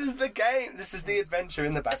not, this is the game. This is the adventure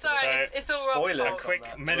in the back. It's alright. It's all Rob's Spoilers. fault. Quick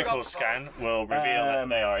that. medical Rob's scan will reveal that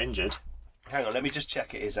they are injured. Hang on, let me just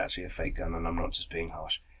check it is actually a fake gun and I'm not just being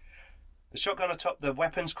harsh. The shotgun atop the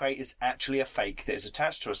weapons crate is actually a fake that is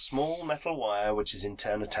attached to a small metal wire which is in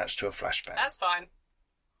turn attached to a flashbang. That's fine.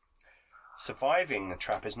 Surviving the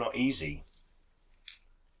trap is not easy.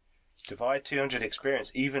 Divide 200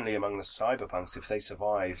 experience evenly among the cyberpunks if they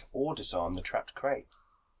survive or disarm the trapped crate.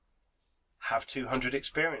 Have 200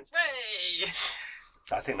 experience. Hey!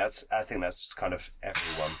 I think that's kind of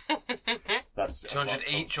everyone. That's 200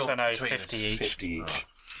 each or So no, between 50 us? each. 50 each.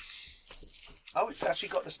 Oh, it's actually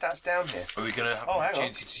got the stats down here. Are we going to have Oh, an hang on.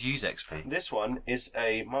 opportunity to use XP? This one is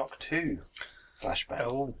a Mark II flashbang.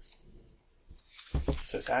 Oh,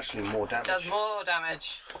 So it's actually more damage. Does more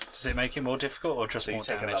damage. does it make it more difficult or just So you more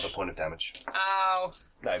take damage? another point of damage. Ow.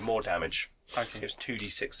 No, more damage. Okay. It was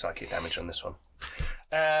 2d6 psychic damage on this one.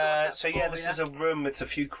 that's So yeah, four, this yeah? is a room with a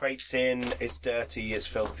few crates in. It's dirty, it's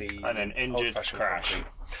filthy. And an injured old-fashioned Crash. concrete.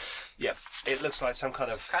 Yep, it looks like some kind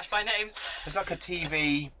of... Crash by name. It's like a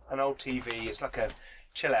TV, an old TV. It's like a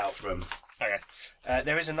chill-out room. Okay.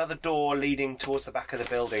 There is another door leading towards the back of the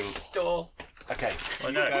building. Door. Okay, Oh,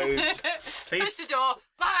 you no. go... Push Please, the door.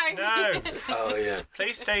 Bang! no. Oh, yeah.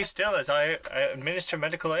 Please stay still as I administer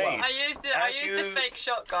medical aid. I used the you- fake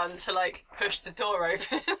shotgun to like push the door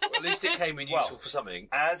open. At least it came in Well, useful for something.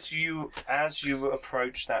 As you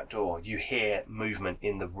approach that door, you hear movement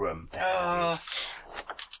in the room.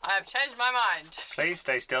 I have changed my mind. Please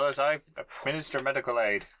stay still as I administer medical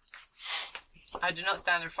aid. I do not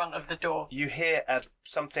stand in front of the door. You hear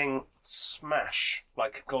something smash,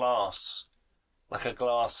 like glass, like a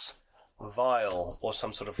glass vial or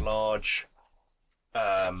some sort of large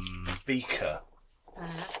beaker.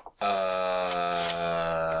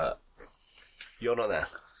 You're not there.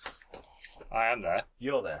 I am there,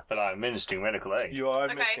 You're there. but I'm administering medical aid. You are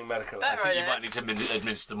administering medical aid. Better I think you idea. might need to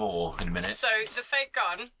administer more in a minute. So the fake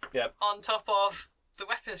gun Yep, on top of the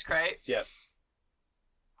weapons crate. yep.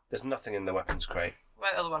 There's nothing in the weapons crate.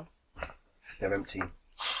 Where's the other one? They're empty.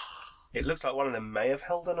 It looks like one of them may have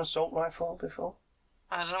held an assault rifle before.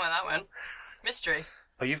 I don't know where that went. Mystery.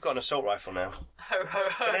 Oh, you've got an assault rifle now. Ho ho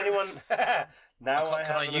ho. Can anyone... now I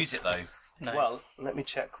Can have I use it though? No. Well, let me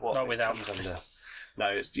check what Not it without. comes under. No,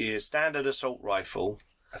 it's your standard assault rifle.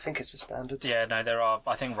 I think it's a standard. Yeah, no, there are.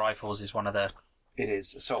 I think rifles is one of the. It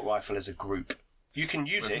is. Assault rifle is a group. You can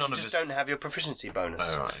use With it, none you of just us- don't have your proficiency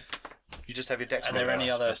bonus. Oh, right. You just have your dex Are there bonus.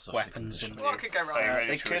 any other best of weapons in What could go Are you wrong?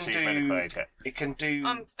 ready It to can receive do- medical aid kit? It can do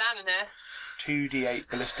I'm standing here. 2d8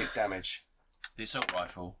 ballistic damage. The assault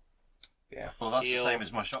rifle. Yeah. Well, that's Heal. the same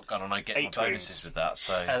as my shotgun, and I get my 8 bonuses wounds. with that.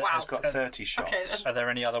 So Wow. It's got 30 shots. Okay, then. Are there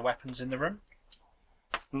any other weapons in the room?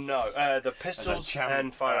 No, the pistols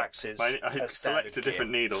and fire axes. I are select standard a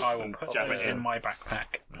different gear. needle I will and put jam those it in in. my backpack.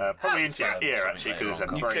 Probably into your sorry. ear, Something actually, because it's a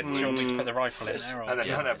later on. You brain. can- Do you want me to put the rifle in Yes. there or And then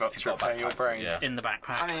Yeah, no, if but you've to got a repair your backpack, brain. yeah. in the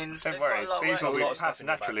backpack? I mean, Don't they've worry, got a lot of these work. will A lot be of stuff pass in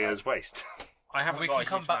your naturally backpack. as waste. I haven't we got can a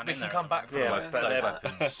come huge back. amount We in can there come at back the for Yeah, those but they're-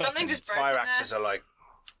 weapons. Something just broke Fire in axes there. are like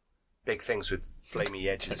big things with flamey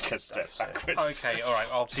edges. Just and step stuff, so. backwards. Okay, all right.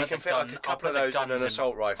 I'll So you put can the fit gun. like a I'll couple put of the those in guns an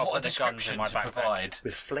assault rifle. What a I'll put the guns description in my to backpack. provide.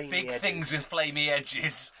 With flamey Big edges. things with flamey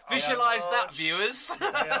edges. Visualise that, viewers.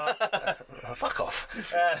 Oh, fuck off.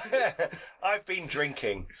 I've been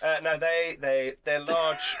drinking. No, they're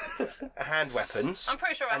large hand weapons. I'm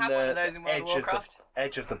pretty sure I and had one of the those in World of Warcraft.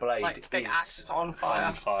 Edge of the blade Like big is... axe, it's on fire.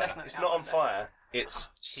 On fire. Definitely It's had not one on of those. fire. It's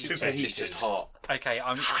superheated. It's just hot. Okay,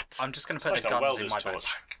 I'm just going to put like the a guns in welder's my torch.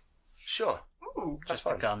 backpack. Sure. Ooh. That's Just the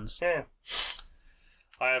fine. guns. Yeah.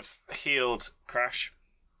 I have healed Crash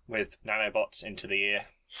with nanobots into the ear.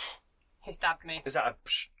 He stabbed me. Is that a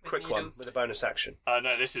quick one needles. with a bonus action? No,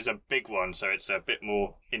 this is a big one, so it's a bit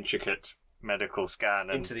more intricate medical scan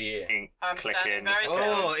and Into the ear. ink I'm clicking. standing very still.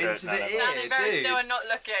 Oh, insert into the nanobot. ear. Standing very dude. still and not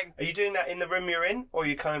looking. Are you doing that in the room you're in, or are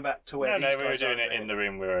you coming back to where No, these we were guys doing are it in the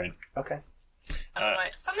room we were in. Okay. And I'm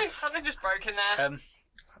like, something just broke in there.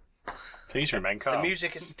 Please remain calm. The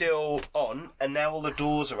music is still on, and now all the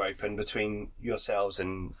doors are open between yourselves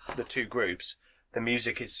and the two groups. The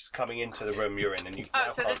music is coming into the room you're in, and you Oh,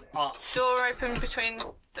 now so can't... the door opened between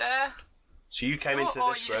there? So you came into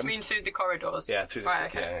or this you just room. mean through the corridors? Yeah, through the Right,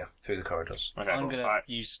 okay. yeah, through the corridors. Okay, I'm going to right.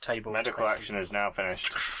 use a table. Medical action is now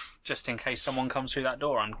finished. Just in case someone comes through that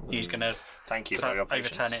door, I'm going to Thank you for your patience.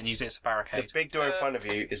 overturn it and use it as a The barricade. big door in front of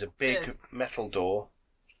you is a big Cheers. metal door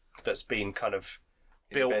that's been kind of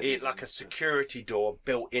built in, Embedded. like a security door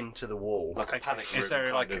built into the wall. Like a panic room. Is there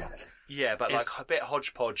kind like of. Yeah, but Is- like a bit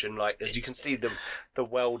hodgepodge, and like as you can see the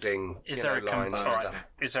welding Is there a lines and alright. stuff.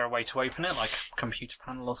 Is there a way to open it, like a computer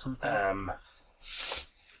panel or something? That's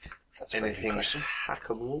a very good Anything question.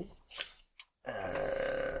 hackable?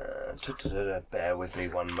 Bear with me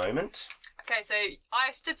one moment. Okay, so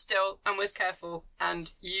I stood still and was careful,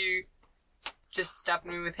 and you just stabbed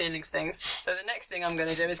me with healing things. So the next thing I'm going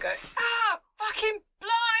to do is go, fucking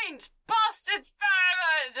blind! Bastards!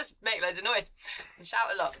 Just make loads of noise and shout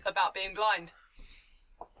a lot about being blind.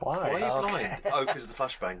 Why are you blind? Oh, because of the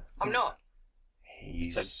flashbang. I'm not,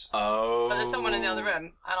 He's Oh. but there's someone in the other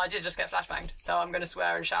room, and I did just get flashbanged, so I'm going to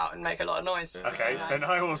swear and shout and make a lot of noise. Okay, Yeah. then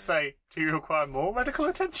I will say, do you require more medical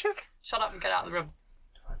attention? Shut up and get out of the room.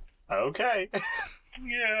 Okay.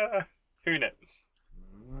 Yeah. Hoon it.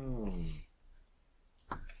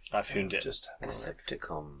 I've hooned it. just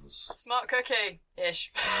Decepticons. Smart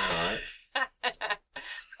cookie-ish. Alright.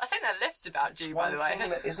 I think that lift's about due, by one the way. thing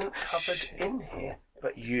that isn't covered in here.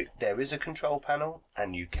 But there is a control panel,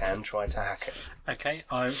 and you can try to hack it. Okay,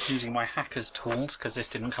 I'm using my hacker's tools because this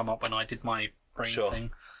didn't come up when I did my brain Sure.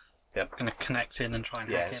 thing. Yep. I'm going to connect in and try and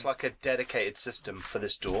Yeah, hack it's in. like a dedicated system for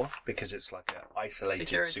this door because it's like an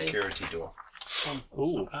isolated security door.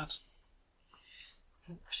 That's not bad.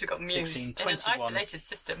 She's got Muse 16, in an 21. isolated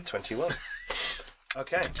system. 21.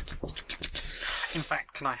 Okay. In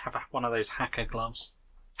fact, can I have one of those hacker gloves?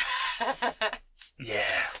 Yeah,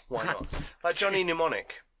 why not? Like Johnny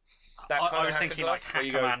Mnemonic. That kind I of was hacker thinking glove like where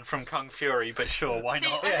you Hacker go- Man from Kung Fury, but sure, why See,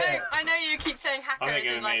 not? I know you keep saying hacker I'm as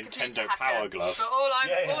thinking in like the computer Nintendo hacker, Power Glove. but all I'm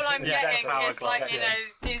Yeah, getting Power is Glove, like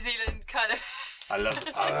New Zealand kind of. I love it.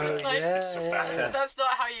 It's just like, yeah. that's not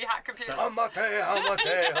how you hack computers.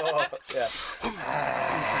 Yeah.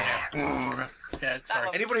 Yeah, sorry.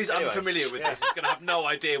 one. Anybody who's unfamiliar with this is going to have no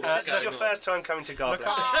idea what's This is going your on. first time coming to Garden.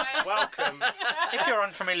 Hi. Welcome. If you're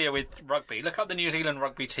unfamiliar with rugby, look up the New Zealand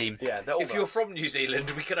rugby team Yeah, they're all If you're nice. from New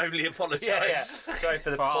Zealand, we can only apologise. Yeah, yeah. Sorry for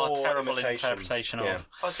the for our poor terrible imitation. interpretation Yeah. of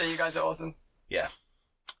Also, you guys are awesome. Yeah.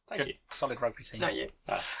 Thank you. solid rugby team. Not you.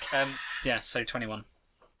 Yeah, so 21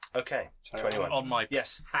 Okay. 21. on my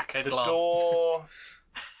Yes. hacker The glove. door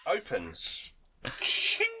opens.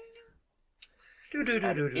 And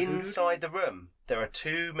inside the room, there are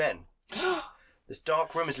two men. This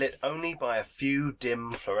dark room is lit only by a few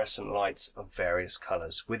dim fluorescent lights of various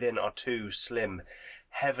colours. Within are two slim,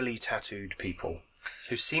 heavily tattooed people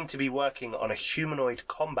who seem to be working on a humanoid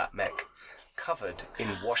combat mech covered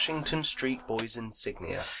in Washington Street Boys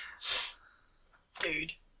insignia.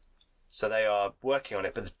 Dude. So they are working on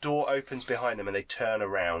it, but the door opens behind them and they turn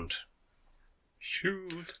around.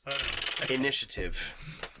 Shoot. Initiative.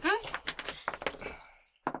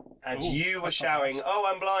 And you were shouting, "Oh,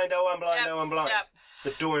 I'm blind, oh, I'm blind, Yep, oh, I'm blind." yep.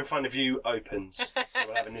 The door in front of you opens. So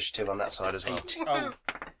we'll have initiative on that side as well.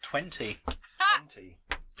 20. 20.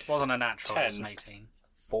 Wasn't a natural, it was 10. an 18.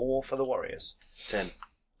 4 for the Warriors. 10.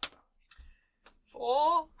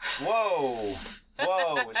 4. Whoa!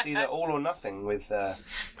 Whoa! It's either all or nothing with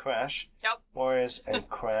Crash. Yep. Warriors and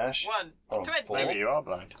Crash. 1. Oh, 20. 4. Maybe you are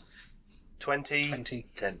blind. 20. 20.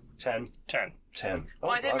 10. 10. 10. 10.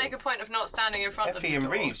 Well, I did make a point of not standing in front of Effie the and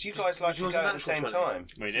door. Reeves, you guys like Which to was go a at the same natural 20. time.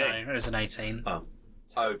 We do. No, it was an 18. Oh,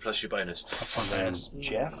 plus your bonus. That's one And bonus.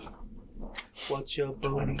 Jeff. What's your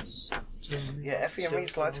bonus? Yeah, Effie and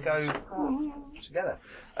Reeves like to go together.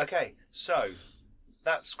 Okay, so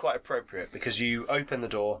that's quite appropriate because you open the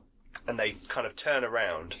door and they kind of turn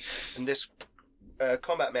around, and this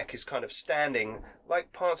combat mech is kind of standing,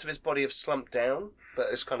 like parts of his body have slumped down, but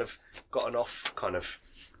it's kind of got an off kind of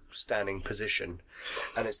standing position,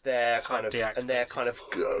 and it's there kind of, and they're kind of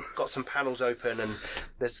got some panels open, and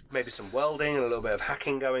there's maybe some welding and a little bit of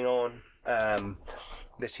hacking going on.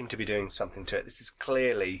 They seem to be doing something to it. This is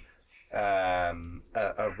clearly a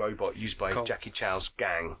robot used by Jackie Chow's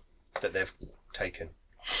gang that they've taken.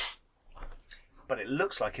 But it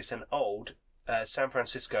looks like it's an old San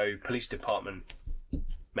Francisco Police Department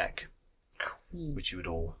mech, which you would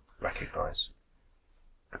all recognise.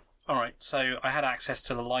 Alright, so I had access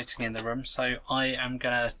to the lighting in the room, so I am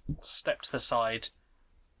going to step to the side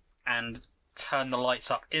and turn the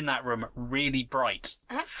lights up in that room really bright.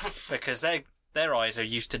 Because their eyes are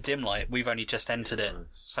used to dim light. We've only just entered it.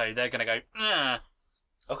 So they're going to go,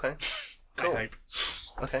 Okay, cool. I hope.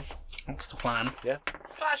 Okay, That's the plan. yeah.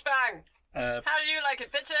 Flashbang! How do you like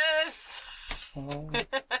it, bitches?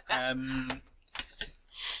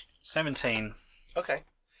 17 Okay.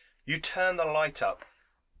 You turn the light up,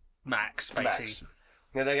 max, basically. Max.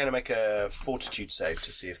 Now they're going to make a fortitude save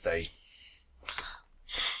to see if they...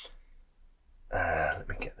 let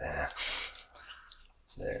me get there.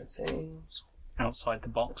 There, things. Outside the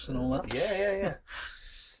box and all that. Yeah.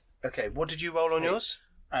 Okay, what did you roll on yours?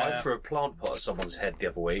 I threw a plant pot at someone's head the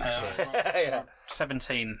other week. So. Yeah.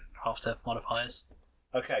 17 after modifiers.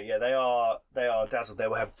 Okay, yeah, they are dazzled. They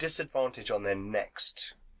will have disadvantage on their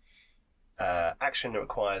next action that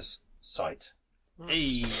requires sight.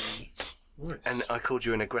 Eee. And I called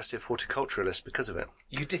you an aggressive horticulturalist because of it.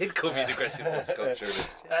 You did call me an aggressive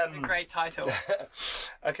horticulturalist. That's a great title.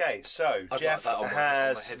 Okay, so I'd Jeff like that on my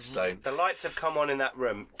has headstone. the lights have come on in that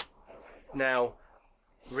room. Now,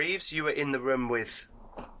 Reeves, you were in the room with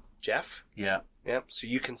Jeff. Yeah. Yep. So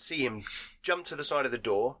you can see him jump to the side of the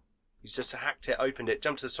door. He's just hacked it, opened it,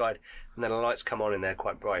 jumped to the side, and then the lights come on in there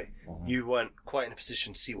quite bright. You weren't quite in a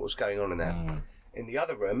position to see what was going on in there. In the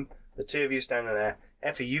other room, the two of you standing there.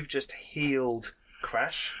 Effie, you've just healed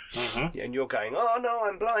Crash, and you're going, "Oh no,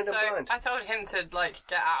 I'm blind, So I'm blind." I told him to,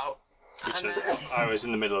 get out. Which And I was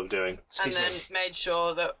in the middle of doing. And then made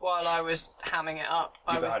sure that while I was hamming it up,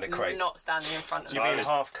 I was behind a crate. not standing in front of You're it. being was-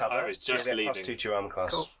 half cover. I was so just you get plus leaving. 2 to your armor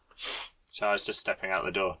class. Cool. So I was just stepping out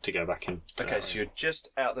the door to go back in. Okay, so you're just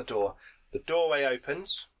out the door. The doorway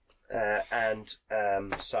opens, and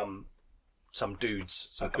some dudes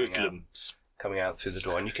Some are hoodlums. coming out through the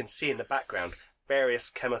door, and you can see in the background various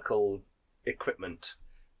chemical equipment,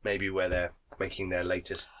 maybe where they're making their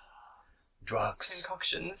latest drugs,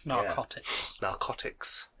 Concoctions.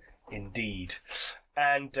 narcotics, indeed.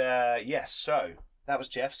 And yes, so that was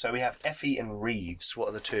Jeff. So we have Effie and Reeves. What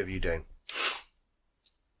are the two of you doing?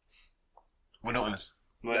 We're not in this.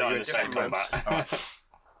 We're No, not you're in in the same different rooms. combat.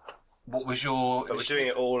 What was your... But we're doing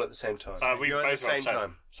it all at the same time. We You're both at the same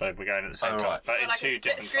time. So we're going at the same Oh, time. right. But in Like two a split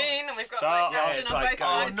different screen, times. and we've got So action it's on like both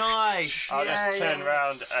sides. nice! I'll just turn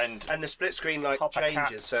around and And the split screen Pop a cap.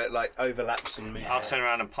 changes, so it overlaps and I'll turn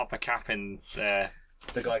around and pop a cap in their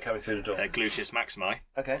the guy coming through the door. gluteus maximi.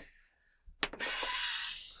 Okay.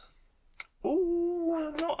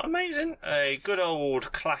 Ooh, not amazing. A good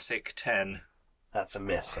old classic 10. That's a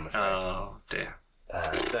miss, I'm afraid. Oh dear.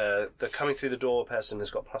 The coming through the door person has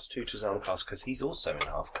got plus 2 to his armor class because he's also in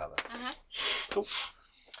half cover. Cool.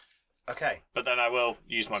 Okay. But then I will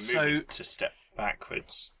use my So- movement to step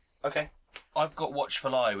backwards. Okay. I've got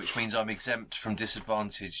Watchful Eye, which means I'm exempt from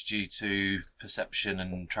disadvantage due to perception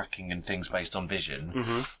and tracking and things based on vision.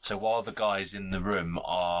 Mm-hmm. So while the guys in the room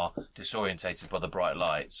are disorientated by the bright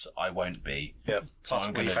lights, I won't be. Yep. So Plus,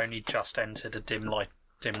 I'm we've gonna... only just entered a dim lit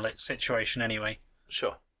situation anyway.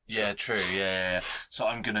 Sure. Yeah, true. Yeah. So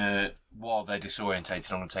I'm gonna, while they're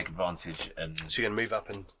disorientated, I'm gonna take advantage and So you're going to move up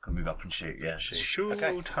and... move up and shoot. Yeah. Shoot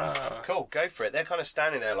Okay. her. Cool, go for it. They're kind of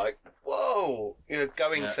standing there like, whoa! You're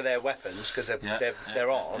going for their weapons because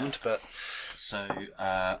they're armed, but... So,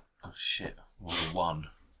 oh shit, roll a 1.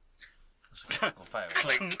 That's a critical fail.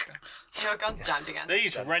 Clink. Your gun's jammed again.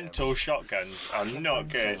 These rental shotguns are not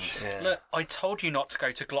good. Yeah. Look, I told you not to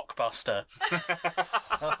go to Glockbuster.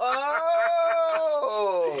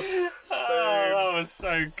 Oh! Oh, that was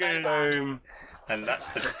so good. Boom. And that's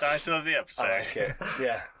the title of the I episode. like it.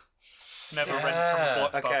 Yeah. Never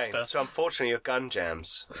rent from Okay, Blockbuster. so unfortunately your gun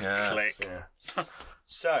jams. Yeah. Click. Yeah.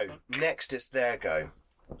 So, next it's their go.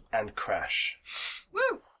 And Crash.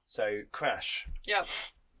 Woo! So, Crash, Yep.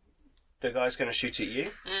 the guy's going to shoot at you,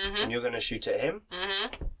 and you're going to shoot at him.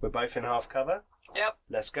 Mm-hmm. We're both in half cover. Yep.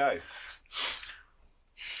 Let's go.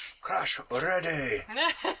 Crash, ready!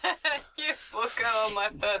 You will go on my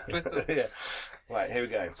first whistle. Yeah. Right, here we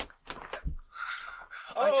go.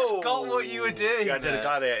 I just got what you were doing. Yeah, I did a there.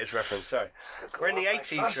 Gladiators reference, sorry. We're in the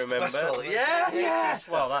 80s, remember? Whistle. Yeah.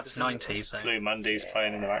 Well, that's 90s, so. Blue Mondays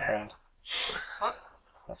playing in the background. What?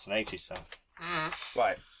 That's an 80s song.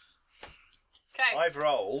 Right, Okay. I've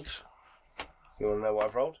rolled. You want to know what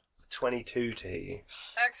I've rolled? 22 to hit you.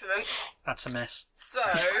 Excellent. That's a miss. So,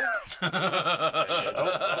 Dun,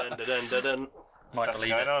 dun, dun, dun, dun. Might Stuff's believe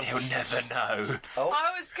going it. on. You'll never know.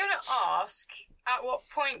 I was going to ask, at what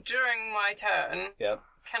point during my turn Yeah.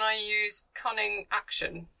 can I use cunning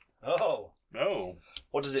action? Oh, Oh.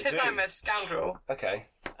 what does it do? Because I'm a scoundrel. Okay.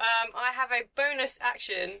 I have a bonus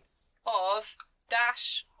action of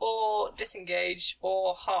dash or disengage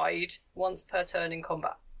or hide once per turn in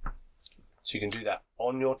combat. So you can do that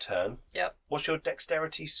on your turn. Yep. What's your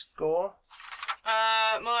dexterity score?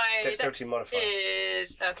 My Dexterity dex modifier.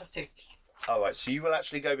 is +2. Oh, right, so you will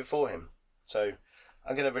actually go before him. So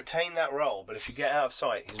I'm going to retain that roll, but if you get out of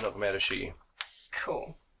sight, he's not going to be able to shoot you.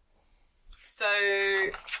 Cool. So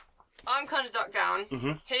I'm kind of ducked down.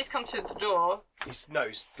 Mm-hmm. He's come through the door. He's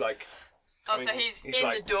like... Oh, I mean, so he's he's in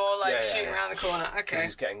like- the door, like yeah, shooting yeah. around the corner. Because Okay.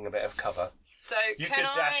 he's getting a bit of cover. So You can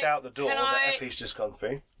could dash out the door can that I- Effie's just gone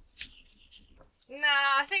through. Nah,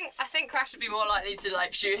 I think Crash would be more likely to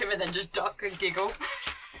like shoot him and then just duck and giggle.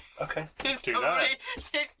 Okay. He's Do probably,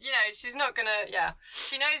 she's not gonna,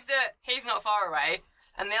 she knows that he's not far away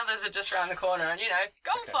and the others are just around the corner and,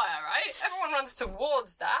 gunfire, right? Everyone runs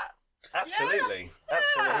towards that. Absolutely.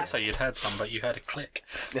 Absolutely. So you'd heard some, but you heard a click.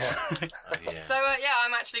 Yeah. Oh, yeah. So,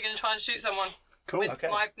 I'm actually going to try and shoot someone Cool. with Okay.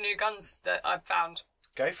 my new guns that I've found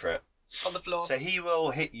Go for it. on the floor. So he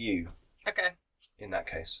will hit you Okay. in that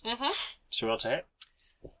case. Mm-hmm. So roll to hit.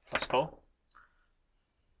 +4.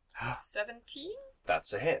 17?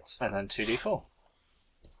 That's a hit. And then 2d4.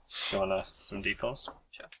 You want some d4s?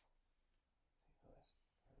 Sure.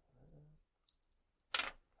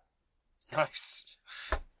 Nice.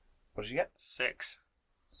 What did you get? 6.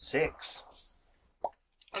 6.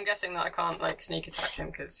 I'm guessing that I can't, like, sneak attack him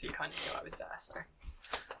because he kind of knew I was there, so.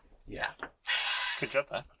 Yeah. Good job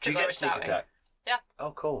there. Do you Because I get was sneak shouting. attack? Yeah.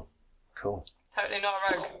 Oh, cool. Cool. Totally not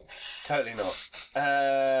a rogue. Totally not.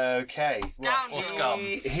 Okay. Scoundrel. Or scum.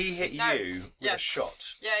 He hit No. you with a Yes.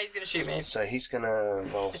 shot. Yeah, he's going to shoot me. So he's going to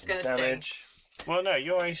roll It's some gonna sting. damage. Well, no,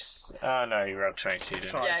 you're no, you rolled 22, didn't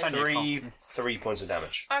Sorry, you? Yeah, it's only a 3 points of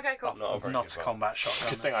damage. Okay, cool. Not a very not good a roll. combat shotgun.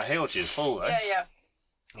 Good thing I healed you full, though. Yeah.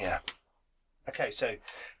 Yeah. Okay, so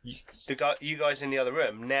you guys in the other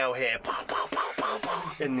room now hear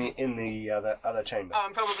in the other chamber. Oh,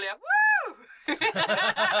 I'm probably a woo!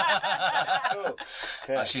 Cool.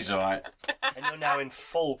 Yeah. Oh, she's alright. And you're now in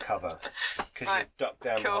full cover because Right. you're ducked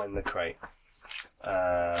down Cool. behind the crate.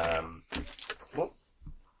 Whoop.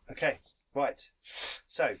 Okay, right.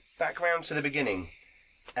 So back round to the beginning,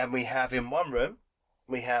 and we have in one room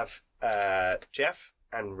we have Jeff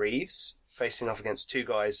and Reeves facing off against two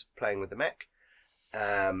guys playing with the mech.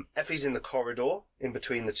 Effie's in the corridor in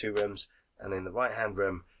between the two rooms, and in the right-hand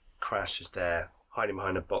room, Crash is there hiding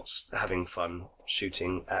behind a box, having fun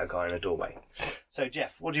shooting at a guy in a doorway. So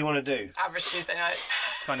Jeff, what do you want to do? Average Tuesday night.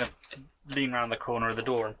 Kind of lean round the corner of the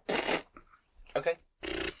door and Okay,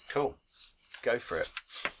 cool. Go for it.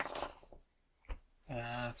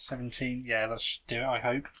 17. Yeah, that should do it, I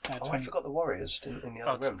hope. Oh, I 20. forgot the Warriors in the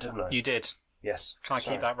other room, didn't I? You did. Yes. Can I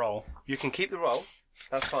Sorry. keep that roll? You can keep the roll.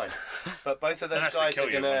 That's fine. But both of those Unless they guys kill are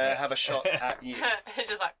you, going to won't they? have a shot at you. It's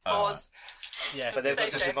just like, pause. Yeah, But they've got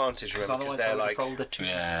Safe disadvantage, because remember, because otherwise I they're would like... have rolled a 2.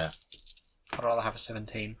 Yeah. I'd rather have a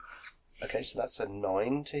 17, Okay, so that's a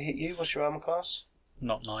 9 to hit you. What's your armor class?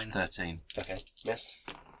 not 9. 13. Okay, missed.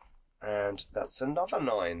 And that's another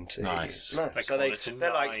 9 to Nice. hit you. No. They So call it a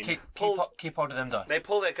they're like... 9. Keep hold of them dice. They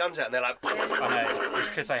pull their guns out and they're like... I know, it's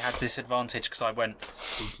because they had disadvantage because I went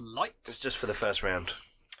It's light. just for the first round.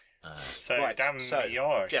 So, Right, damn so,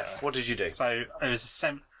 your Jeff, what did you do? So it was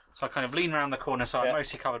so I kind of lean round the corner, so Yeah. I'm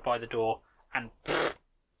mostly covered by the door, and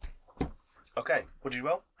Okay, what did you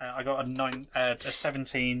roll? I got a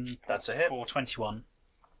 17. That's a hit. For 21.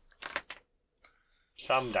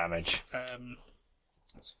 some damage.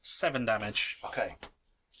 7 damage. Okay.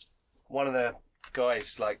 One of the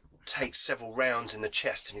guys, like, takes several rounds in the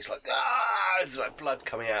chest and he's like, ah! There's like blood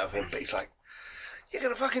coming out of him, but he's like, you're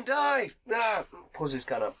gonna fucking die! Ah! Pulls his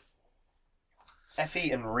gun up.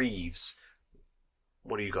 Effie and Reeves,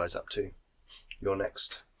 what are you guys up to? You're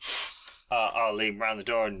next. I'll lean round the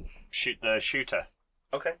door and shoot the shooter.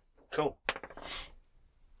 Okay, cool.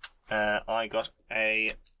 I got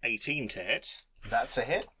a 18 to hit. That's a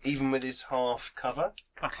hit, even with his half cover.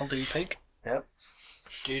 That'll do, pig. Yep.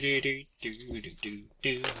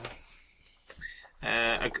 Do.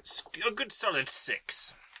 A good solid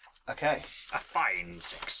 6. Okay. A fine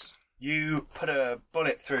 6. You put a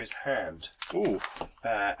bullet through his hand, Ooh.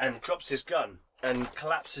 and drops his gun and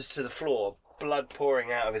collapses to the floor, blood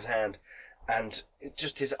pouring out of his hand, and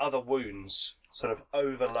just his other wounds sort of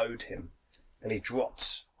overload him, and he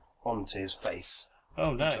drops onto his face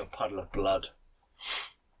Oh into a no. puddle of blood.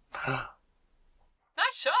 Nice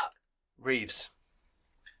shot. Reeves,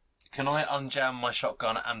 Can I unjam my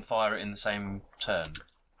shotgun and fire it in the same turn?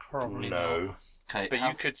 Probably no. Okay, But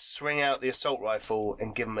you could swing out the assault rifle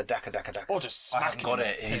and give him a daka daka daka. Or just I smack haven't got him.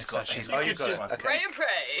 it. He's got. He's Oh, got you've got just- it. Okay. Pray and pray.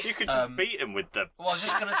 You could just beat him with the... Well, I was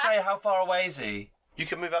just going to say, how far away is he? You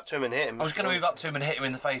can move up to him and hit him. I was going to move up to him and hit him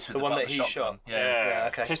in the face with The the one butt that of the he shotgun. shot. Yeah. Yeah,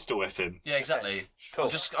 okay. Pistol whip him. Yeah, exactly. Cool.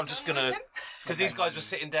 I'm just going to... Because these guys were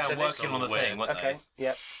sitting down So this- working on the thing, weren't Okay,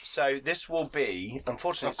 yep. So this will be,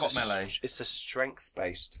 unfortunately, I've got melee. it's a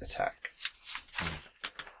strength-based attack.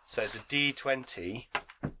 So it's a D20.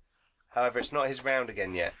 However, it's not his round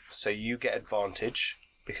again yet. So you get advantage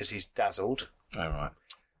because he's dazzled, they? Oh,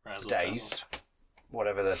 right. dazed,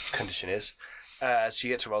 whatever the condition is. So you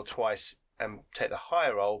get to roll twice and take the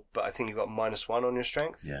higher roll, but I think you've got -1 on your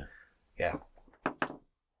strength. Yeah. Yeah.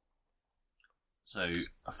 So,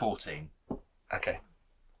 a 14. Okay.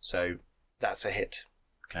 So that's a hit.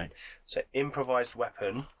 Okay. So improvised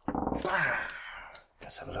weapon.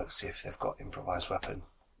 Let's have a look, see if they've got improvised weapon.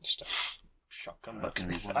 Just a shotgun. But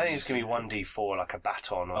I think it's going to be 1d4, like a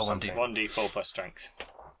baton or Oh, something. 1d4 plus strength.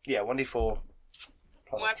 Yeah, 1d4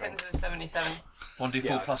 plus Weapons strength. is 77. 1d4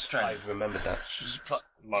 Yeah, plus strength. I remembered that.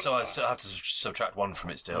 So I have to subtract 1 from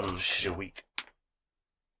it still. Because you're weak.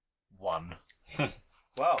 1.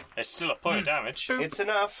 Well, It's still a point of damage. it's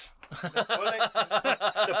enough.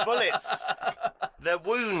 The bullets, the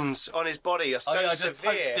wounds on his body are so I just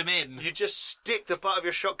severe. poked him in. You just stick the butt of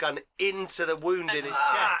your shotgun into the wound in his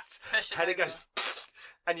chest, Push it and it over. goes,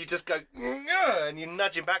 and you just go, "Nyah," and you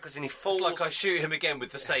nudge him backwards, and he falls. It's like I shoot him again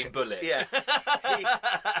with the same bullet. Yeah,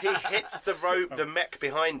 he hits the rope, the mech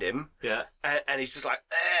behind him, Yeah. and he's just like,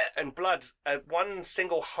 and blood. One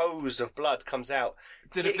single hose of blood comes out,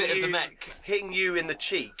 Did a hitting bit of the you- mech. hitting you in the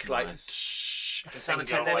cheek, like,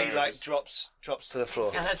 Sanity and then he point. like drops to the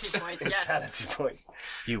floor. Sanity point, yes. Insanity point.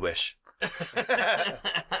 You wish.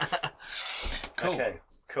 Cool. Okay,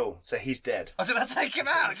 cool. So he's dead. Oh, did I take him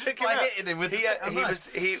out? Just Took him by out. hitting him with he, the... he was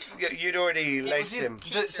he. You'd already laced him.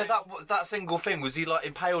 So that single thing, was he like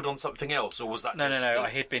impaled on something else, or was that No,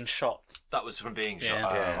 just... he'd been shot. That was from being shot. Yeah.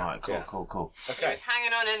 Oh, Yeah. right, cool, Yeah. cool. He Okay. was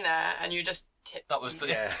hanging on in there, and you just tipped. That was the...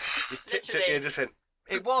 Yeah. You Literally. you just went.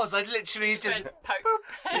 It was, I literally just... Went poke.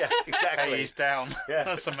 Yeah, exactly. Hey, he's down. Yeah.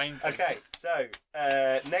 That's the main thing. Okay, so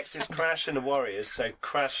next is Crash and the Warriors. So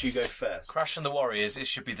Crash, you go first. Crash and the Warriors, it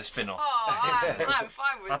should be the spin-off. Oh, I'm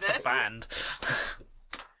fine with That's this. a band.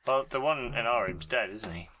 Well, the one in our room's dead,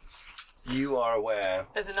 isn't he? You are aware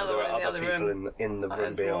There's another there one are in the other other people room. in the room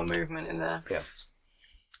There's more beyond. movement in there. Yeah.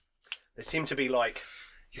 They seem to be like,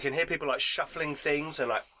 you can hear people like shuffling things and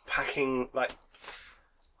like packing, like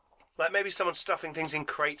maybe someone stuffing things in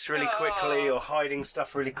crates really quickly or hiding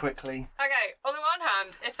stuff really quickly. Okay, on the one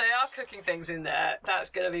hand, if they are cooking things in there, that's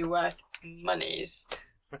going to be worth monies.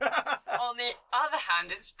 On the other hand,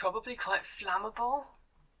 it's probably quite flammable.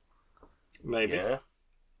 Maybe. Yeah.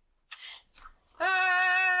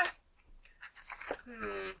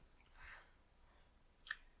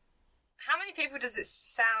 How many people does it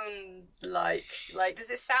sound like? Like,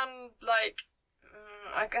 does it sound like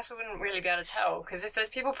I guess I wouldn't really be able to tell, because if there's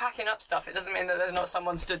people packing up stuff, it doesn't mean that there's not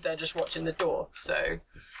someone stood there just watching the door. So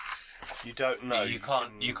You don't know. You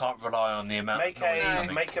can't rely on the amount of noise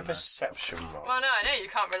coming Make from a there. perception roll. well, no, I know you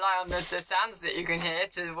can't rely on the sounds that you can hear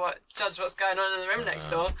to judge what's going on in the room next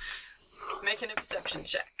door. Making a perception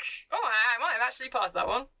check. Oh, I might have actually passed that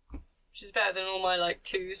one, which is better than all my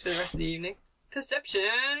 2s for the rest of the evening.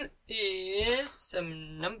 Perception is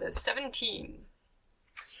some numbers. 17.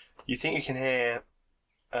 You think you can hear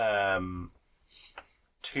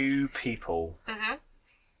 2 people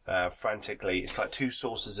frantically. It's like 2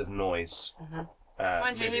 sources of noise.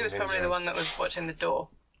 Mind you, he moving was things probably the around. one that was watching the door.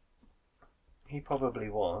 He probably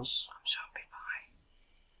was. I'm sure it'll be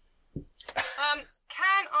fine.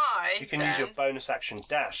 Can I? You can use your bonus action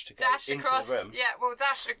dash to go dash into across. the room. Yeah, well,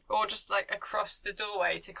 dash or just across the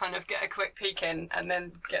doorway to kind of get a quick peek in, and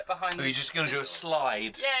then get behind. Are you just going to do a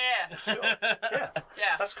slide? Yeah. Sure. Yeah,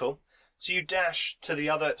 Yeah. that's cool. So you dash to the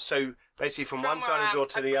other. So basically, from one side of the door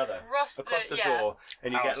to the other, across the door,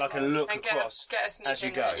 and you get like a look and across get a sneak as you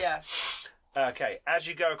in go. there, Yeah. Okay, as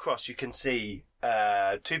you go across, you can see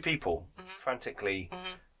 2 people frantically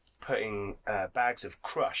putting bags of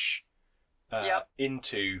crush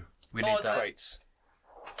into We need that. crates.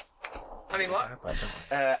 I mean, what?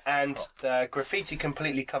 And the graffiti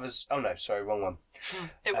completely covers... Oh, no, sorry, wrong one.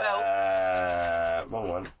 It will. Wrong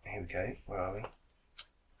one. Here we go. Where are we?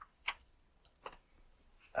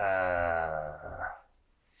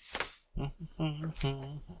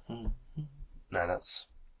 No, that's...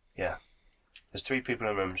 Yeah. There's 3 people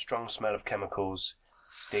in the room. Strong smell of chemicals.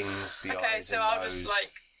 Stings the Okay, eyes so and I'll nose.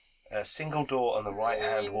 just A single door on the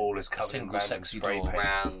right-hand wall is covered in Single random sexy spray door. paint.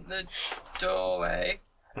 round the doorway.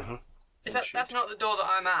 Is that? That's not the door that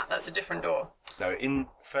I'm at. That's a different door. No,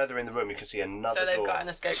 further in the room you can see another So they've door. got an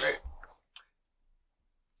escape route.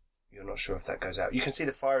 You're not sure if that goes out. You can see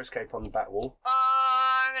the fire escape on the back wall.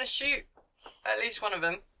 I'm gonna shoot at least one of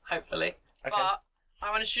them, hopefully. Okay. But I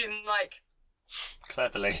want to shoot them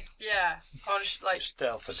Cleverly. yeah. I want to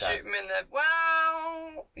Stealth attack. shoot them in the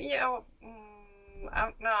well, yeah.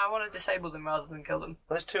 No, I want to disable them rather than kill them.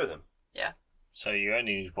 Well, there's 2 of them. Yeah. So you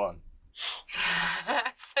only need 1.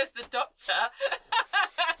 Says the doctor.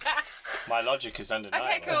 My logic is undeniable.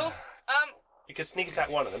 Okay, cool. You can sneak attack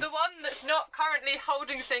one of them. The one that's not currently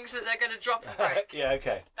holding things that they're going to drop and break. Yeah,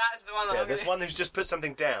 okay. That is the one that Yeah, I'm there's gonna... one who's just put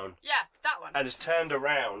something down Yeah, that one. and has turned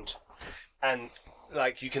around, and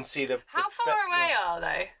you can see the. How far away are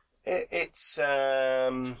they? It's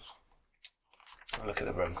let's have a look at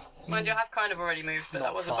the room. Mind you, I have kind of already moved, but that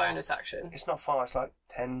Not was far. a bonus action. It's not far. It's like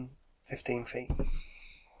 10, 15 feet.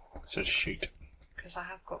 So shoot. Because I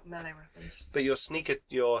have got melee weapons. But your sneak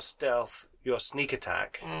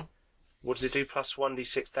attack. What does it do? Plus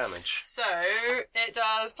 1d6 damage, So, it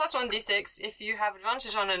does plus 1d6 if you have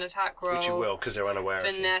advantage on an attack roll, which you will because they're unaware of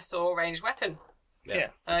you. finesse, or ranged weapon. Yeah.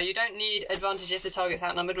 You don't need advantage if the target's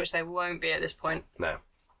outnumbered, which they won't be at this point. No,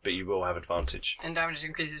 but you will have advantage. And damage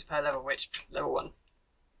increases per level, which level 1.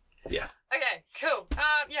 Yeah. Okay, cool.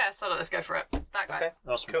 Yeah, so let's go for it. That guy. Okay.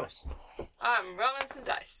 Awesome. Cool. Dice. I'm rolling some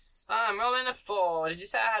dice. I'm rolling a 4. Did you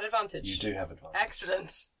say I had advantage? You do have advantage.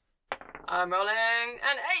 Excellent. I'm rolling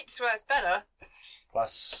an 8, so it's better.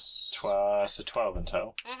 Plus 12 in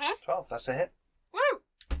total. 12. That's a hit. Woo!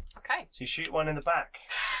 Okay. So you shoot one in the back.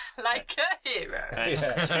 Like a hero. And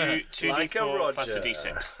Yeah. 2 Like a D4 plus a Roger.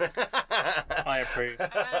 D6. I approve.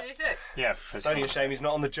 And a d6. Yeah. It's only a shame he's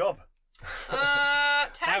not on the job. 10.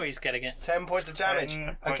 Now he's getting it. 10 points of damage.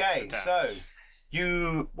 10 points Okay, of so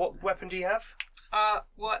what weapon do you have?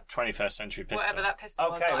 What? 21st century pistol. Whatever that pistol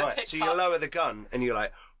was Okay, that I right. picked So you up. lower the gun and you're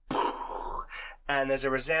like, and there's a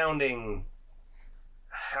resounding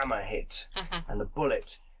hammer hit, and the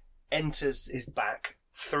bullet enters his back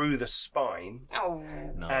through the spine Oh.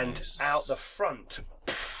 and out the front.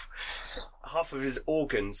 Half of his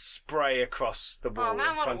organs spray across the wall man,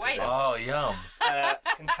 in what a front of him, waste. Oh, yum.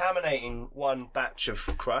 contaminating one batch of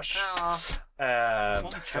crush. Oh.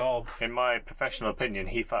 What a job. In my professional opinion,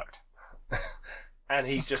 he fucked. And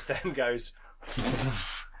he just then goes,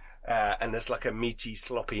 and there's like a meaty,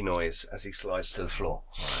 sloppy noise as he slides to the floor.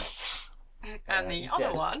 And the he's other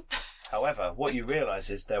dead. one. However, what you realise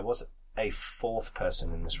is there was a 4th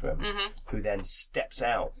person in this room who then steps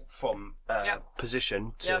out from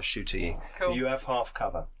position to Yep. shoot at you. Cool. You have half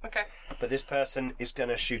cover, Okay. but this person is going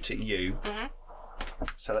to shoot at you.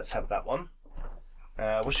 So let's have that one.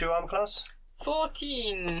 What's your arm class?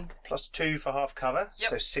 14. Plus 2 for half cover, Yep.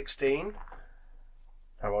 so 16.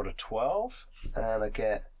 I rolled a 12, and I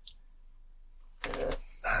get...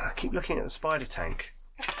 I keep looking at the spider tank.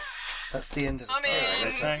 That's the end of the I mean-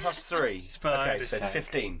 That's a plus 3. Spider okay, so tank.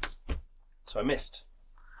 15. So I missed.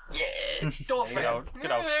 Yeah, dolphin.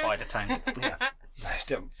 Good old spider tank. Yeah.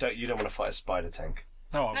 You don't want to fight a spider tank.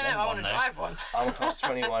 No, No, I want to drive one. Armor class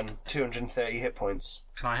 21, 230 hit points.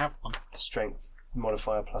 Can I have one? Strength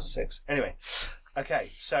modifier +6. Anyway, okay,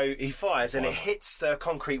 so he fires and it hits the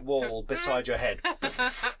concrete wall beside your head.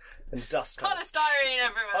 And dust comes. Polystyrene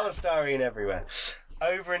everywhere. Polystyrene everywhere.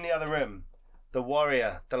 Over in the other room, the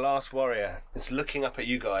warrior, the last warrior, is looking up at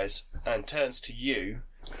you guys and turns to you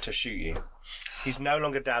to shoot you. He's no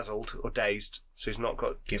longer dazzled or dazed, so he's not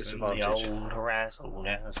got disadvantage. The old razzle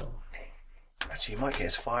dazzle. Actually, he might get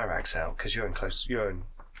his fire axe out because you're in close. Yeah.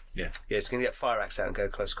 Yeah, he's going to get fire axe out and go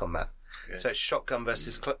close combat. Okay. So it's shotgun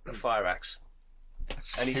versus fire axe.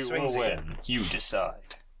 And he Who swings will it. win? You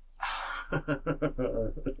decide.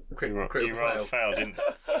 Critical You rolled fail, didn't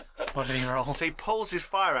you? What did he roll? So he pulls his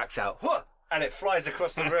fire axe out, whoa, and it flies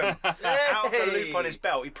across the room, out of the loop on his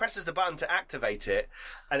belt. He presses the button to activate it,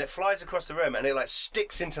 and it flies across the room, and it like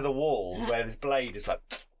sticks into the wall where his blade is like,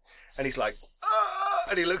 and he's like, ah!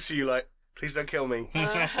 And he looks at you like, please don't kill me.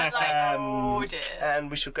 Oh dear. And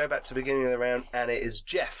we should go back to the beginning of the round, and it is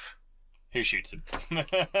Jeff. Who shoots him?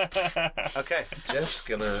 Okay. Jeff's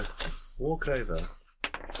gonna walk over.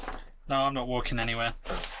 No, I'm not walking anywhere.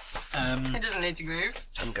 He doesn't need to move.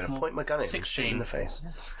 I'm going to point my gun at him and shoot him in the face.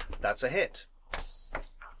 That's a hit.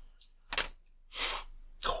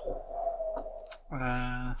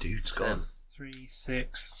 Dude's gone. 3,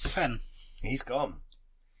 6, 10. He's gone.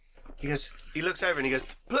 He looks over and he goes,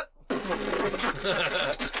 "Bleh."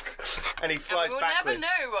 And he flies We'll backwards never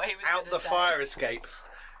know what he was out gonna the say. fire escape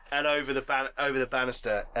and over the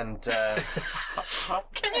banister and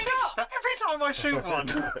Can you not? Every time I shoot one,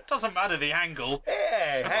 doesn't matter the angle.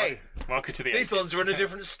 hey, Welcome to the These 80s. ones are in a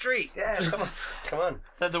different street. yeah, come on.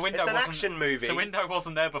 The window It's an wasn't, action movie. The window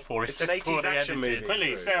wasn't there before. It's an just 80s poorly action edited. movie.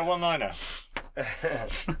 Please, say a one-liner.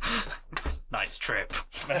 Nice trip.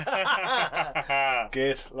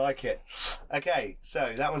 Good, like it. Okay,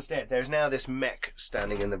 so that one's dead. There's now this mech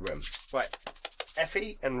standing in the room. Right,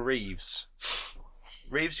 Effie and Reeves.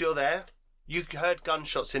 Reeves, you're there. You heard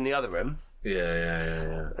gunshots in the other room.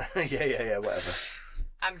 Yeah. yeah, whatever.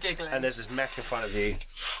 I'm giggling. And there's this mech in front of you,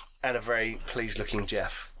 and a very pleased-looking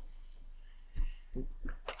Jeff.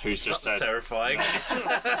 Who's just That's said, terrifying.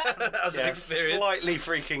 That was an experience. Slightly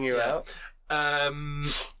freaking you out.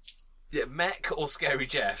 Yeah, Mech or Scary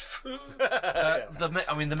Jeff.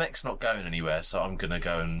 The Mech's not going anywhere, so I'm gonna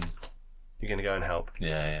go and You're going to go and help.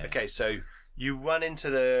 yeah. Okay, so you go into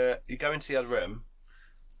the other room,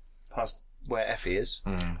 past where Effie is,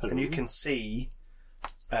 and you can see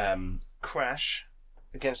Crash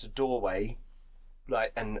against a doorway,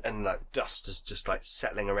 like and like dust is just like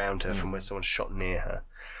settling around her from where someone shot near her.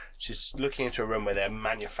 She's looking into a room where they're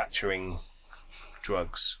manufacturing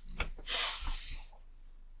drugs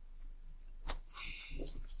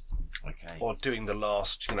Okay. or doing the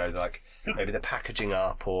last, like maybe the packaging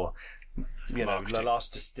up or the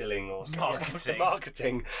last distilling or Marketing.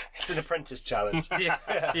 Marketing. It's an apprentice challenge.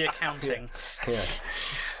 The accounting. Yeah.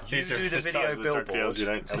 These You are do the the video size of the drug billboard, deals you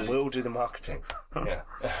don't see. and we'll do the marketing. Yeah,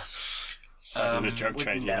 Size of the drug would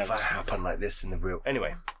trade you never never see. happen like this in the real.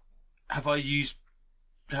 Anyway, Have I used?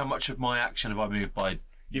 How much of my action have I moved by?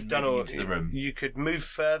 you've done moving all. into the room. You could move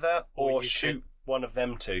further or you shoot one of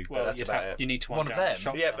them two. But that's about it. You need to One of unjam your them?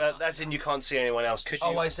 shotgun. Yeah, but that's in. You can't see anyone else.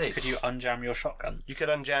 Oh, I see. Could you unjam your shotgun? You could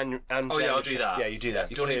unjam. Oh yeah, I'll do that. Yeah, you do that.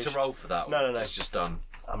 You don't need to clear- roll for that. No, one. no. It's just done.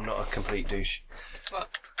 I'm not a complete douche.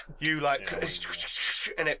 What? You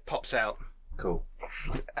and it pops out. Cool.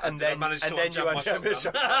 And Did I then, manage to and then you unjam my unjam your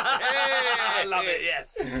shotgun? shotgun. I love it.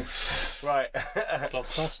 Yes. Right.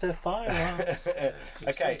 Blockbuster firearms.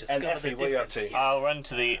 Okay, and Effie, what are you up to? I'll run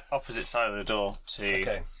to the opposite side of the door to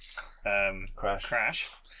Okay. Crash.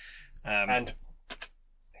 And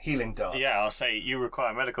healing dart. Yeah, I'll say you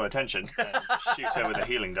require medical attention. And shoot her with a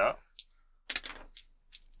healing dart.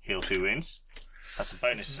 Heal 2 wounds. That's a It's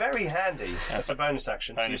bonus. very handy. That's a bonus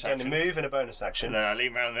action. Bonus so you're going to action. move and a bonus action. And then I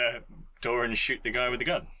lean around the door and shoot the guy with the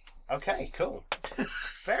gun. Okay, cool.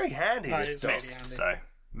 Very handy, That this is stuff. very handy.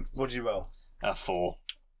 So, What did you roll? 4.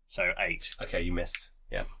 So 8. Okay, you missed.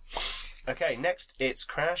 Yeah. Okay, next it's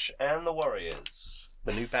Crash and the Warriors,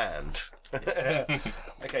 the new band.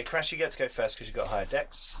 Okay, Crash, you get to go first because you've got higher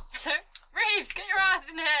dex. Reeves, get your ass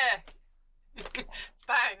in here!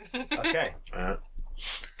 Bang! Okay,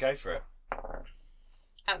 go for it.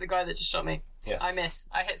 At the guy that just shot me. Yes. I miss.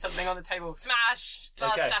 I hit something on the table. Smash!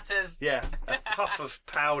 Glass Okay. shatters. Yeah, a puff of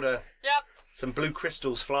powder. Yep. Some blue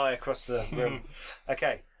crystals fly across the room.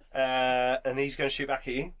 Okay, and he's going to shoot back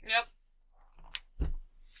at you. Yep.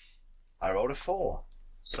 I rolled a 4.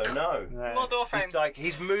 So no. More door frame.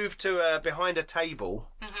 He's moved to behind a table.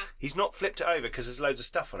 He's not flipped it over because there's loads of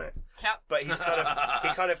stuff on it. Yep. But he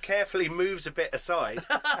kind of carefully moves a bit aside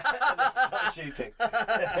and then starts shooting.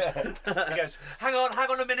 He goes, Hang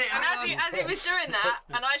on a minute. And as he was doing that,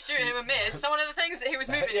 and I shoot him and miss, so one of the things that he was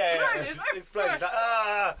moving explodes. He's like,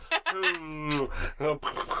 ah!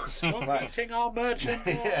 Stop eating our merchant.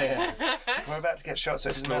 Yeah. We're about to get shot, so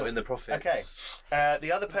it's not in the profits. Okay.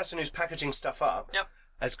 The other person who's packaging stuff up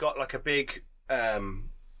has got like a big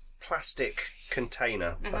plastic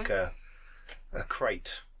container, like a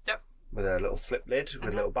crate. Yep. With a little flip lid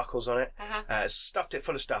with little buckles on it. Stuffed it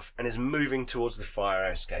full of stuff and is moving towards the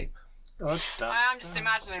fire escape. I am just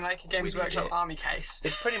imagining like a Games Workshop army case.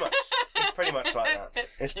 It's pretty much like that.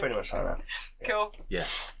 It's pretty much like that. Cool. Yeah.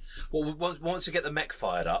 Well, once we get the mech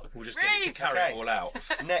fired up, we'll just get it to carry it all out.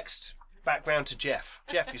 Next, back round to Jeff.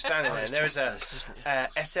 Jeff, you're standing there, and there is a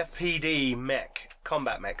SFPD mech,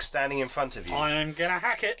 combat mech, standing in front of you. I am gonna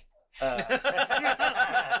hack it.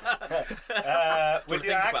 With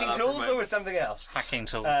your hacking tools or with something else? Hacking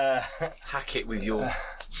tools. Hack it with your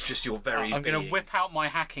very. I'm going to whip out my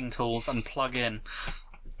hacking tools and plug in.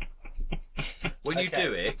 When you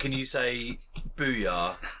do it, can you say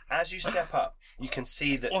 "booyah"? As you step up, you can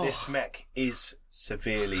see that this mech is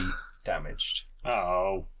severely damaged.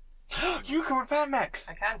 Oh. You can repair mechs.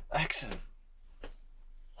 I can. Excellent.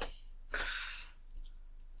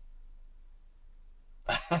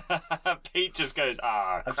 Pete just goes,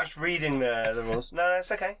 ah. I'm just reading the rules. No,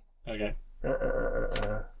 it's okay. Okay.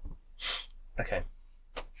 Okay.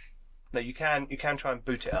 No, you can try and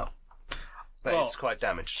boot it up, but it's quite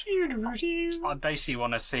damaged. I basically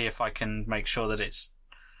want to see if I can make sure that its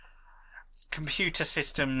computer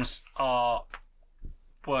systems are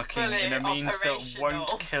working Fully in a means that operational.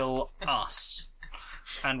 won't kill us,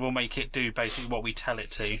 and will make it do basically what we tell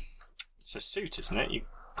it to. It's a suit, isn't it? You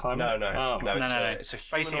climb No. it? No, No. It's a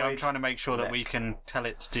Basically, I'm humanoid trying to make sure that mech. we can tell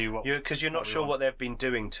it to do what. Because you're not sure what they've been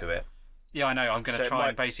doing to it. Yeah, I know. I'm going So to it try might-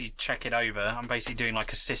 and basically check it over. I'm basically doing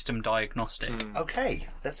like a system diagnostic. Okay,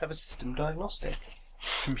 let's have a system diagnostic.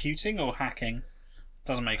 Computing or hacking?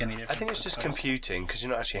 Doesn't make any difference. I think it's just suppose. computing because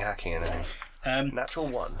you're not actually hacking anything. Natural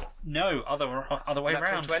 1. No, other way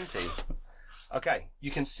Natural round. 20. Okay, you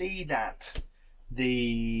can see that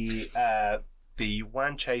the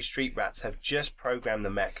Wanche street rats have just programmed the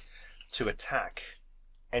mech to attack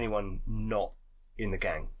anyone not in the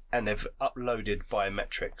gang, and they've uploaded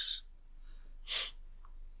biometrics.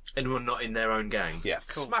 Anyone not in their own gang? Yeah,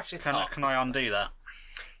 Smash it Can up. I undo that?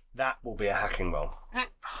 that will be a hacking roll,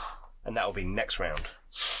 and that will be next round.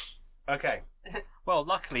 Okay. Well,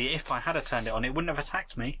 luckily, if I had turned it on, it wouldn't have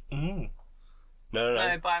attacked me. No.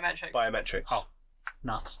 No, biometrics. Biometrics. Oh.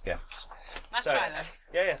 Nuts. Yeah. That's So- right,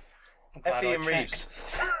 though. Yeah. Effie I and Reeves.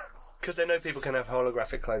 Because they know people can have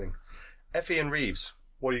holographic clothing. Effie and Reeves,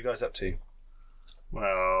 what are you guys up to?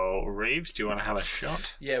 Well, Reeves, do you want to have a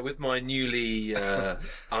shot? Yeah, with my newly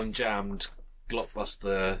unjammed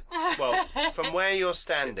Glockbuster. Well, from where you're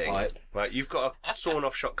standing, pipe. right, you've got a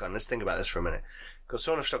sawn-off shotgun. Let's think about this for a minute. Got a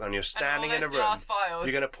sawn-off shotgun. You're standing all in a those room. glass files.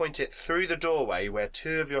 You're going to point it through the doorway where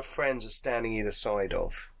two of your friends are standing either side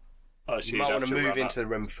of. Oh, so You might want to move run into the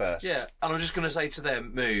room first. Yeah, and I'm just going to say to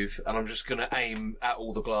them, move, and I'm just going to aim at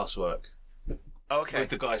all the glasswork. Okay. With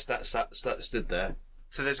the guy stood there.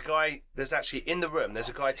 So there's a guy. There's actually in the room. There's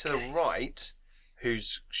a guy to the right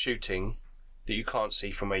who's shooting that you can't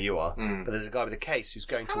see from where you are. But there's a guy with a case who's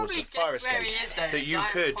going towards Probably the fire guess where escape. he is, though, that 'cause you I'm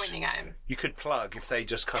could pointing at him. you could plug if they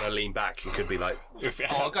just kind of lean back. You could be like, If,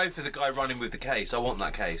 Oh, I'll go for the guy running with the case. I want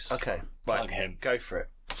that case. okay, right, Plug him. go for it.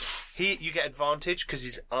 You get advantage because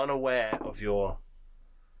he's unaware of your.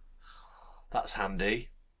 That's handy.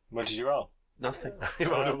 what did you roll? Nothing. He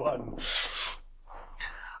rolled a 1.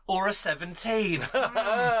 Or a 17.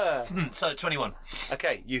 So 21.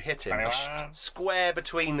 Okay, you hit him 21. square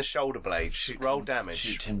between the shoulder blades. Roll damage.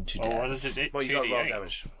 Shoot him to Oh, what death. does it do? Well, you got to roll 2d8.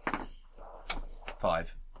 damage.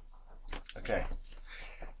 5. Okay.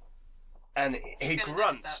 And he gonna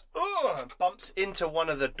grunts, bumps into one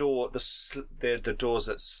of the doors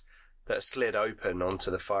that slid open onto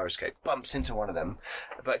the fire escape. Bumps into one of them,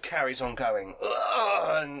 but carries on going,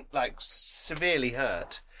 and like severely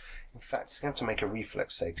hurt. In fact, he's going to have to make a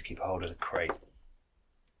reflex save to keep a hold of the crate.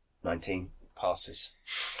 19 passes,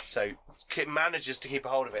 so manages to keep a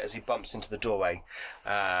hold of it as he bumps into the doorway.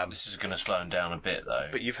 This is going to slow him down a bit, though.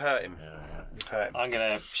 But you've hurt him. You've hurt him. I'm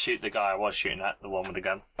going to shoot the guy I was shooting at, the one with the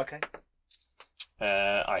gun. Okay.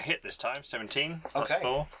 I hit this time, 17 plus Okay.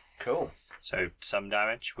 4. Cool. So some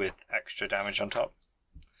damage with extra damage on top.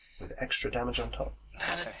 With extra damage on top.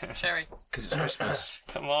 Sherry. Because it's Christmas.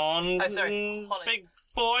 Come on. Oh, sorry, Holly. Big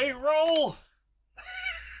boy, roll!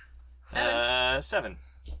 7.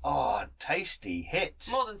 Oh, tasty hit.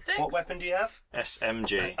 More than 6. What weapon do you have?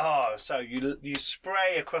 SMG. Oh, so you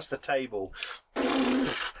spray across the table,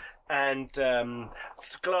 and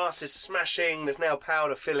glass is smashing. There's now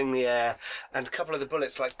powder filling the air, and a couple of the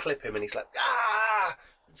bullets clip him, and he's like, ah,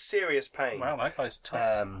 serious pain. Wow, that guy's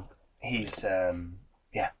tough. He's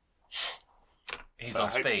He's So I on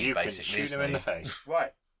hope speed, you can basically. shoot isn't him in he? the face.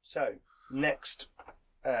 right. So next,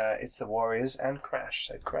 it's the Warriors and Crash.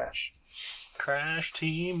 So Crash. Crash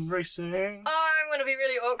Team Racing. I'm going to be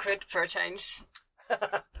really awkward for a change.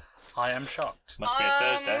 I am shocked. Must be a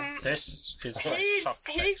Thursday. This is my shock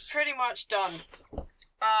He's face. pretty much done.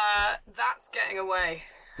 That's getting away.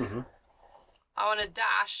 Mm-hmm. I want to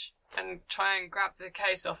dash and try and grab the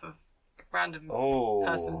case off of random Oh,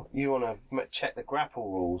 person. you want to check the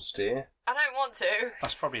grapple rules, do you? I don't want to.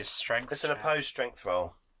 That's probably a strength. It's an check. opposed strength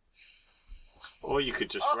roll. Or you could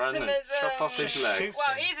just run and Optimism. chop off his legs. Shoot.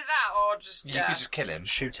 Well, either that or just You could just kill him.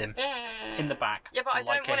 Shoot him Mm. in the back. Yeah, but I like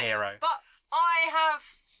don't want a hero. it. But I have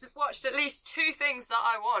watched at least 2 things that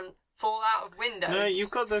I want fall out of windows. No,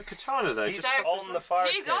 you've got the katana though. He's So- on the fire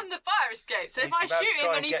He's escape. on the fire escape, so if He's I about to shoot try him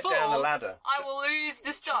and and he get falls, down the ladder. I will lose the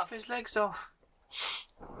Chop stuff. his legs off.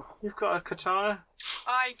 You've got a katana.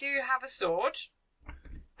 I do have a sword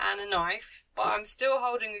and a knife, but I'm still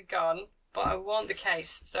holding a gun. But I want the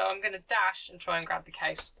case, so I'm going to dash and try and grab the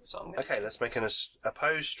case. That's what I'm going to Okay, do. let's make an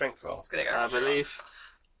opposed strength roll. It's going to go. I believe.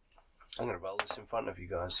 I'm going to roll this in front of you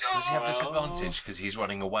guys. Does he have Oh. disadvantage because he's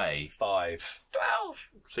running away? 5 12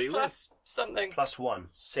 So you plus something. plus 1,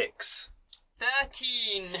 6.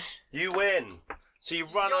 13. You win. So you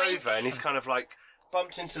run Yoink. over, and he's kind of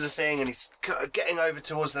bumped into the thing, and he's getting over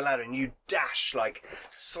towards the ladder, and you dash,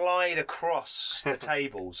 slide across the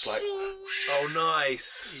tables, Oh,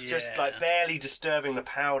 nice. just barely disturbing the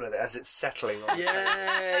powder as it's settling on.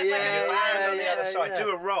 Yeah, And you land on the other side,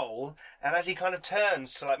 do a roll, and as he kind of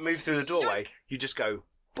turns to move through the doorway, you just go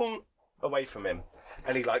boom away from him,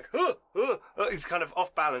 and he he's kind of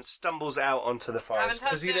off balance, stumbles out onto the fire. Haven't escape.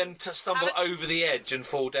 Does he then stumble over the edge and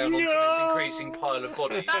fall down onto this increasing pile of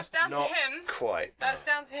bodies? That's down Not to him. quite. That's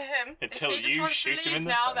down to him. Until if he just you wants shoot to him leave in the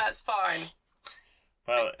now, face. that's fine.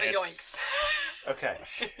 Well, But it's Okay,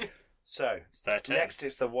 so 13. next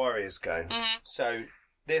it's the Warriors go. Mm-hmm. So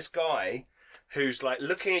this guy who's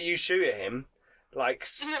looking at you shoot at him,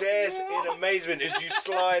 stares in amazement as you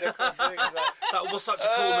slide across the thing. He's like, That was such a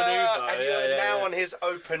cool manoeuvre. and you're now on his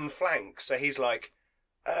open flank, so he's like,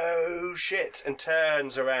 oh shit, and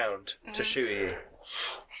turns around to shoot at you.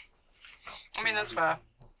 I mean, that's fair.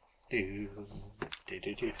 Do.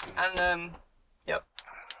 And, yep.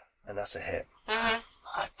 And that's a hit. Mm-hmm.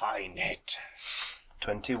 I find it.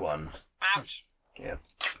 21. Ouch. Yeah.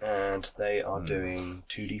 And they are doing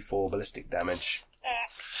 2d4 ballistic damage.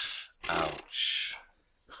 Ouch.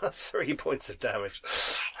 3 points of damage.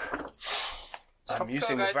 I'm using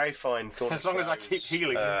score, the guys. very fine Thorn As long as I keep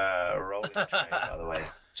healing you. rolling tray, by the way,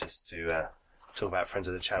 just to talk about friends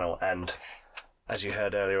of the channel. And as you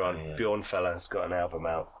heard earlier on, Yeah. Bjorn Fella's got an album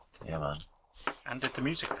out. Yeah, man. And did the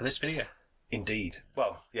music for this video. Indeed.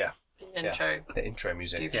 Well, yeah. The intro. The intro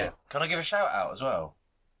music. Yeah. Can I give a shout out as well?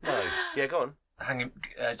 No. Yeah, go on.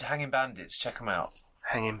 Hanging Bandits, check them out.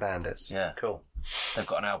 Hanging Bandits. Yeah. Cool. They've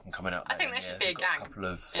got an album coming out. I think mate, there should yeah. be a They've got gang. couple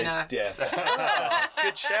of... You know. Yeah. Oh,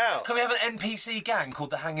 good shout. Can we have an NPC gang called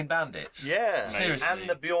the Hanging Bandits? Yeah. Seriously. And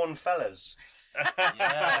the Bjorn Fellas.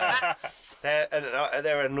 Yeah.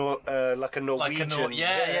 They're a Norwegian. Like a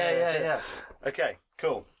yeah. Okay,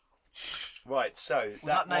 cool. Right, so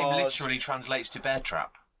Well, that name was- literally translates to bear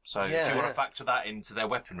trap. So if Yeah, you want yeah. to factor that into their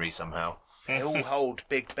weaponry somehow. They all hold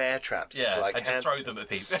big bear traps. It's Yeah, like and just throw them at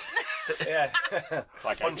people. Yeah.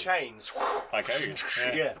 Like On ogres. chains. Like ogres.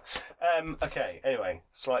 Yeah. Yeah. Okay, anyway,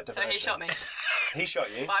 slight So diversion. he shot me. He shot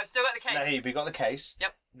you. But I've still got the case. Now you got the case.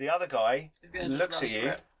 Yep. The other guy He's gonna just looks run at for you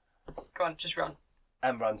it. Go on, just run.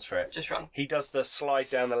 and runs for it. Just run. He does the slide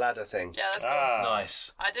down the ladder thing. Yeah, let's go.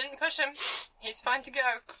 Nice. I didn't push him. He's fine to go.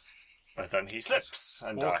 But then he slips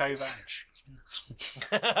and Walk over. dies.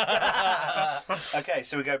 Okay,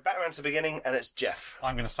 so we go back around to the beginning, and it's Jeff.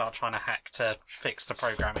 I'm going to start trying to hack to fix the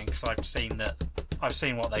programming because I've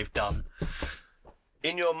seen what they've done.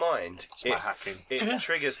 In your mind, my hacking. it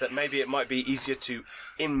triggers that maybe it might be easier to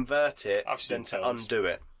invert it I've seen than to films. undo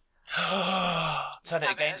it. Turn it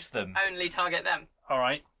Have against them. Only target them. All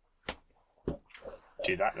right.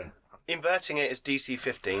 Do that then. Inverting it is DC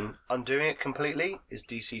 15. Undoing it completely is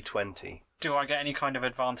DC 20. Do I get any kind of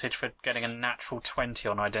advantage for getting a natural 20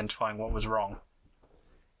 on identifying what was wrong?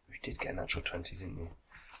 You did get a natural 20, didn't you?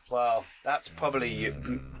 Well, that's probably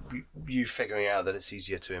you figuring out that it's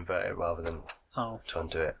easier to invert it rather than Oh. to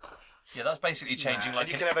undo it. Yeah, that's basically changing And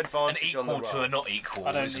you can have advantage an on the equal to roll. a not equal,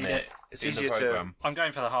 I don't isn't need it? it. It's in easier the to- program. I'm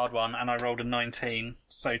going for the hard one, and I rolled a 19,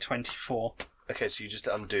 so 24. Okay, so you just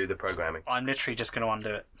undo the programming. I'm literally just going to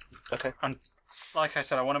undo it. Okay. And like I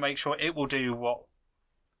said, I want to make sure it will do what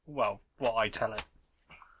I tell it.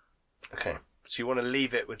 Okay. So you want to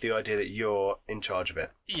leave it with the idea that you're in charge of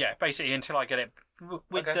it. Yeah, basically until I get it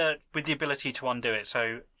with Okay. the ability to undo it,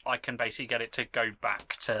 so I can basically get it to go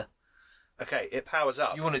back to Okay, it powers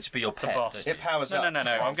up. You want it to be your pet, boss. don't you? It powers no, up. no.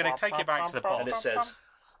 I'm going to take it back to the And it boss. says,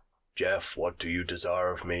 Jeff, what do you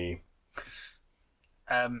desire of me?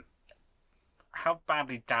 How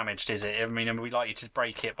badly damaged is it? I mean, are we likely to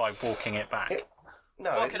break it by walking it back?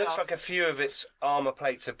 No, Walk it it looks off. like a few of its armour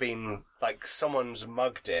plates have been, like, someone's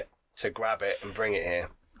mugged it to grab it and bring it here.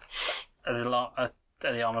 Are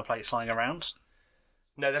the armour plates lying around?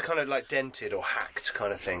 No, they're kind of like dented or hacked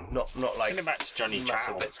kind of thing. Not like Send it back to Johnny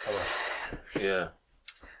massive Chow. bits come off. Yeah.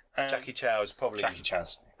 Jackie Chow's probably Jackie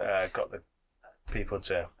Chaz. got the people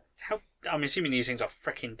to... I'm assuming these things are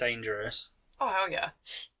freaking dangerous. Oh, hell yeah.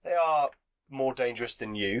 They are more dangerous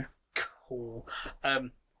than you. Cool.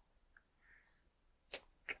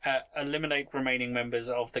 Eliminate remaining members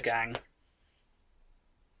of the gang.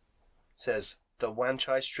 Says the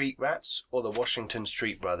Wanchai Street Rats or the Washington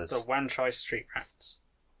Street Brothers. The Wanchai Street Rats.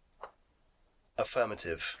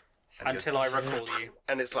 Affirmative. And Until I recall you.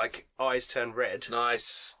 And it's like eyes turn red,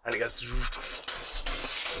 Nice. and it goes.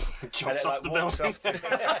 And Jumps it off like the walks building. off the,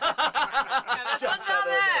 Yeah, there's one down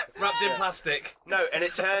there. Wrapped in plastic. no, and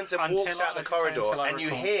it turns and Until walks I- out the I was gonna say corridor, until I and you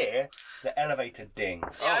recall. hear the elevator ding.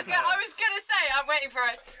 Yeah, I was gonna say, I'm waiting for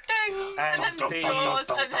it. Ding! And then the doors,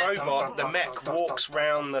 and then robot, the mech, walks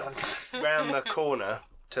round the corner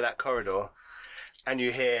to that corridor, and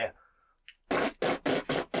you hear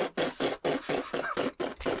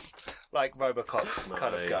like Robocop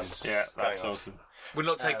kind of guns. Nice. Yeah, going that's off. awesome. We're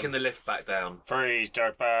not taking the lift back down. Freeze,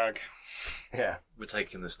 dirtbag. Yeah. We're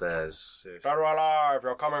taking the stairs. Seriously. Better alive,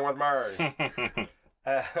 you're coming with me.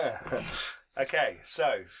 Okay,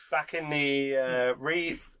 so back in the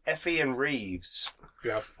Effie and Reeves.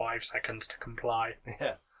 You have 5 seconds to comply.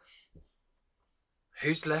 Yeah.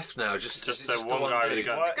 Who's left now? Just the one guy with the dude?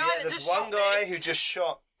 gun. Well, guy yeah, that there's just one shot guy me. who just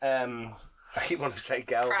shot. I keep wanting to say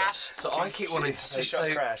Galva. Crash. So I keep wanting to say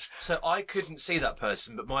shot Crash. So I couldn't see that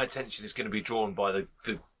person, but my attention is going to be drawn by the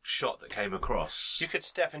shot that came across. You could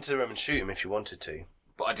step into the room and shoot him if you wanted to.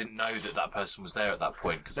 But I didn't know that person was there at that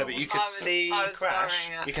point. Cause No, but you could I was see Crash.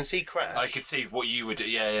 firing it. You can see Crash. I could see what you would do.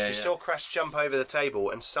 Yeah. You saw Crash jump over the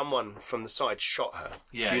table, and someone from the side shot her.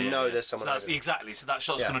 Yeah, so you know there's So someone. that's over there. exactly. So that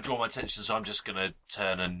shot's Yeah. going to draw my attention. So I'm just going to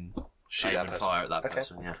turn and Shoot aim that and person. fire at that Okay.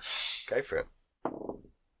 person. Yeah. Go for it.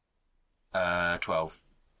 12.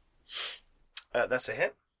 That's a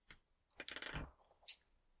hit.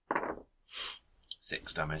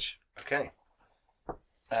 6 damage. Okay.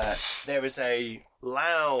 There is a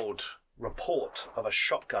loud report of a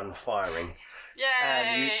shotgun firing,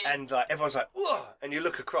 Yay! and everyone's like, "Ugh!" And you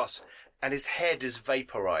look across, and his head is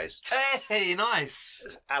vaporized, Hey,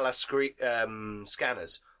 nice. a la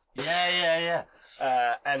scanners. Yeah.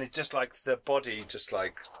 And it's just like the body just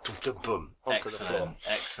like boom onto the floor.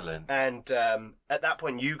 Excellent. And at that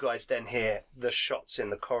point, you guys then hear the shots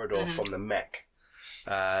in the corridor from the mech,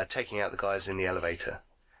 taking out the guys in the elevator.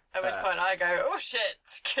 At which point I go, oh shit,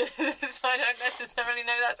 because I don't necessarily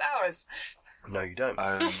know that's ours. No, you don't.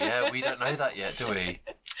 Yeah, we don't know that yet, do we?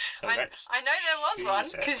 So I know let's there was one,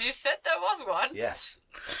 choose it. because you said there was one, Yes.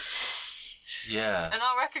 Yeah. and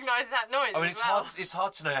I'll recognise that noise I mean, as well. it's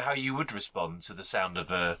hard to know how you would respond to the sound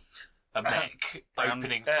of a mech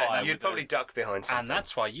opening Yeah, fire. you'd with probably duck behind something. And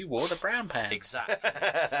that's why you wore the brown pants. Exactly.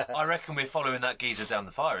 I reckon we're following that geezer down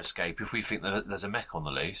the fire escape if we think that there's a mech on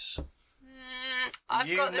the loose.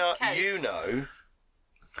 I've got this case.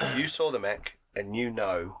 You saw the mech, and you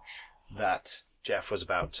know that Jeff was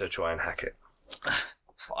about to try and hack it.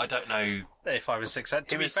 But I don't know. If I was successful,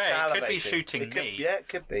 to He be was fair, it could be salivating. shooting It could- me. Yeah, it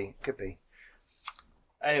could be.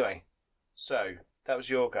 Anyway, so that was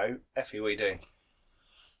your go. Effie, what are you doing?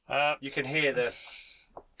 You can hear the...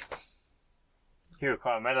 You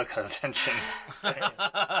require medical attention. You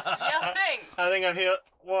think? I think I've hit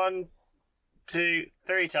 1, 2,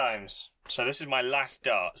 3 times. So this is my last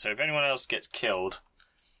dart. So if anyone else gets killed,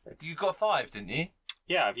 You got 5, didn't you?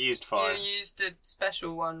 yeah, I've used 5. You used the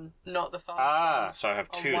special one, not the fast one. So I have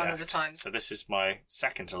On 2 one left. of the times. So this is my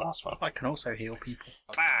second to last one. I can also heal people.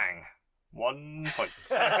 Bang! 1 point.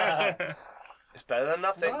 It's better than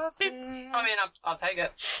nothing. I mean, I'll take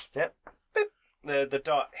it. Yep. Beep. The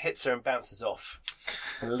dart hits her and bounces off.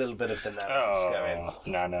 And a little bit of the nails go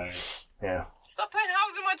in. No. Yeah. Stop putting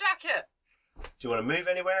holes in my jacket! Do you want to move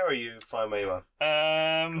anywhere, or are you fine where you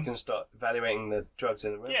are? You can start evaluating the drugs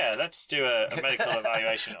in the room. Yeah, let's do a medical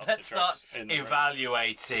evaluation of Let's the drugs start in the room.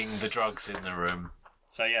 evaluating the drugs in the room.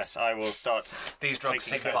 So yes, I will start. These drugs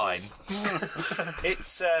seem taking fine. samples.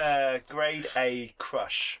 It's grade A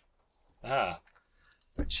crush, Ah,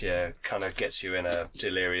 which kind of gets you in a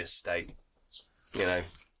delirious state.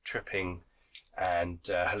 Tripping and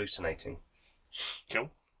hallucinating.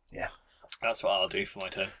 cool. Yeah. That's what I'll do for my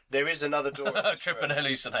turn. There is another door. Trip and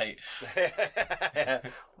hallucinate.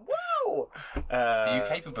 Wow! Are you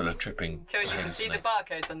capable of tripping? Until you can see the hallucinate?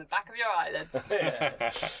 barcodes on the back of your eyelids.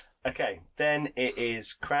 Okay, then it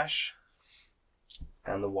is Crash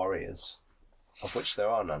and the Warriors, of which there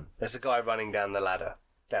are none. There's a guy running down the ladder,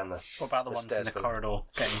 What about the ones in stairs the will- corridor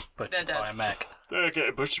getting butchered They're by dead. a mech? They're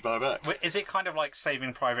getting butchered by back. Is it kind of like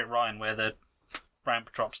Saving Private Ryan, where the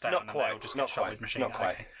ramp drops down Not and they all quite, just not get shot quite, with machine not gun?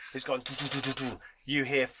 quite. Okay. It's gone. You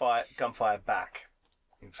hear gunfire back.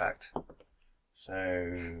 In fact,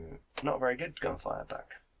 so not very good gunfire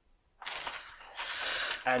back,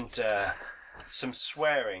 and some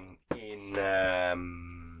swearing in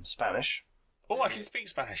Spanish Oh, I can speak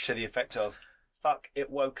Spanish. to the effect of "fuck, it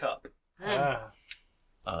woke up." Ah.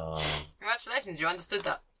 Oh. Congratulations, you understood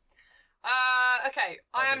that. Okay,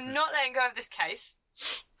 I am not letting go of this case.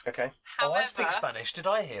 Okay. However, I speak Spanish. Did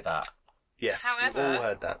I hear that? Yes, However- you've all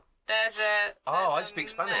heard that. there's a. Oh, I there's a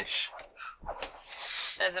speak mech- Spanish.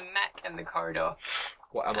 There's a mech in the corridor,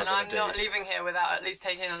 What am and I I'm going not to do? leaving here without at least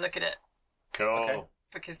taking a look at it. Cool. Okay.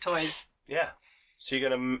 Because toys. Yeah. So you're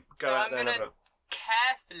gonna go So out I'm there and gonna have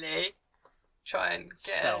a... carefully try and get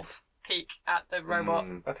Stealth. a peek at the robot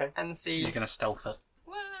Okay. and see. He's going to stealth it.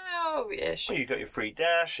 Well, ish. Well, you've got your free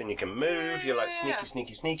dash and you can move. You're like Yeah.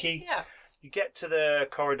 sneaky. Yeah. You get to the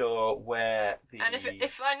corridor where the... And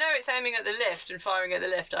if I know it's aiming at the lift and firing at the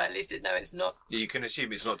lift, I at least know it's not. You can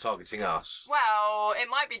assume it's not targeting us. Well, it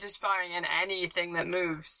might be just firing at anything that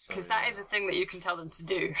moves, because that is a thing that you can tell them to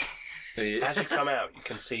do. As you come out, you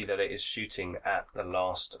can see that it is shooting at the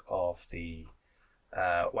last of the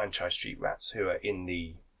Wan Chai Street rats who are in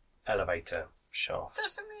the elevator shaft.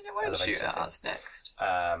 Doesn't mean it won't shoot at us next.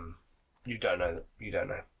 You don't know. You don't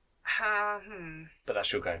know. But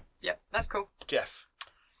that's your go. Yep, that's cool. Jeff,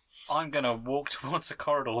 I'm going to walk towards a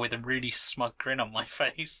corridor with a really smug grin on my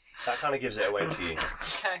face that kind of gives it away to you.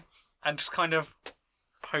 Okay. and just kind of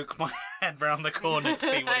poke my head round the corner to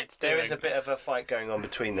see what it's doing. There is a bit of a fight going on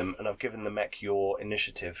between them, and I've given the mech your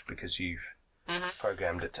initiative because you've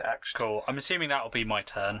programmed it to action. Cool. I'm assuming that'll be my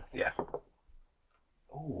turn. Yeah.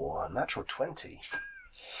 Ooh, a natural 20.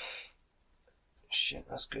 Shit,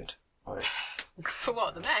 that's good. Right. For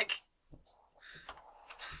what? The mech?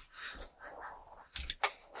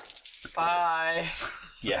 Bye.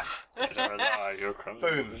 Yeah. You're crumbly.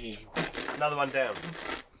 Boom. Another one down.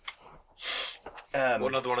 Well,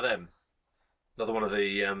 another one of them. Another one of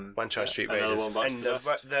the. Wan Chai Street another Raiders. one bites And the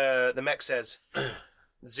dust. the mech says,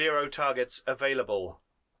 0 targets available,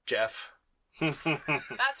 Jeff.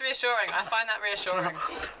 That's reassuring. I find that reassuring.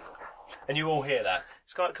 And you all hear that.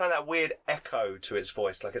 It's got kind of that weird echo to its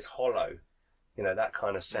voice, like it's hollow. You know, that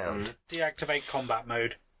kind of sound. Deactivate combat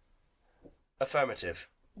mode. Affirmative.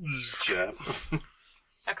 Yeah.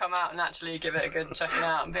 I come out and actually give it a good checking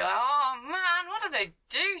out and be like, oh man, what did they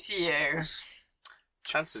do to you?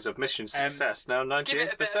 Chances of mission success now Give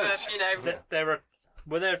it a bit of 98%. a, you know,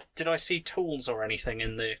 Were there? Did I see tools or anything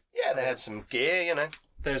in the? Yeah, they had some gear, you know.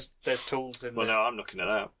 There's tools in Well, the. no, I'm looking at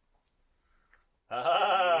that.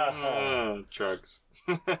 Ah. Oh, drugs.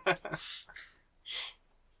 I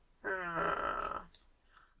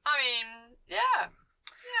mean, yeah.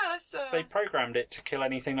 Yeah, let's, They programmed it to kill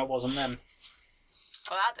anything that wasn't them.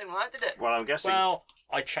 well, that didn't work, did it? Well, I'm guessing. Well,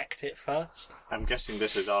 I checked it first. I'm guessing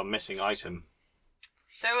this is our missing item.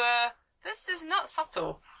 So, this is not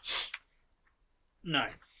subtle. No.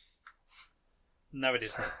 No, it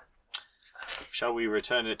isn't. Shall we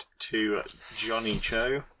return it to Johnny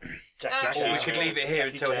Cho? Jackie Or Or we Chow. could leave it here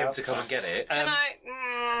and tell him Chow. to come and get it. Can I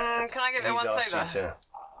give it He's once asked over? you to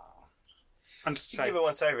And to give say, it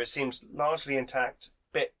once over. It seems largely intact,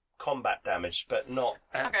 bit combat damaged, but not.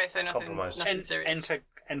 Okay, so nothing Compromised. serious.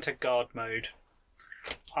 enter guard mode.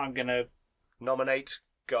 I'm gonna Nominate,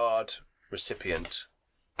 guard, recipient.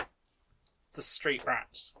 the street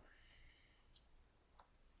rats.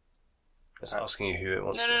 It's asking you who it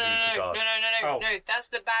wants No, to, no, who no, to no, no, guard. Oh. no, that's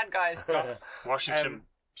the bad guys. Washington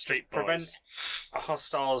Street Boys. Prevent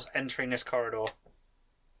hostiles entering this corridor.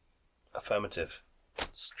 Affirmative.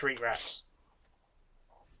 Street rats.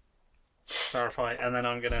 Clarify, and then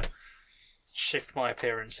I'm gonna shift my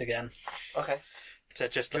appearance again. Okay. to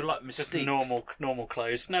just You're like just Mystique. normal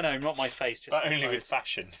clothes. No, not my face. Just But my only with clothes.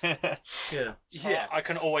 fashion. Yeah. Yeah, I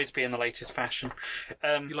can always be in the latest fashion.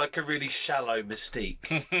 You're like a really shallow Mystique.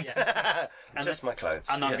 Just my clothes.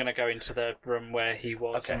 And I'm Yeah. going to go into the room where he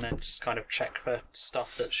was Okay. and then just kind of check for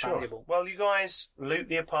stuff that's Sure. valuable. Well, you guys loot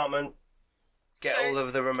the apartment, get all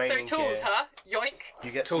of the So remaining tools, gear. huh? Yoink.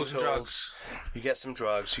 You get Tools some and tools. You get some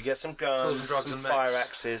drugs. You get some guns, Tools and drugs some and fire mechs.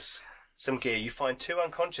 axes, some gear. You find 2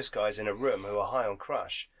 unconscious guys in a room who are high on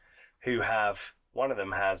crush, who have, one of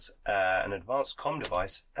them has an advanced comm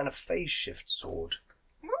device and a phase shift sword.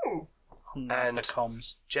 Ooh. And- the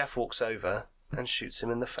comms. Jeff walks over and shoots him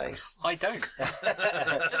in the face. I don't.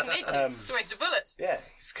 Doesn't need to. It's a waste of bullets. Yeah,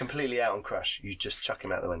 he's completely out on crush. You just chuck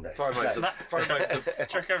him out the window. Throw him over the...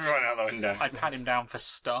 Chuck everyone out the window. I'd pat him down for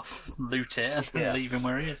stuff, loot it, and Yeah. leave him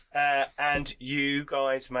where he is. And you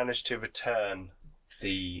guys managed to return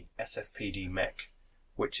the SFPD mech,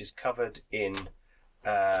 which is covered in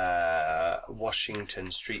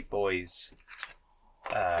Washington Street Boys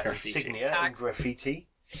insignia and Tags. graffiti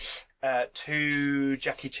to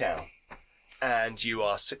Jackie Chow. And you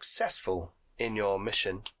are successful in your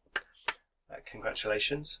mission.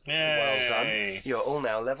 Congratulations. Well done. Yay. You're all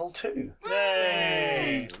now level 2.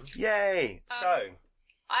 Yay! Yay! So,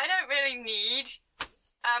 I don't really need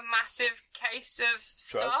a massive case of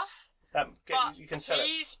stuff. But you can sell it.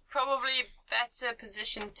 he's probably better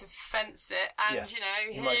positioned to fence it. And, Yes. you know,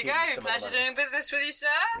 He here might you give you go. some of the Pleasure money. doing business with you, sir.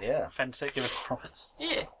 Yeah. Fence it, give us the profits.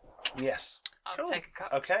 Yeah. Yes. I'll Cool. take a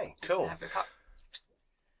cup. Okay, cool. Have a cup.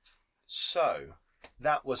 So,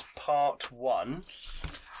 that was part 1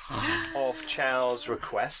 of Chow's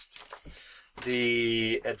request.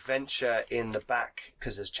 The adventure in the back,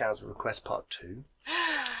 because there's Chow's request part 2.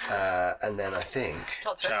 And then I think...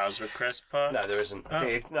 Plot twist. Chow's request part. No, there isn't.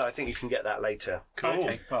 I think you can get that later. Cool.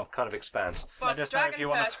 Okay, well, Kind of expands. let us know if you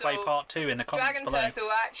want us to play part 2 in the comments Dragon below. Turtle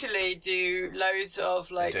actually do loads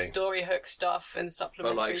of like They do. story hook stuff and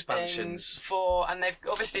supplementary expansions. things for, and they've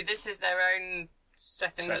obviously this is their own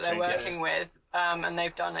setting that they're Setting, working yes. with, and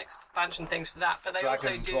they've done expansion things for that. But they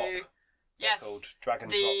Dragon also do Drop. yes Called Dragon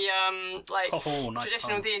Drop. the like Oh, nice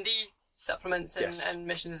traditional pun. D&D supplements and, Yes. and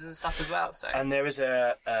missions and stuff as well. So And there is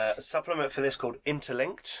a supplement for this called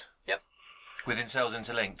Interlinked. Within Cells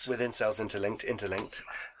Interlinked. Within Cells Interlinked.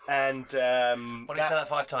 And Why don't you say that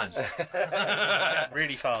 5 times?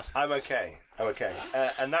 Really fast. I'm okay.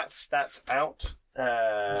 And that's out,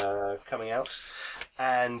 coming out.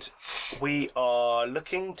 And we are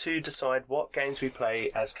looking to decide what games we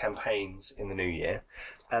play as campaigns in the new year.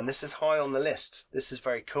 And this is high on the list. This is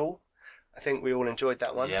very cool. I think we all enjoyed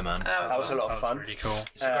that one. Yeah, man. That was a lot of fun. Really cool.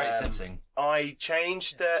 It's a great setting. I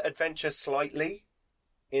changed the adventure slightly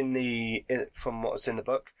from what was in the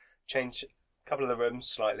book. Changed a couple of the rooms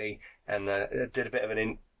slightly and did a bit of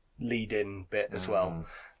an lead-in bit as well.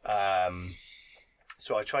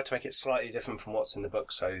 So I tried to make it slightly different from what's in the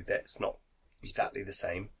book so that it's not exactly the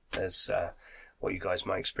same as what you guys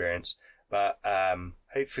might experience. But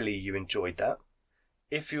hopefully you enjoyed that.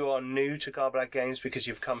 If you are new to Garblag Games because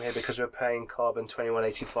you've come here because we're playing Carbon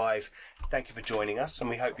 2185, thank you for joining us and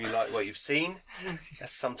we hope you like what you've seen.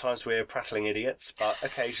 Sometimes we're prattling idiots, but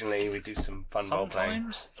occasionally we do some fun role playing.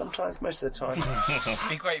 Sometimes, most of the time.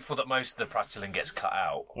 Be grateful that most of the prattling gets cut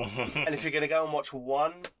out. And if you're going to go and watch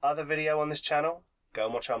one other video on this channel, go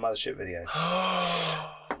and watch our Mothership video.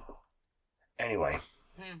 Anyway,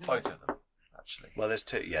 Both of them, actually. well, there's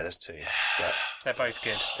 2. Yeah, there's 2. Yeah. They're both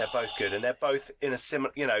good. They're both good, and they're both in a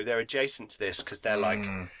similar. They're adjacent to this because they're like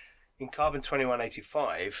in Carbon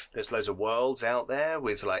 2185. There's loads of worlds out there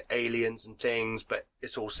with like aliens and things, but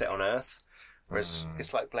it's all set on Earth. Whereas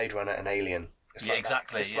it's like Blade Runner and Alien. It's Yeah, like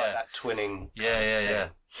exactly, It's yeah. like that twinning. Yeah.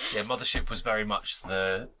 Mothership was very much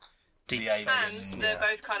the aliens. and they're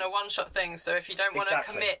both kind of one-shot things. So if you don't want to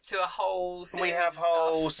Exactly. commit to a whole series We have of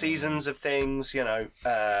whole stuff, seasons of things,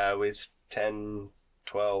 with 10,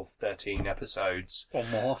 12, 13 episodes. Or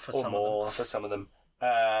more for Or some more for some of them.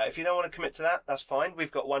 If you don't want to commit to that, that's fine.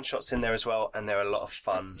 We've got one-shots in there as well, and they're a lot of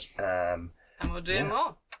fun. and we'll do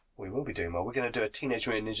more. We will be doing more. We're going to do a Teenage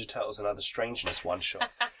Mutant Ninja Turtles and Other Strangeness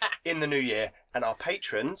one-shot in the new year. And our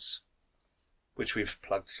patrons, which we've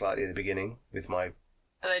plugged slightly at the beginning with my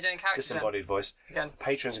Are they doing characters then? disembodied voice, Again.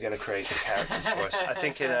 patrons are going to create the characters for us. I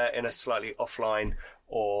think in a slightly offline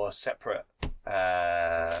or separate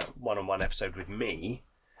one-on-one episode with me.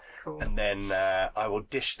 Cool. And then I will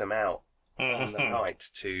dish them out on the night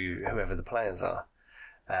to whoever the players are.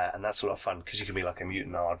 And that's a lot of fun because you can be like a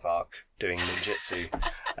mutant aardvark doing ninjutsu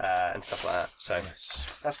and stuff like that. So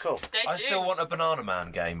that's cool. I still want a Banana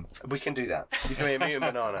Man game. We can do that. You can be a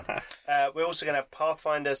mutant banana. We're also going to have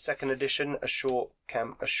Pathfinder 2nd edition, a short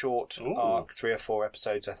arc, 3 or 4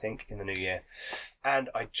 episodes, I think, in the new year. And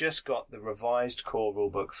I just got the revised core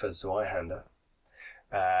rulebook for Zweihander.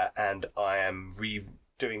 And I am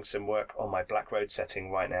doing some work on my Black Road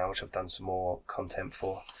setting right now, which I've done some more content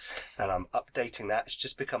for, and I'm updating that. It's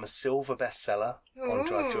just become a silver bestseller on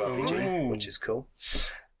Drive-Thru-RPG, which is cool.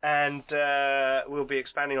 And we'll be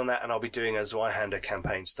expanding on that, and I'll be doing a Zweihander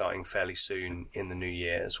campaign starting fairly soon in the new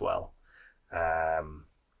year as well,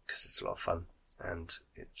 because it's a lot of fun and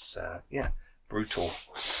it's brutal.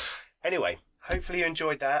 Anyway, hopefully you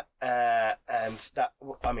enjoyed that, and that,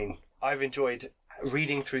 I mean, I've enjoyed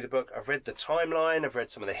reading through the book. I've read the timeline, I've read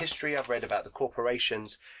some of the history, I've read about the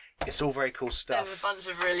corporations. It's all very cool stuff. There's a bunch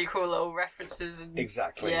of really cool little references. And,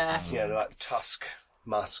 exactly. Yeah. Like Tusk,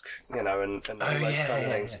 Musk, and all those kind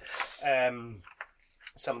of things.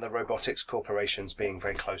 Some of the robotics corporations being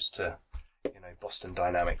very close to, Boston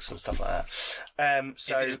Dynamics and stuff like that.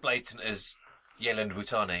 So is it as blatant as Yelland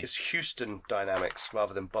Bhutani? It's Houston Dynamics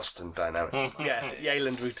rather than Boston Dynamics.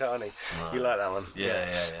 Yelland Bhutani. You like that one?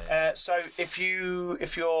 Yeah. So if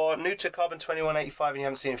you're new to Carbon 2185 and you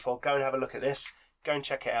haven't seen it before, go and have a look at this. Go and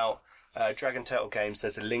check it out. Dragon Turtle Games.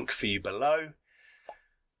 There's a link for you below.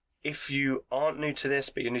 If you aren't new to this,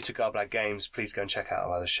 but you're new to Garblag Games, please go and check out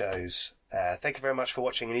our other shows. Thank you very much for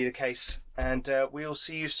watching in either case, and we'll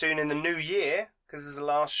see you soon in the new year, because this is the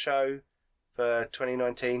last show for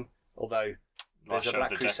 2019, although there's a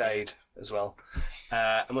Black Crusade as well.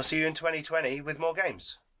 And we'll see you in 2020 with more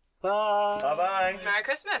games. Bye. Bye-bye. Merry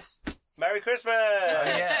Christmas! Merry Christmas! Oh,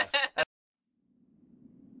 yeah.